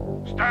 Felix.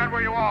 Stand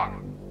where you are.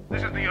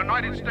 This is the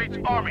United States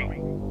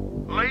Army.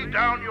 Lay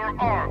down your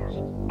arms.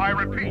 I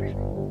repeat,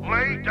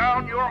 lay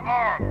down your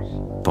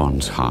arms.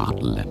 Bond's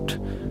heart leapt.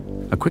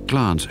 A quick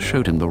glance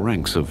showed him the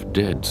ranks of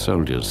dead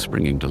soldiers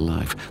springing to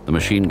life, the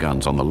machine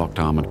guns on the locked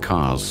armored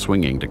cars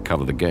swinging to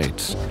cover the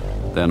gates.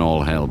 Then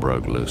all hell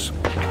broke loose. Stay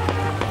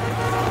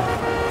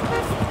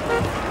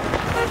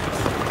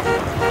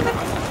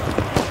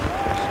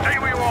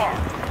where you are.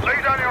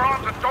 Lay down your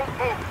arms and don't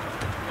move.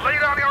 Lay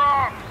down your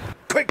arms.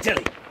 Quick,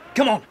 Tilly.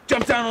 Come on,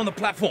 jump down on the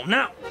platform,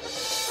 now.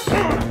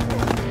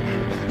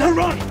 No,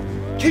 Ronnie.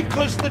 Keep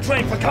close to the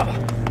train for cover.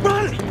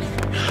 Ronnie!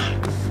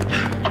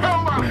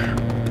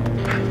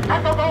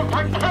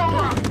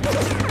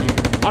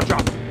 Watch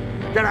out!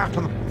 Get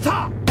after them!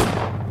 Stop!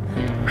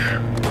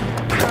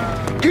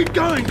 Keep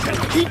going,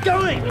 Tilly, keep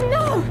going!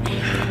 No!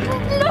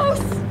 No,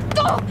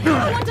 stop!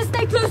 I want to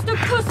stay close to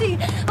Pussy.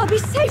 I'll be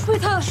safe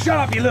with her. Shut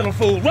up, you little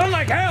fool! Run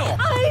like hell!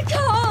 I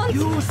can't!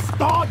 You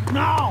start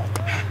now!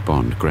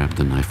 Bond grabbed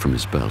the knife from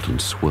his belt and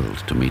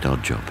swirled to meet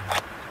Oddjob.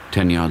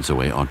 10 yards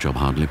away, Oddjob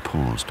hardly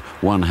paused.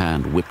 One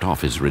hand whipped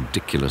off his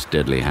ridiculous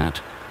deadly hat,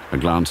 a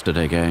glance to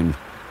take aim,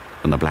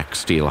 and the black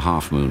steel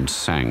half-moon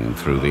sang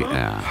through the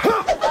air.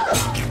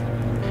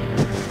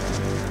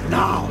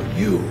 Now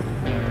you!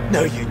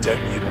 No, you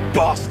don't, you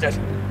bastard!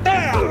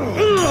 There!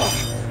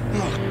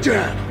 Oh,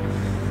 damn!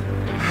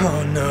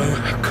 Oh, no.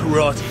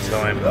 Karate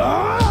time.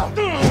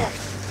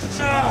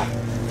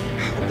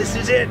 This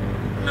is it!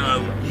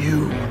 No,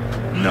 you!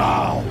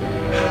 Now!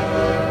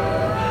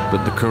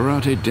 But the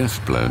karate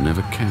death blow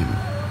never came,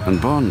 and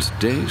Bond's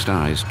dazed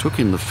eyes took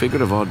in the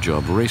figure of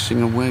Oddjob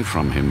racing away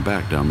from him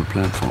back down the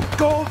platform.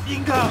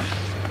 Goldfinger!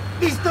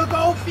 Mr.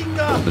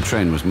 Goldfinger! The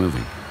train was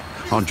moving.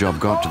 Oddjob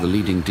got to the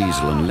leading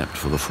diesel and leapt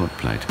for the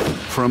footplate.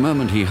 For a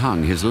moment he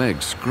hung, his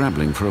legs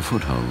scrabbling for a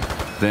foothold.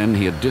 Then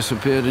he had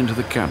disappeared into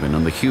the cabin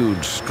and the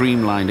huge,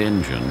 streamlined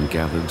engine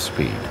gathered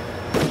speed.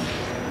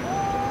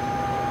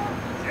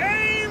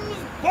 James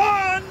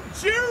Bond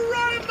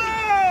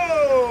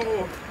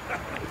Geronimo!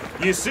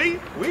 You see,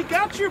 we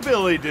got your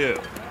Billy Doo.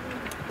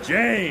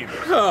 James.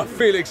 Oh,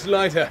 Felix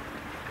Leiter.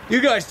 You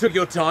guys took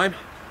your time.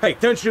 Hey,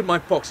 don't shoot my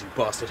fox, you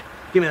bastard.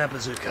 Give me that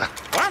bazooka.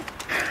 What?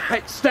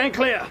 Hey, stand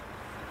clear.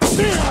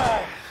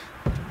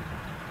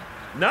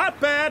 Not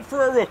bad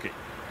for a rookie.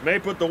 May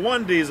put the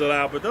one diesel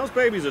out, but those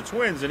babies are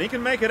twins, and he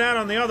can make it out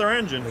on the other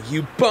engine.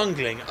 You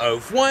bungling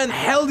oaf. Why in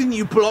hell didn't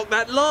you block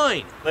that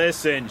line?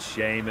 Listen,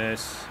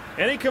 Seamus.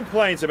 Any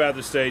complaints about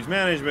the stage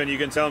management, you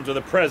can tell them to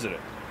the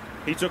president.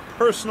 He took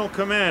personal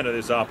command of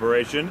this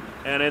operation,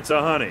 and it's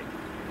a honey.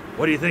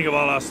 What do you think of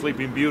all our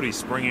Sleeping Beauties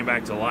springing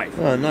back to life?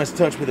 Oh, nice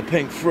touch with the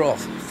pink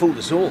froth. Fooled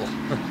us all.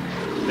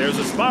 There's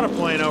a spotter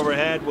plane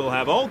overhead. We'll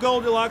have old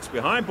Goldilocks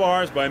behind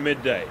bars by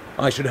midday.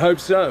 I should hope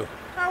so.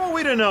 How were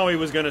we to know he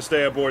was going to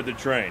stay aboard the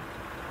train?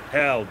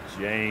 Hell,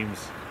 James,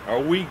 are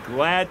we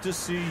glad to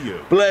see you?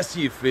 Bless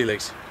you,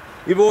 Felix.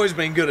 You've always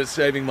been good at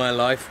saving my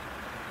life.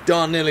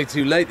 Darn nearly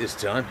too late this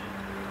time.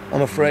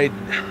 I'm afraid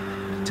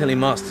Tilly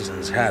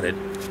Masterson's had it.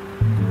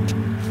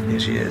 Here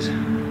she is.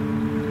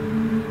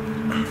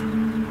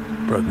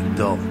 Broken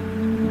doll.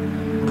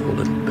 Poor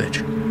little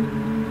bitch.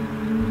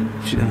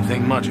 She didn't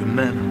think much of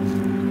men.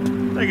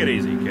 Take it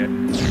easy, kid.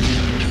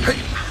 Hey,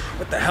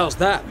 what the hell's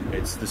that?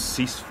 It's the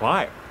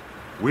ceasefire.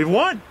 We've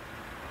won.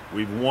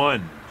 We've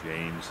won,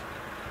 James.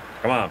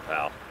 Come on,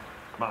 pal.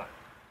 Come on.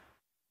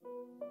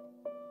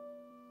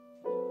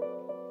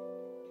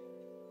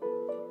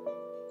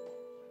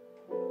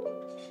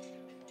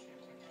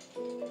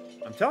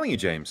 I'm telling you,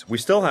 James, we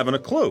still haven't a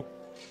clue.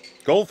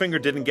 Goldfinger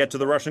didn't get to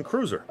the Russian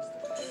cruiser.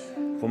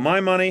 For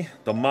my money,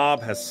 the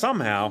mob has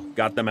somehow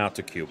got them out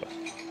to Cuba.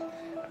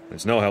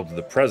 There's no help that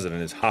the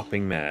president is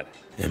hopping mad.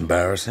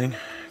 Embarrassing,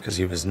 because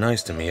he was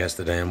nice to me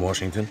yesterday in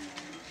Washington.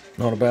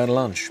 Not a bad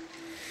lunch.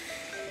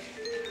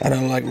 I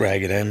don't like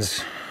ragged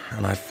ends,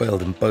 and I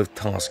failed in both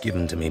tasks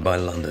given to me by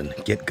London.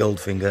 Get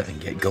Goldfinger and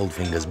get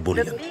Goldfinger's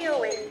bullion. The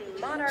BOAC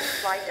Monarch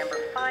flight number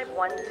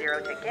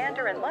 510 to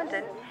Gander in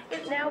London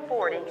is now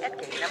boarding at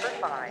gate number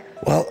 5.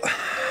 Well,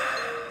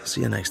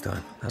 see you next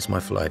time. That's my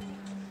flight.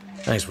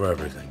 Thanks for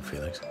everything,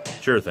 Felix.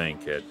 Sure thing,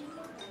 kid.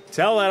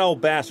 Tell that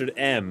old bastard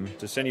M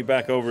to send you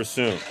back over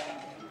soon.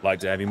 Like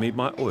to have you meet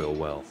my oil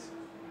well.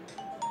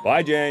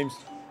 Bye, James.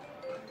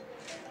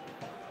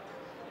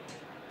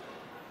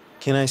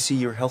 Can I see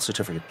your health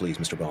certificate, please,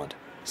 Mr. Bond?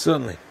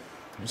 Certainly.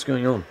 What's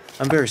going on?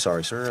 I'm very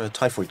sorry, sir. A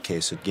typhoid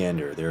case at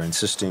Gander. They're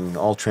insisting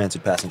all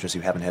transit passengers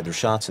who haven't had their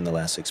shots in the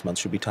last 6 months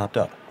should be topped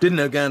up. Didn't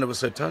know Gander was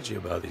so touchy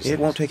about these things. It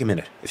won't take a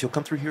minute. If you'll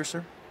come through here,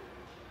 sir.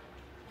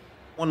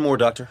 One more,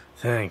 Doctor.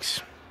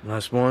 Thanks.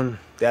 Last one?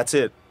 That's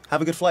it.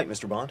 Have a good flight,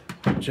 Mr. Bond.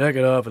 Jack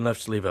it off and left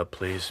sleeve up,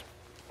 please.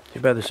 Too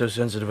bad they're so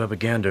sensitive up a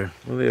gander.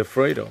 What are they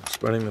afraid of?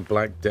 Spreading the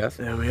Black Death?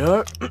 There we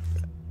are.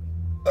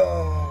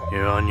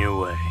 You're on your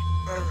way.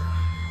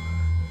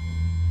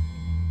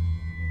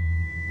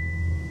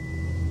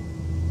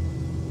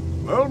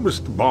 Well,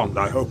 Mr. Bond,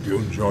 I hope you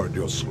enjoyed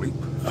your sleep.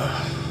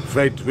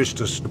 Fate wished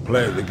us to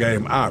play the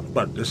game out,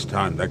 but this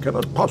time there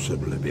cannot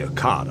possibly be a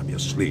card up your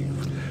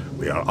sleeve.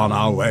 We are on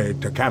our way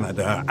to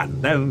Canada,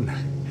 and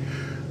then...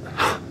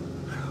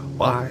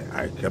 Why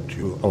I kept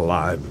you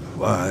alive,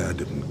 why I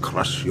didn't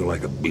crush you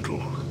like a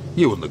beetle.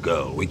 You and the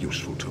girl were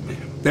useful to me.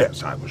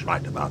 Yes, I was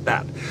right about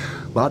that.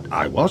 But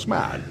I was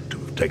mad to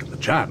have taken the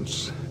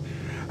chance.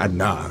 And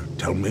now,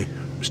 tell me,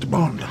 Mr.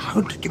 Bond,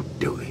 how did you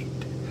do it?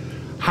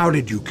 How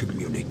did you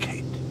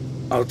communicate?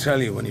 I'll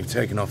tell you when you've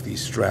taken off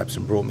these straps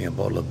and brought me a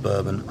bottle of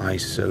bourbon,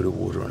 ice, soda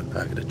water, and a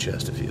packet of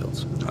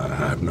Chesterfields. I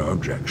have no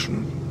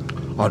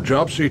objection. Our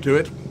job, see to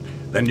it.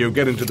 Then you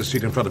get into the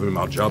seat in front of him,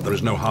 our job. There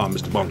is no harm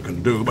Mr. Bond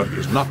can do, but he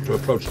is not to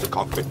approach the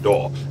cockpit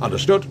door.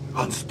 Understood?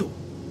 Understood.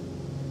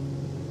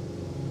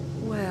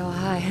 Well,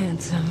 hi,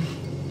 handsome.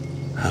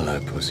 Hello,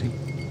 pussy.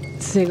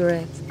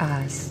 Cigarettes,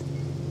 ice,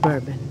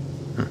 bourbon.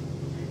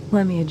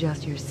 Let me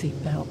adjust your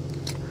seatbelt.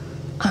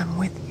 I'm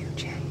with you,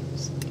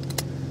 James.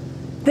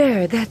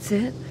 There, that's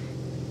it.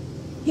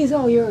 He's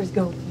all yours,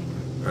 Goldfinger.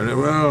 Very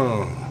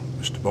well,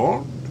 Mr.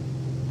 Bond.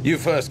 You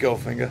first,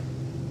 Goldfinger.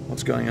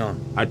 What's going on?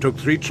 I took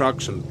 3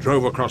 trucks and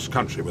drove across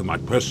country with my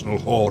personal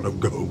hoard of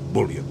gold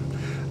bullion.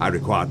 I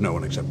required no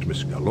one except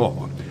Miss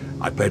Galore.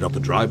 I paid off the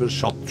drivers,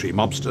 shot 3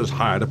 mobsters,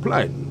 hired a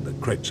plane. The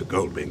crates of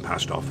gold being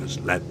passed off as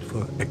lead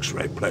for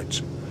X-ray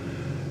plates.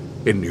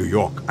 In New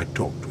York, I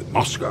talked with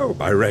Moscow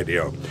by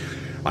radio.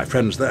 My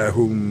friends there,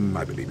 whom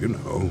I believe you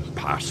know,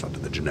 pass under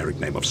the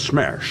generic name of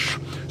Smersh.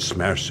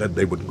 Smersh said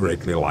they would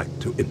greatly like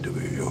to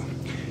interview you.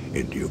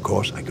 In due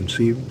course, I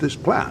conceived this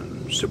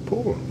plan.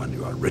 Simple when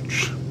you are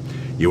rich.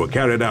 You were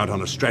carried out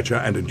on a stretcher,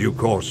 and in due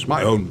course,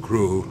 my own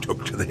crew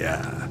took to the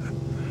air.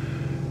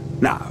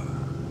 Now,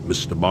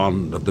 Mr.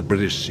 Bond of the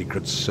British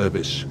Secret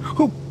Service,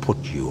 who put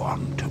you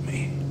on to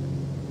me?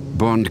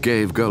 Bond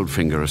gave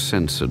Goldfinger a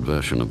censored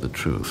version of the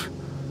truth.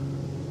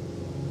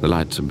 The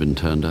lights had been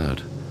turned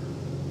out.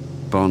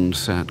 Bond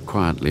sat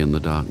quietly in the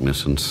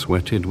darkness and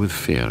sweated with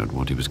fear at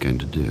what he was going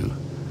to do.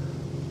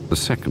 The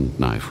second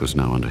knife was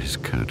now under his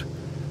coat.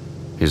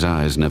 His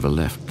eyes never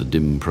left the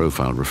dim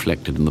profile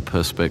reflected in the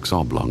perspex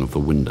oblong of the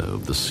window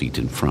of the seat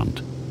in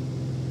front.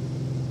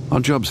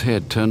 Oddjob's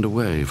head turned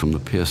away from the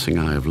piercing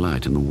eye of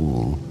light in the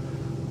wall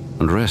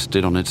and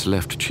rested on its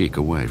left cheek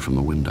away from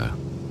the window.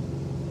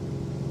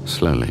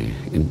 Slowly,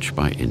 inch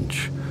by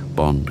inch,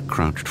 Bond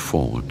crouched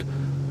forward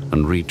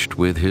and reached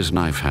with his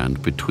knife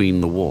hand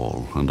between the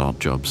wall and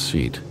Oddjob's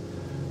seat.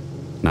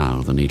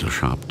 Now the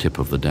needle-sharp tip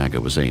of the dagger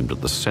was aimed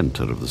at the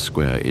center of the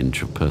square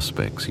inch of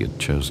perspex he had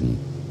chosen.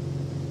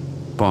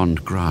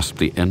 Bond grasped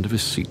the end of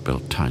his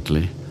seatbelt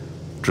tightly,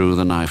 drew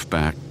the knife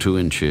back 2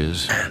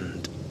 inches,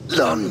 and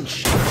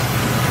lunged.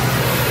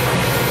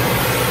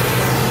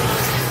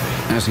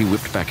 As he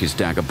whipped back his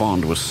dagger,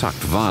 Bond was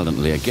sucked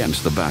violently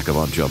against the back of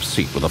Oddjob's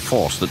seat with a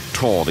force that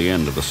tore the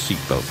end of the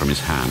seatbelt from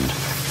his hand.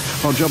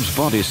 Oddjob's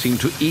body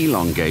seemed to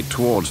elongate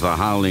towards the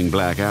howling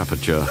black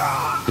aperture.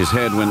 His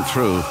head went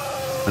through,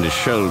 and his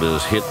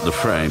shoulders hit the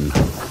frame.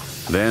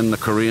 Then the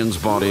Korean's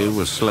body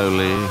was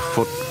slowly,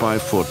 foot by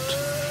foot,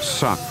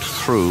 sucked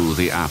through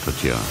the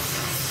aperture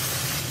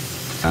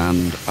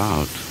and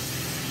out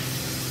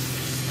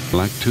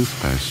like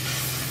toothpaste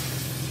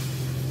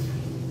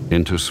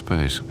into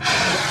space.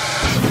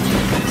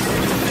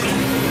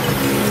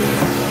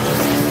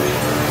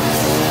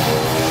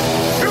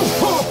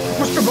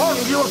 Mr.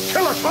 Bond, you will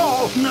kill us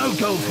all! No,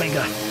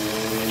 Goldfinger.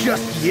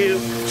 Just you.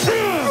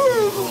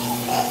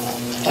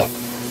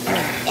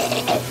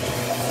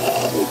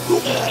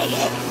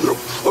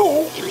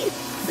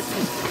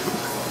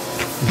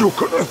 You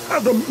could have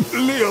had them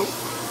live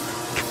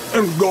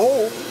and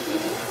go.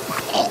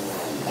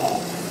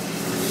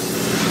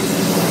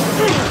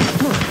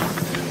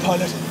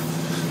 Pilot,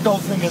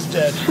 Goldfinger's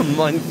dead.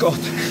 Mein Gott.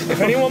 If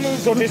anyone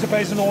moves or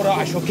disobeys an order,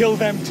 I shall kill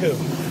them too.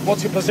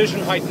 What's your position,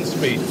 height, and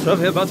speed? So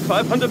we're about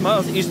 500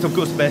 miles east of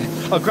Goose Bay.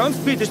 Our ground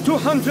speed is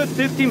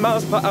 250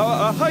 miles per hour.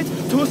 Our height,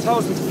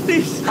 2,000.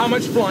 Please. How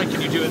much flying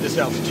can you do at this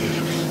altitude?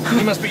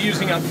 You must be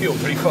using up fuel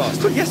pretty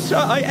fast. Yes, sir.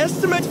 I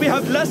estimate we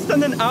have less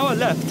than an hour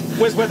left.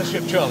 Where's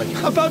Weathership Charlie?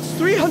 About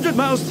 300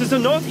 miles to the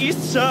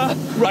northeast, sir.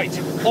 Right.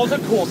 Alter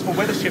course for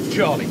Weathership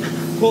Charlie.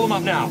 Pull them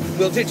up now.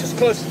 We'll ditch as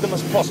close to them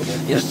as possible.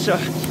 Yes, sir.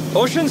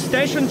 Ocean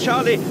Station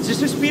Charlie.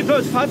 This is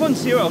speedboat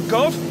 510.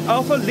 Golf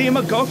Alpha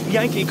Lima Golf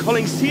Yankee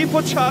calling C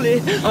for Charlie.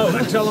 Oh,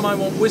 and tell them I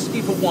want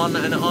whiskey for 1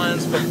 and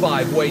irons for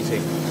 5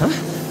 waiting. Huh?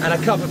 And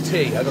a cup of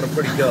tea. I got a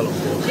pretty girl on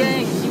board.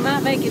 James, you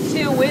might make it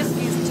 2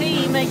 whiskeys.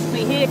 Tea makes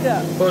me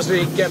hiccup.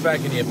 Pussy, get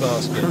back in your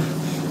basket.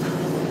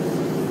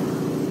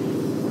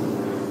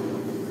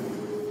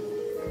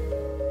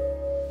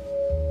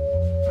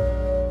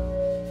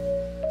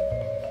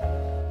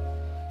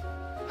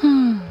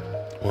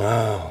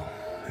 Wow,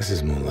 this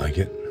is more like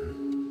it.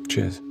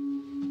 Cheers.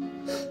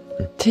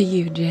 To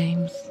you,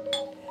 James.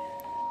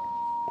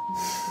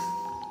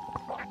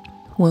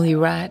 Will you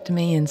write to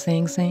me in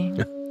Sing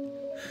Sing?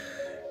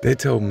 They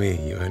told me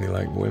you only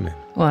like women.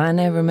 Well, I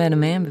never met a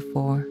man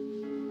before.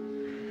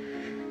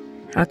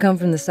 I come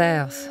from the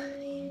South.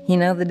 You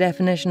know the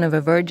definition of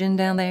a virgin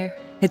down there?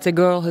 It's a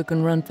girl who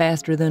can run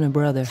faster than a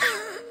brother.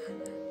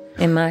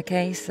 In my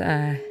case,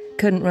 I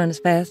couldn't run as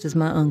fast as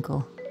my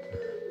uncle.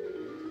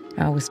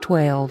 I was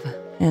 12,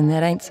 and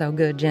that ain't so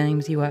good,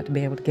 James. You ought to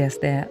be able to guess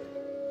that.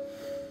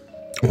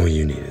 All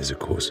you need is a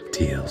course of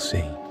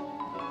TLC.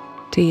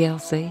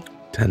 TLC?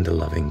 Tender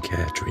loving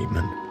care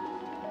treatment.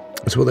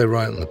 That's what they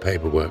write on the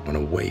paperwork when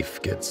a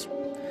waif gets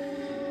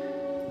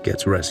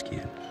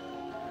rescued.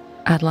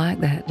 I'd like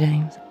that,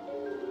 James.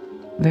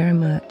 Very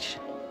much.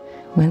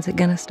 When's it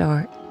gonna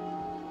start?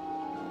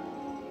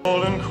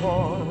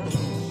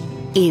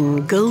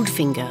 In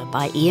Goldfinger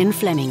by Ian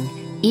Fleming,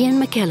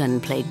 Ian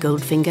McKellen played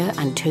Goldfinger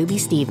and Toby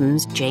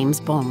Stephens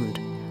James Bond.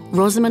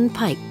 Rosamund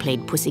Pike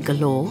played Pussy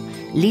Galore,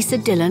 Lisa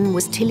Dillon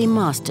was Tilly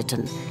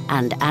Masterton,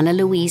 and Anna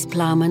Louise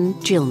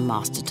Plowman Jill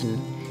Masterton.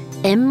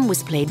 M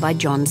was played by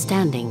John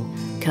Standing,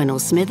 Colonel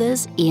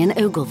Smithers Ian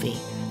Ogilvy,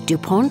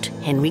 DuPont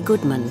Henry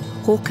Goodman,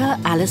 Hawker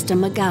Alistair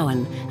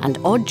McGowan, and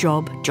Odd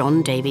Job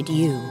John David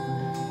Yu.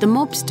 The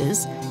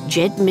mobsters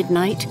Jed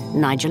Midnight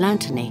Nigel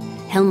Anthony,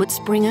 Helmut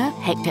Springer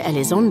Hector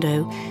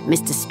Elizondo,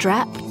 Mr.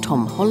 Strap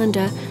Tom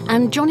Hollander,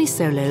 and Johnny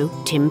Solo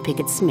Tim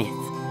Piggott-Smith.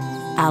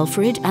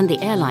 Alfred and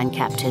the airline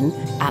captain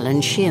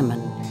Alan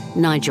Shearman,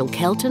 Nigel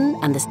Kelton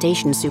and the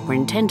station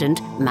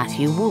superintendent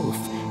Matthew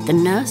Wolfe, the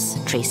nurse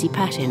Tracy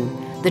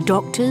Patton, the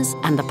doctors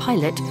and the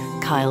pilot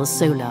Kyle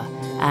Solar,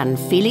 and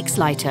Felix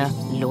Leiter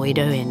Lloyd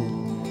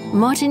Owen.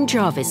 Martin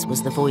Jarvis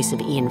was the voice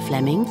of Ian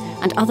Fleming,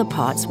 and other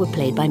parts were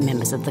played by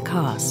members of the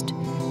cast.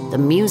 The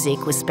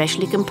music was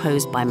specially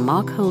composed by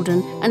Mark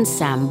Holden and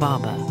Sam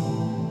Barber.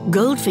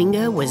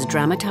 Goldfinger was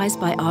dramatised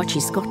by Archie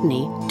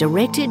Scottney,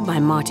 directed by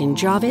Martin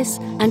Jarvis,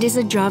 and is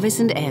a Jarvis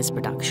Ayres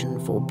production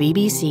for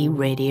BBC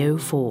Radio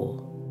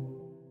 4.